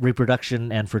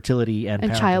reproduction and fertility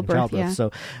and childbirth. Yeah.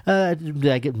 So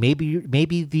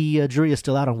maybe the jury is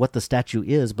still out on what the statue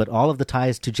is, but all of the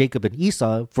ties to Jacob and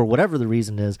Esau, for whatever the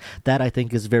reason is, that I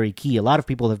think is very key. A lot of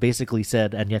people have basically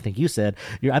said, and I think you said,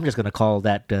 I'm just going to call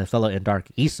that fellow in dark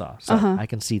Esau. So I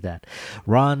can see that.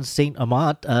 Ron St.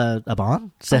 Amant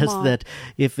says that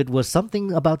if it was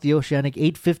something about the Oceanic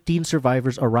 815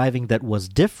 survivors arriving that was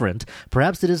different,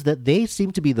 perhaps it is that they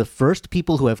seem to be the first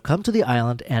people who have come to the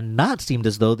island and not seemed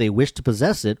as though they wished to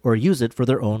possess it or use it for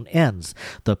their own ends.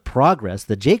 The progress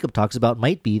that Jacob talks about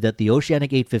might be that the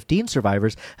Oceanic 815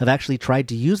 survivors have actually tried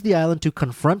to use the island to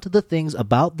confront the things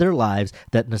about their lives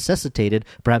that necessitated,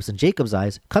 perhaps in Jacob's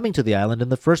eyes, coming to the island in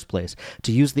the first place,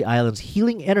 to use the island's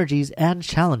healing energies and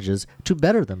challenges to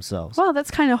better themselves. Well,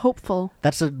 that's kind of hopeful.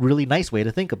 That's a really nice way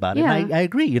to think about it. Yeah. And I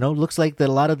agree. It looks like that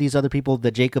a lot of these other people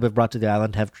that Jacob have brought to the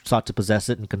island have sought to possess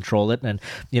it and control it. And,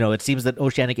 it seems that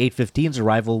Oceanic 815's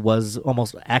arrival was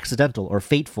almost accidental or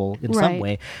fateful in some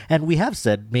way. And we have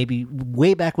said, maybe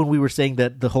way back when we were saying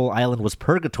that the whole island was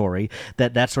purgatory,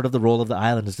 that's sort of the role of the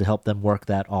island, is to help them work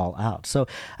that all out. So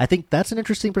I think that's an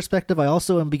interesting perspective. I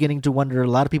also am beginning to wonder, a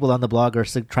lot of people on the blog are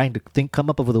trying to come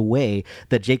up with a way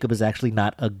that Jacob is actually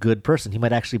not a good person. He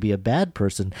might actually be a bad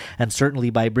person. And certainly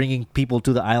by bringing people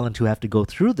to the island who have to go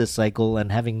through this cycle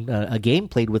and having a game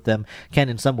played with them can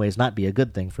in some ways not be a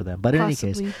good thing for them. But in any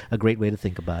case, a great way to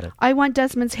think about it. I Want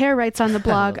Desmond's Hair writes on the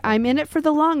blog, I'm in it for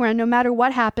the long run no matter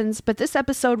what happens, but this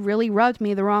episode really rubbed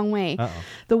me the wrong way.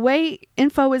 The way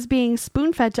info is being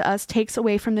spoon-fed to us takes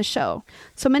away from the show.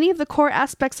 So many of the core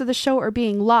aspects of the show are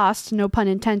being lost, no pun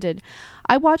intended.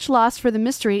 I watch Lost for the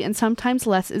mystery, and sometimes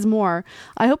less is more.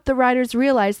 I hope the writers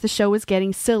realized the show was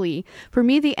getting silly. For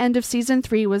me, the end of Season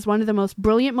 3 was one of the most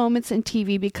brilliant moments in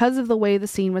TV because of the way the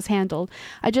scene was handled.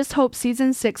 I just hope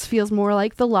Season 6 feels more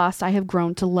like the Lost I have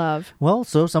grown to love. Well,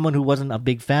 so someone who wasn't a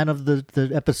big fan of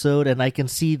the episode, and I can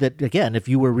see that, again, if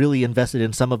you were really invested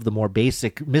in some of the more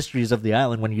basic mysteries of the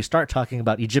island, when you start talking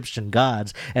about Egyptian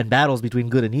gods and battles between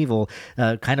good and evil,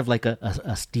 kind of like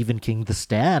a Stephen King The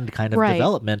Stand kind of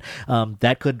development,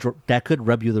 that could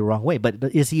rub you the wrong way. But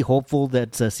is he hopeful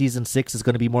that Season 6 is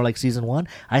going to be more like Season 1?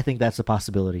 I think that's a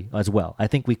possibility as well. I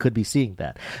think we could be seeing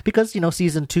that. Because,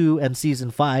 Season 2 and Season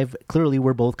 5 clearly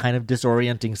were both kind of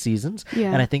disorienting seasons.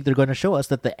 Yeah. And I think they're going to show us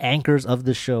that the anchors of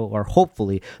the show are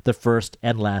hopefully the first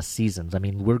and last seasons. I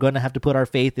mean, we're going to have to put our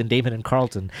faith in Damon and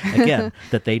Carlton, again,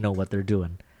 that they know what they're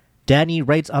doing. Danny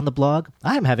writes on the blog,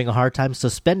 I am having a hard time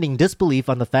suspending disbelief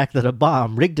on the fact that a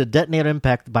bomb rigged to detonator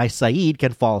impact by Saeed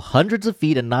can fall hundreds of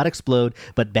feet and not explode,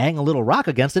 but bang a little rock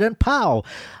against it and pow!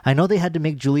 I know they had to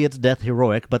make Juliet's death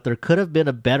heroic, but there could have been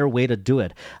a better way to do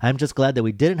it. I'm just glad that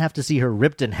we didn't have to see her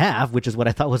ripped in half, which is what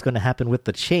I thought was going to happen with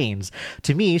the chains.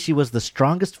 To me, she was the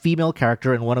strongest female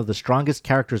character and one of the strongest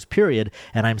characters, period,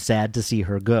 and I'm sad to see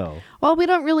her go. Well, we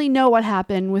don't really know what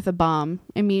happened with the bomb.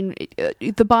 I mean,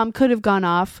 the bomb could have gone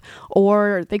off,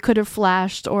 or they could have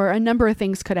flashed, or a number of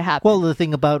things could have happened. Well, the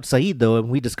thing about Saeed, though, and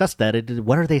we discussed that,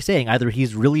 what are they saying? Either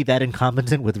he's really that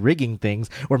incompetent with rigging things,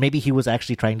 or maybe he was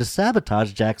actually trying to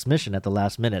sabotage Jack's mission at the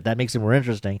last minute. That makes it more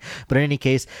interesting. But in any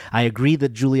case, I agree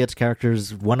that Juliet's character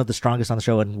is one of the strongest on the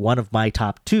show and one of my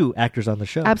top 2 actors on the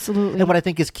show. Absolutely. And what I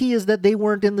think is key is that they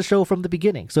weren't in the show from the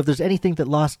beginning. So if there's anything that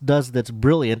Lost does that's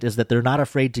brilliant, is that they're not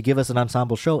afraid to give us an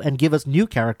ensemble show and give us new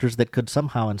characters that could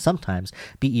somehow and sometimes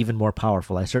be even more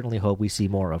powerful. I certainly hope we see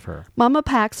more of her. Mama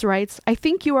Pax writes, I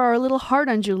think you are a little hard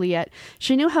on Juliet.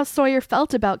 She knew how Sawyer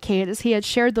felt about Kate as he had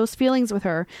shared those feelings with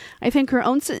her. I think her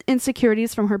own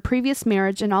insecurities from her previous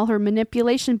marriage and all her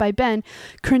manipulation by Ben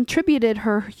contributed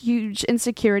her huge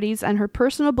insecurities and her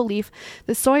personal belief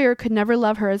that Sawyer could never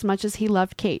love her as much as he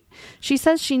loved Kate. She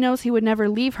says she knows he would never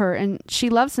leave her and she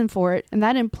loves him for it, and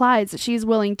that implies that she is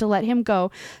willing to let him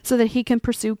go so that he can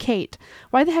pursue Kate.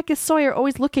 Why the heck is Sawyer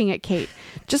always looking at Kate?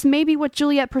 Just maybe what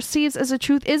Juliet perceives as the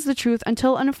truth is the truth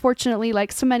until, unfortunately,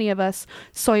 like so many of us,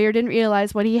 Sawyer didn't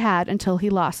realize what he had until he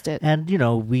lost it. And,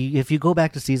 if you go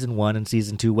back to season 1 and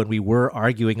season 2 when we were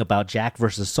arguing about Jack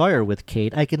versus Sawyer with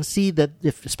Kate, I can see that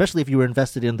especially if you were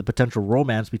invested in the potential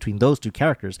romance between those two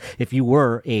characters, if you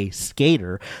were a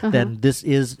skater, then this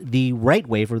is the right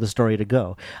way for the story to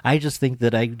go. I just think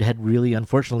that I had really,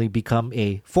 unfortunately, become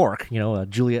a fork, a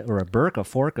Juliet or a Burke, a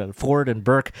fork, a Ford and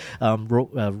Burke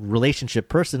relationship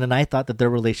person, and I thought that their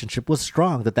relationship was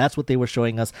strong, that's what they were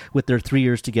showing us with their 3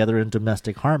 years together in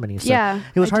domestic harmony. So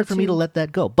it was hard for me to let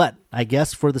that go. But I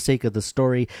guess for the sake of the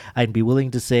story, I'd be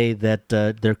willing to say that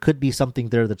there could be something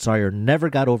there that Sawyer never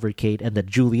got over Kate, and that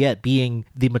Juliet, being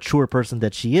the mature person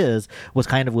that she is, was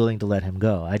kind of willing to let him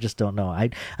go. I just don't know.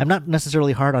 I'm not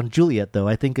necessarily hard on Juliet, though.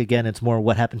 I think, again, it's more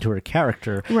what happened to her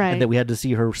character, and that we had to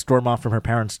see her storm off from her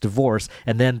parents' divorce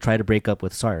and then try to break up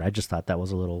with Sawyer. I just thought that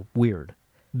was a little weird.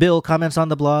 Bill comments on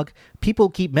the blog, people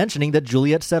keep mentioning that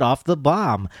Juliet set off the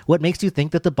bomb. What makes you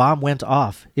think that the bomb went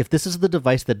off? If this is the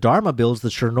device that Dharma builds the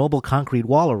Chernobyl concrete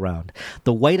wall around.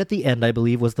 The white at the end, I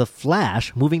believe, was the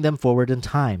flash moving them forward in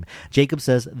time. Jacob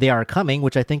says they are coming,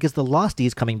 which I think is the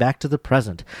Losties coming back to the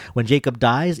present. When Jacob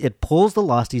dies, it pulls the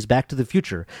Losties back to the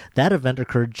future. That event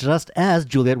occurred just as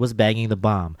Juliet was banging the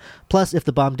bomb. Plus, if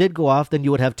the bomb did go off, then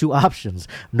you would have 2 options.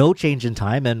 No change in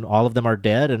time and all of them are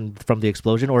dead and from the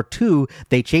explosion, or 2,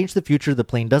 they change the future, the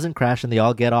plane doesn't crash, and they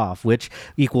all get off, which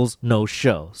equals no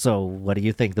show. So what do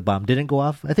you think? The bomb didn't go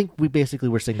off? I think we basically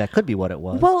were saying that could be what it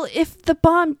was. Well, if the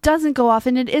bomb doesn't go off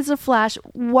and it is a flash,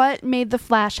 what made the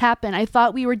flash happen? I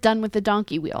thought we were done with the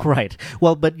donkey wheel. Right.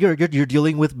 Well, but you're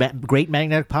dealing with great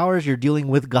magnetic powers, you're dealing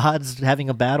with gods having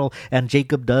a battle, and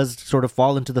Jacob does sort of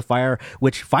fall into the fire,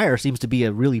 which fire seems to be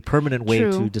a really permanent way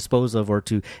to dispose of or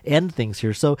to end things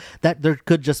here. So that there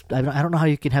could just, I don't know how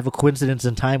you can have a coincidence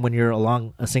in time when you're along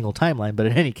a single timeline, but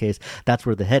in any case, that's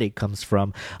where the headache comes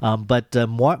from. But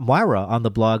Moira on the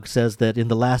blog says that in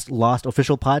the last Lost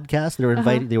official podcast,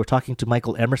 they were talking to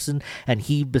Michael Emerson, and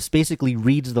he basically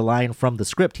reads the line from the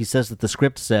script. He says that the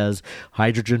script says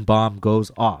hydrogen bomb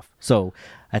goes off. So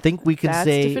I think we can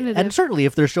say, definitive. And certainly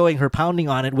if they're showing her pounding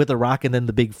on it with a rock and then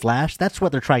the big flash, that's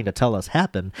what they're trying to tell us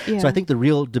happened. Yeah. So I think the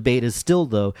real debate is still,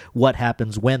 though, what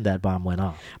happens when that bomb went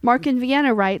off. Mark in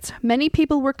Vienna writes, many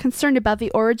people were concerned about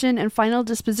the origin and final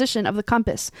disposition of the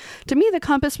compass. To me, the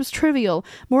compass was trivial.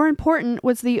 More important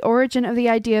was the origin of the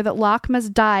idea that Locke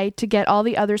must die to get all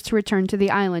the others to return to the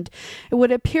island. It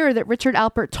would appear that Richard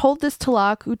Alpert told this to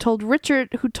Locke, who told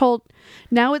Richard,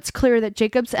 now it's clear that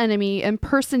Jacob's enemy,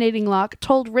 impersonating Locke,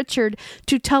 told Richard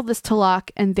to tell this to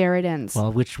Locke, and there it ends.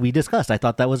 Well, which we discussed. I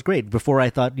thought that was great. Before I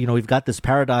thought, we've got this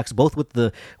paradox both with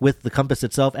the compass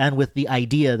itself and with the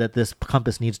idea that this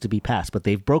compass needs to be passed, but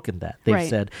they've broken that. They've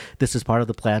said this is part of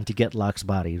the plan to get Locke's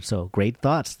body. So great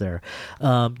thoughts there.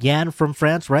 Jan from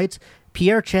France writes,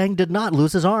 Pierre Chang did not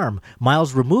lose his arm.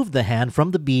 Miles removed the hand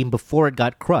from the beam before it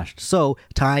got crushed. So,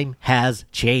 time has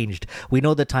changed. We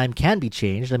know that time can be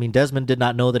changed. I mean, Desmond did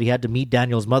not know that he had to meet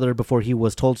Daniel's mother before he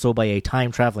was told so by a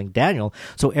time-traveling Daniel.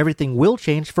 So everything will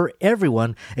change for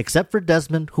everyone, except for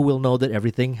Desmond, who will know that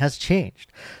everything has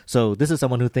changed. So this is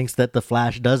someone who thinks that the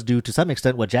Flash does do, to some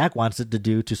extent, what Jack wants it to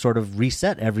do to sort of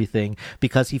reset everything,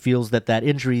 because he feels that that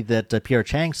injury that Pierre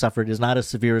Chang suffered is not as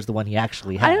severe as the one he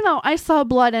actually had. I don't know. I saw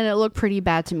blood and it looked pretty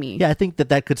bad to me. Yeah, I think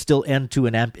that could still end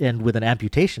with an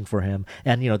amputation for him.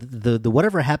 And, the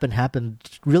whatever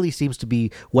happened really seems to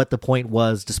be what the point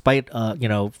was, despite,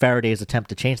 Faraday's attempt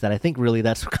to change that. I think really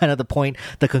that's kind of the point,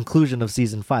 the conclusion of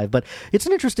season 5. But it's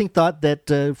an interesting thought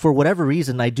that for whatever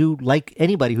reason, I do like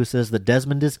anybody who says that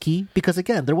Desmond is key, because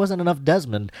again, there wasn't enough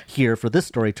Desmond here for this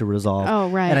story to resolve. Oh,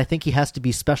 right. And I think he has to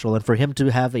be special. And for him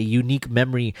to have a unique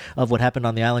memory of what happened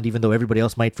on the island, even though everybody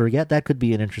else might forget, that could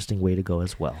be an interesting way to go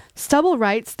as well. Stubble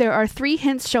writes, there are 3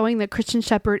 hints showing that Christian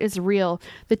Shepherd is real.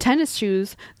 The tennis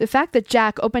shoes, the fact that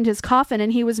Jack opened his coffin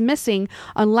and he was missing,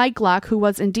 unlike Locke, who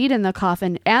was indeed in the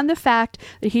coffin, and the fact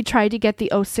that he tried to get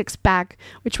the 06 back,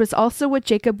 which was also what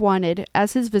Jacob wanted,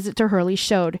 as his visit to Hurley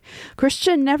showed.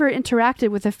 Christian never interacted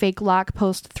with a fake Locke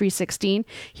post-316.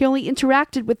 He only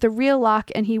interacted with the real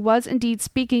Locke, and he was indeed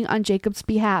speaking on Jacob's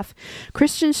behalf.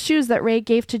 Christian's shoes that Ray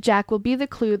gave to Jack will be the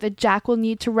clue that Jack will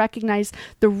need to recognize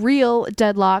the real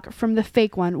Deadlock from the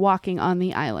fake one walking on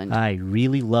the island. I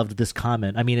really loved this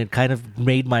comment. I mean, it kind of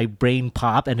made my brain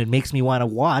pop, and it makes me want to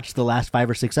watch the last 5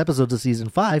 or 6 episodes of season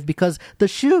 5 because the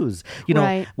shoes.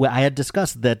 Right. I had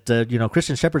discussed that,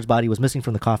 Christian Shepherd's body was missing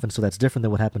from the coffin, so that's different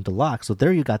than what happened to Locke. So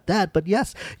there you got that. But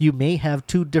yes, you may have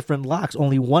 2 different Locks,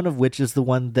 only one of which is the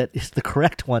one that is the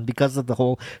correct one because of the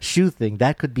whole shoe thing.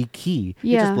 That could be key.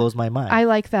 Yeah. It just blows my mind. I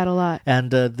like that a lot.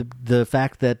 And the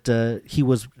fact that he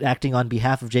was acting on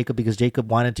behalf of Jacob because Jacob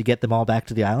wanted to get them all back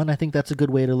to the island, I think that's a good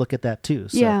way to look at that too.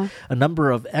 So yeah. A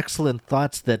number of excellent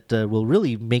thoughts that will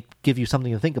really give you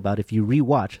something to think about if you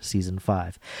rewatch season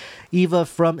 5. Eva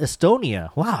from Estonia,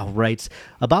 writes,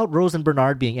 about Rose and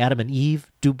Bernard being Adam and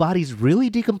Eve, do bodies really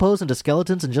decompose into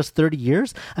skeletons in just 30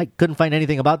 years? I couldn't find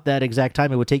anything about that exact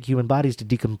time it would take human bodies to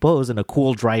decompose in a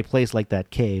cool, dry place like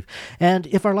that cave. And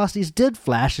if our losties did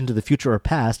flash into the future or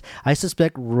past, I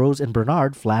suspect Rose and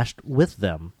Bernard flashed with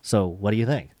them. So what do you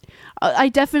think? I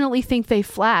definitely think they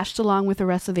flashed along with the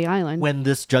rest of the island. When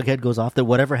this Jughead goes off, that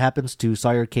whatever happens to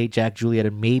Sawyer, Kate, Jack, Juliet,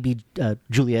 and maybe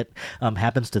Juliet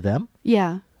happens to them?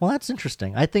 Yeah. Well, that's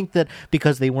interesting. I think that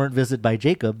because they weren't visited by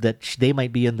Jacob, that they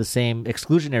might be in the same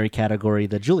exclusionary category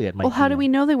that Juliet might be. Well, how do we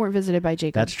know they weren't visited by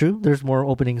Jacob? That's true. There's more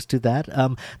openings to that.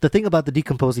 The thing about the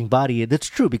decomposing body, that's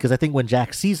true, because I think when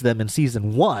Jack sees them in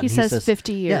season 1... He says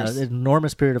 50 years. Yeah, an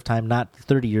enormous period of time, not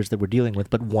 30 years that we're dealing with,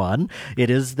 but 1,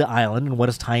 it is the island, and what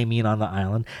does time mean on the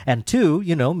island? And 2,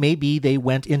 maybe they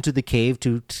went into the cave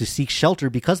to seek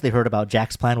shelter because they heard about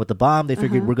Jack's plan with the bomb. They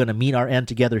figured we're going to meet our end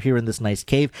together here in this nice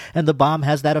cave, and the bomb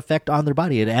has that effect on their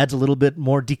body. It adds a little bit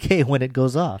more decay when it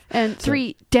goes off. And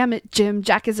 3, damn it, Jim,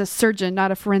 Jack is a surgeon, not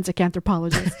a forensic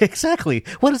anthropologist. Exactly.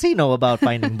 What does he know about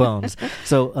finding bones?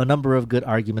 So a number of good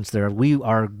arguments there. We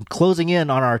are closing in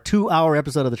on our 2-hour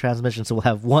episode of The Transmission, so we'll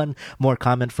have one more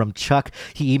comment from Chuck.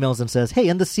 He emails and says, hey,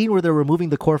 in the scene where they're removing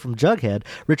the core from Jughead,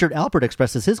 Richard Alpert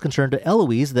expresses his concern to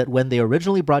Eloise that when they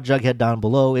originally brought Jughead down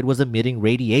below, it was emitting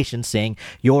radiation saying,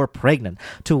 you're pregnant.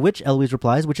 To which Eloise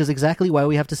replies, which is exactly why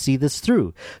we have to see this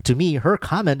through. To me, her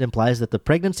comment implies that the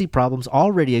pregnancy problems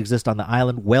already exist on the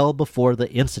island well before the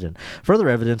incident. Further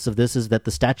evidence of this is that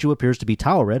the statue appears to be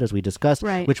Tauret, as we discussed,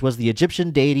 which was the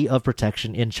Egyptian deity of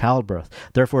protection in childbirth.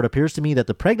 Therefore, it appears to me that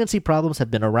the pregnancy problems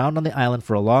have been around on the island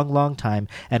for a long, long time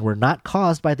and were not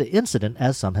caused by the incident,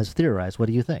 as some has theorized. What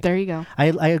do you think? There you go.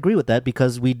 I agree with that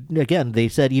because they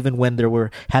said even when there were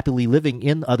happily living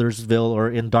in Othersville or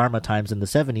in Dharma times in the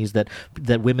 70s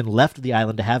that women left the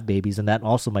island to have babies, and that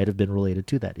also might have been related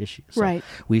to that issue. So right.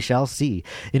 We shall see.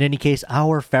 In any case,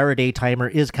 our Faraday timer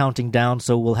is counting down,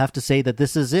 so we'll have to say that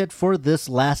this is it for this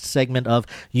last segment of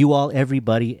You All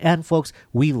Everybody. And folks,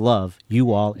 we love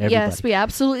You All Everybody. Yes, we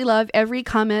absolutely love every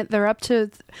comment. They're up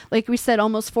to, like we said,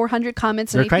 almost 400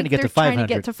 comments. They're trying to get to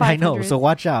 500. I know, so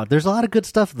watch out. There's a lot of good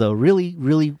stuff, though. Really,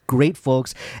 really great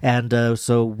folks. And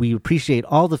so we appreciate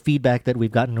all the feedback that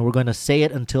we've gotten, and we're going to say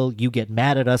it until you get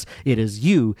mad at us. It is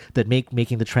you that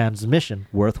making the transmission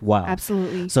worthwhile.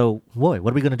 Absolutely. So, boy,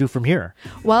 what are we going to do from here?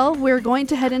 Well, we're going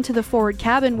to head into the forward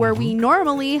cabin where we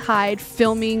normally hide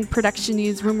filming, production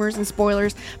news, rumors, and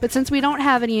spoilers. But since we don't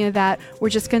have any of that, we're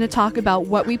just going to talk about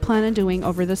what we plan on doing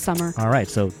over the summer. All right,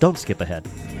 so don't skip ahead.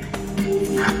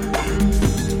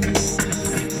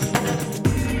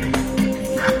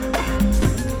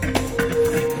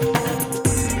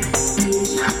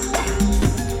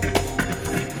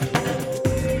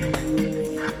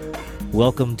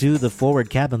 Welcome to the Forward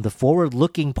Cabin, the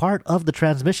forward-looking part of the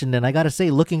transmission. And I got to say,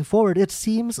 looking forward, it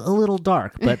seems a little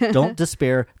dark, but don't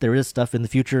despair. There is stuff in the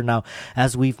future. Now,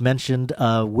 as we've mentioned,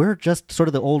 we're just sort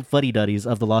of the old fuddy-duddies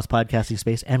of the Lost podcasting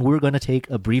space, and we're going to take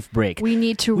a brief break. We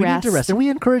need to rest. And we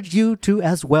encourage you to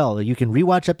as well. You can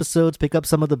rewatch episodes, pick up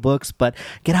some of the books, but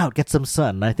get out, get some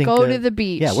sun. I think go to the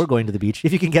beach. Yeah, we're going to the beach,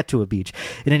 if you can get to a beach.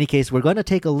 In any case, we're going to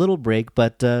take a little break,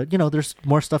 but, there's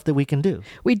more stuff that we can do.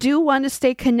 We do want to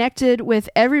stay connected with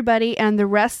everybody and the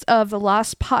rest of the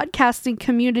Lost podcasting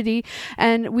community,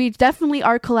 and we definitely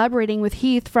are collaborating with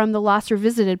Heath from the Lost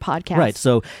Revisited podcast. Right,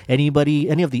 so any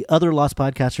of the other Lost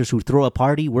podcasters who throw a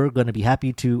party, we're going to be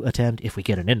happy to attend if we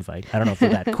get an invite. I don't know if they're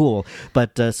that cool,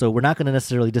 but so we're not going to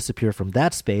necessarily disappear from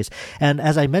that space. And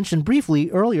as I mentioned briefly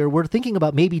earlier, we're thinking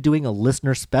about maybe doing a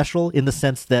listener special, in the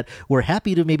sense that we're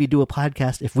happy to maybe do a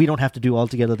podcast if we don't have to do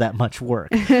altogether that much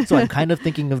work. So I'm kind of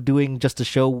thinking of doing just a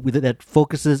show that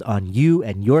focuses on you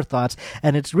and your thoughts,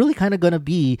 and it's really kind of going to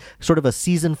be sort of a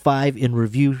season 5 in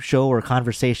review show or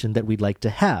conversation that we'd like to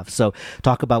have. So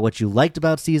talk about what you liked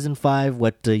about season 5,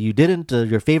 what you didn't,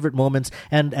 your favorite moments,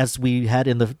 and as we had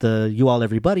in the You All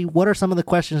Everybody, what are some of the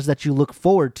questions that you look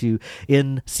forward to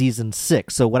in season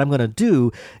 6? So what I'm going to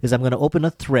do is I'm going to open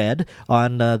a thread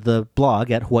on the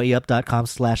blog at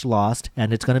hawaiiup.com/lost,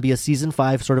 and it's going to be a season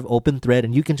 5 sort of open thread,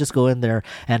 and you can just go in there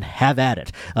and have at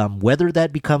it. Whether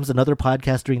that becomes another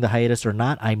podcast during the hiatus or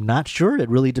not, I'm not sure. It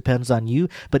really depends on you.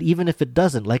 But even if it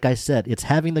doesn't, like I said, it's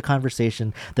having the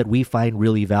conversation that we find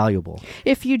really valuable.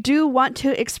 If you do want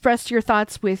to express your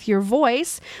thoughts with your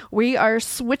voice, we are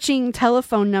switching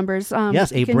telephone numbers.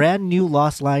 Yes, a brand new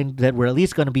Lost line that we're at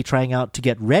least going to be trying out to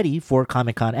get ready for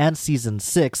Comic-Con and season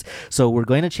 6. So we're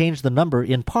going to change the number,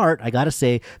 in part, I got to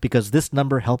say, because this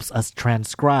number helps us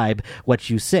transcribe what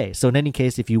you say. So in any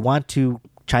case, if you want to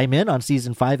chime in on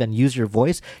season 5 and use your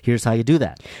voice, here's how you do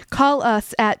that. Call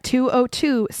us at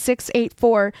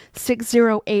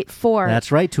 202-684-6084.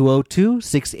 That's right,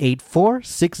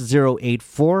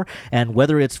 202-684-6084. And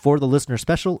whether it's for the listener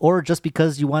special or just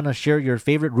because you want to share your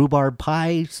favorite rhubarb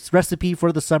pie recipe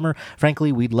for the summer,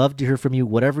 frankly, we'd love to hear from you.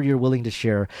 Whatever you're willing to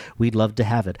share, we'd love to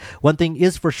have it. One thing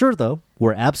is for sure, though,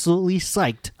 we're absolutely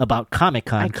psyched about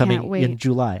Comic-Con coming in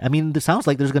July. I mean, it sounds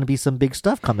like there's going to be some big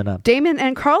stuff coming up. Damon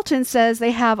and Carlton says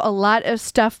they have a lot of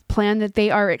stuff planned that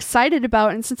they are excited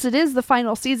about, and since it is the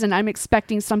final season, I'm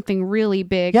expecting something really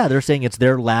big. Yeah, they're saying it's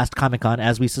their last Comic-Con,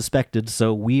 as we suspected,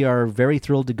 so we are very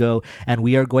thrilled to go, and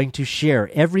we are going to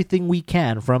share everything we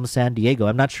can from San Diego.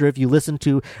 I'm not sure if you listened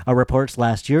to our reports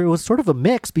last year. It was sort of a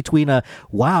mix between a,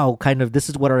 wow, kind of, this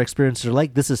is what our experiences are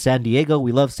like, this is San Diego,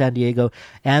 we love San Diego,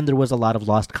 and there was a lot of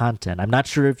Lost content. I'm not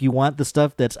sure if you want the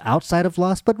stuff that's outside of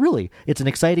Lost, but really, it's an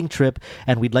exciting trip,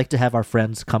 and we'd like to have our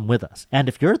friends come with us. And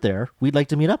if you're there, we'd like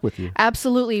to meet up with you.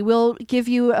 Absolutely. We'll give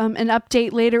you an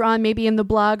update later on, maybe in the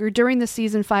blog or during the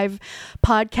season 5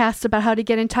 podcast, about how to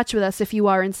get in touch with us if you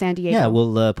are in San Diego. Yeah,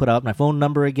 we'll put out my phone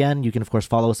number again. You can, of course,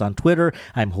 follow us on Twitter.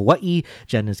 I'm Hawaii.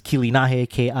 Jen is Kilinahe,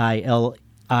 K-I-L-INAHE.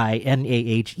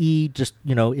 Just,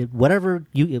 whatever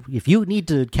if you need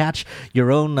to catch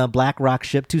your own Black Rock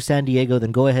ship to San Diego,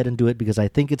 then go ahead and do it, because I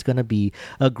think it's going to be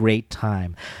a great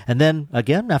time. And then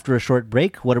again, after a short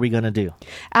break, what are we going to do?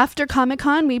 After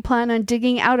Comic-Con, we plan on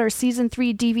digging out our season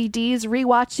 3 DVDs,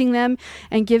 rewatching them,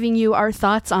 and giving you our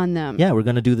thoughts on them. Yeah, we're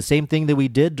going to do the same thing that we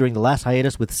did during the last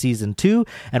hiatus with season 2,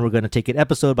 and we're going to take it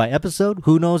episode by episode.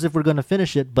 Who knows if we're going to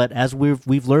finish it, but as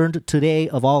we've learned today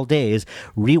of all days,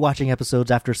 rewatching episodes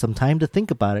after some time to think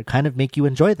about it kind of make you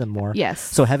enjoy them more. Yes.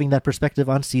 So having that perspective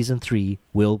on season 3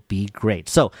 will be great.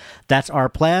 So that's our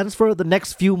plans for the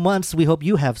next few months. We hope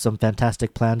you have some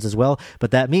fantastic plans as well. But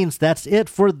that means that's it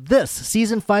for this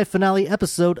season 5 finale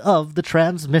episode of The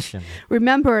Transmission.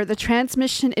 Remember, The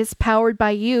Transmission is powered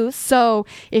by you. So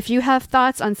if you have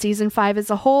thoughts on season 5 as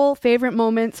a whole, favorite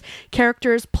moments,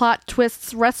 characters, plot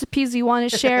twists, recipes you want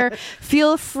to share,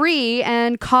 feel free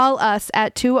and call us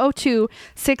at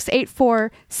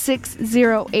 202-684-6084.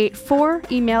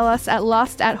 Email us at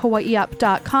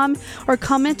lost@hawaiiup.com or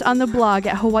comment on the blog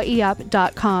at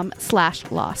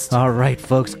hawaiiup.com/lost. All right,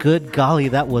 folks. Good golly,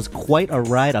 that was quite a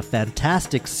ride, a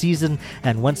fantastic season.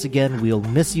 And once again, we'll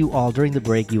miss you all during the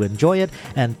break. You enjoy it.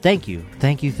 And thank you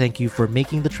for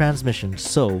making The Transmission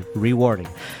so rewarding.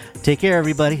 Take care,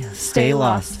 everybody. Stay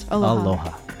lost.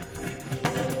 Aloha.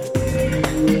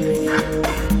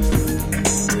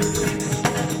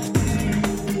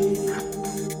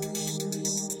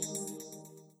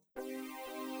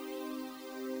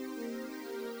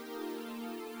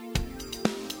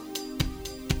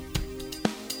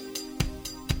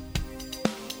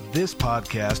 This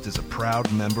podcast is a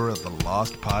proud member of the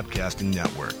Lost Podcasting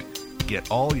Network. Get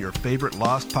all your favorite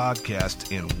Lost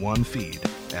podcasts in one feed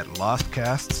at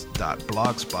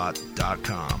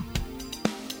lostcasts.blogspot.com.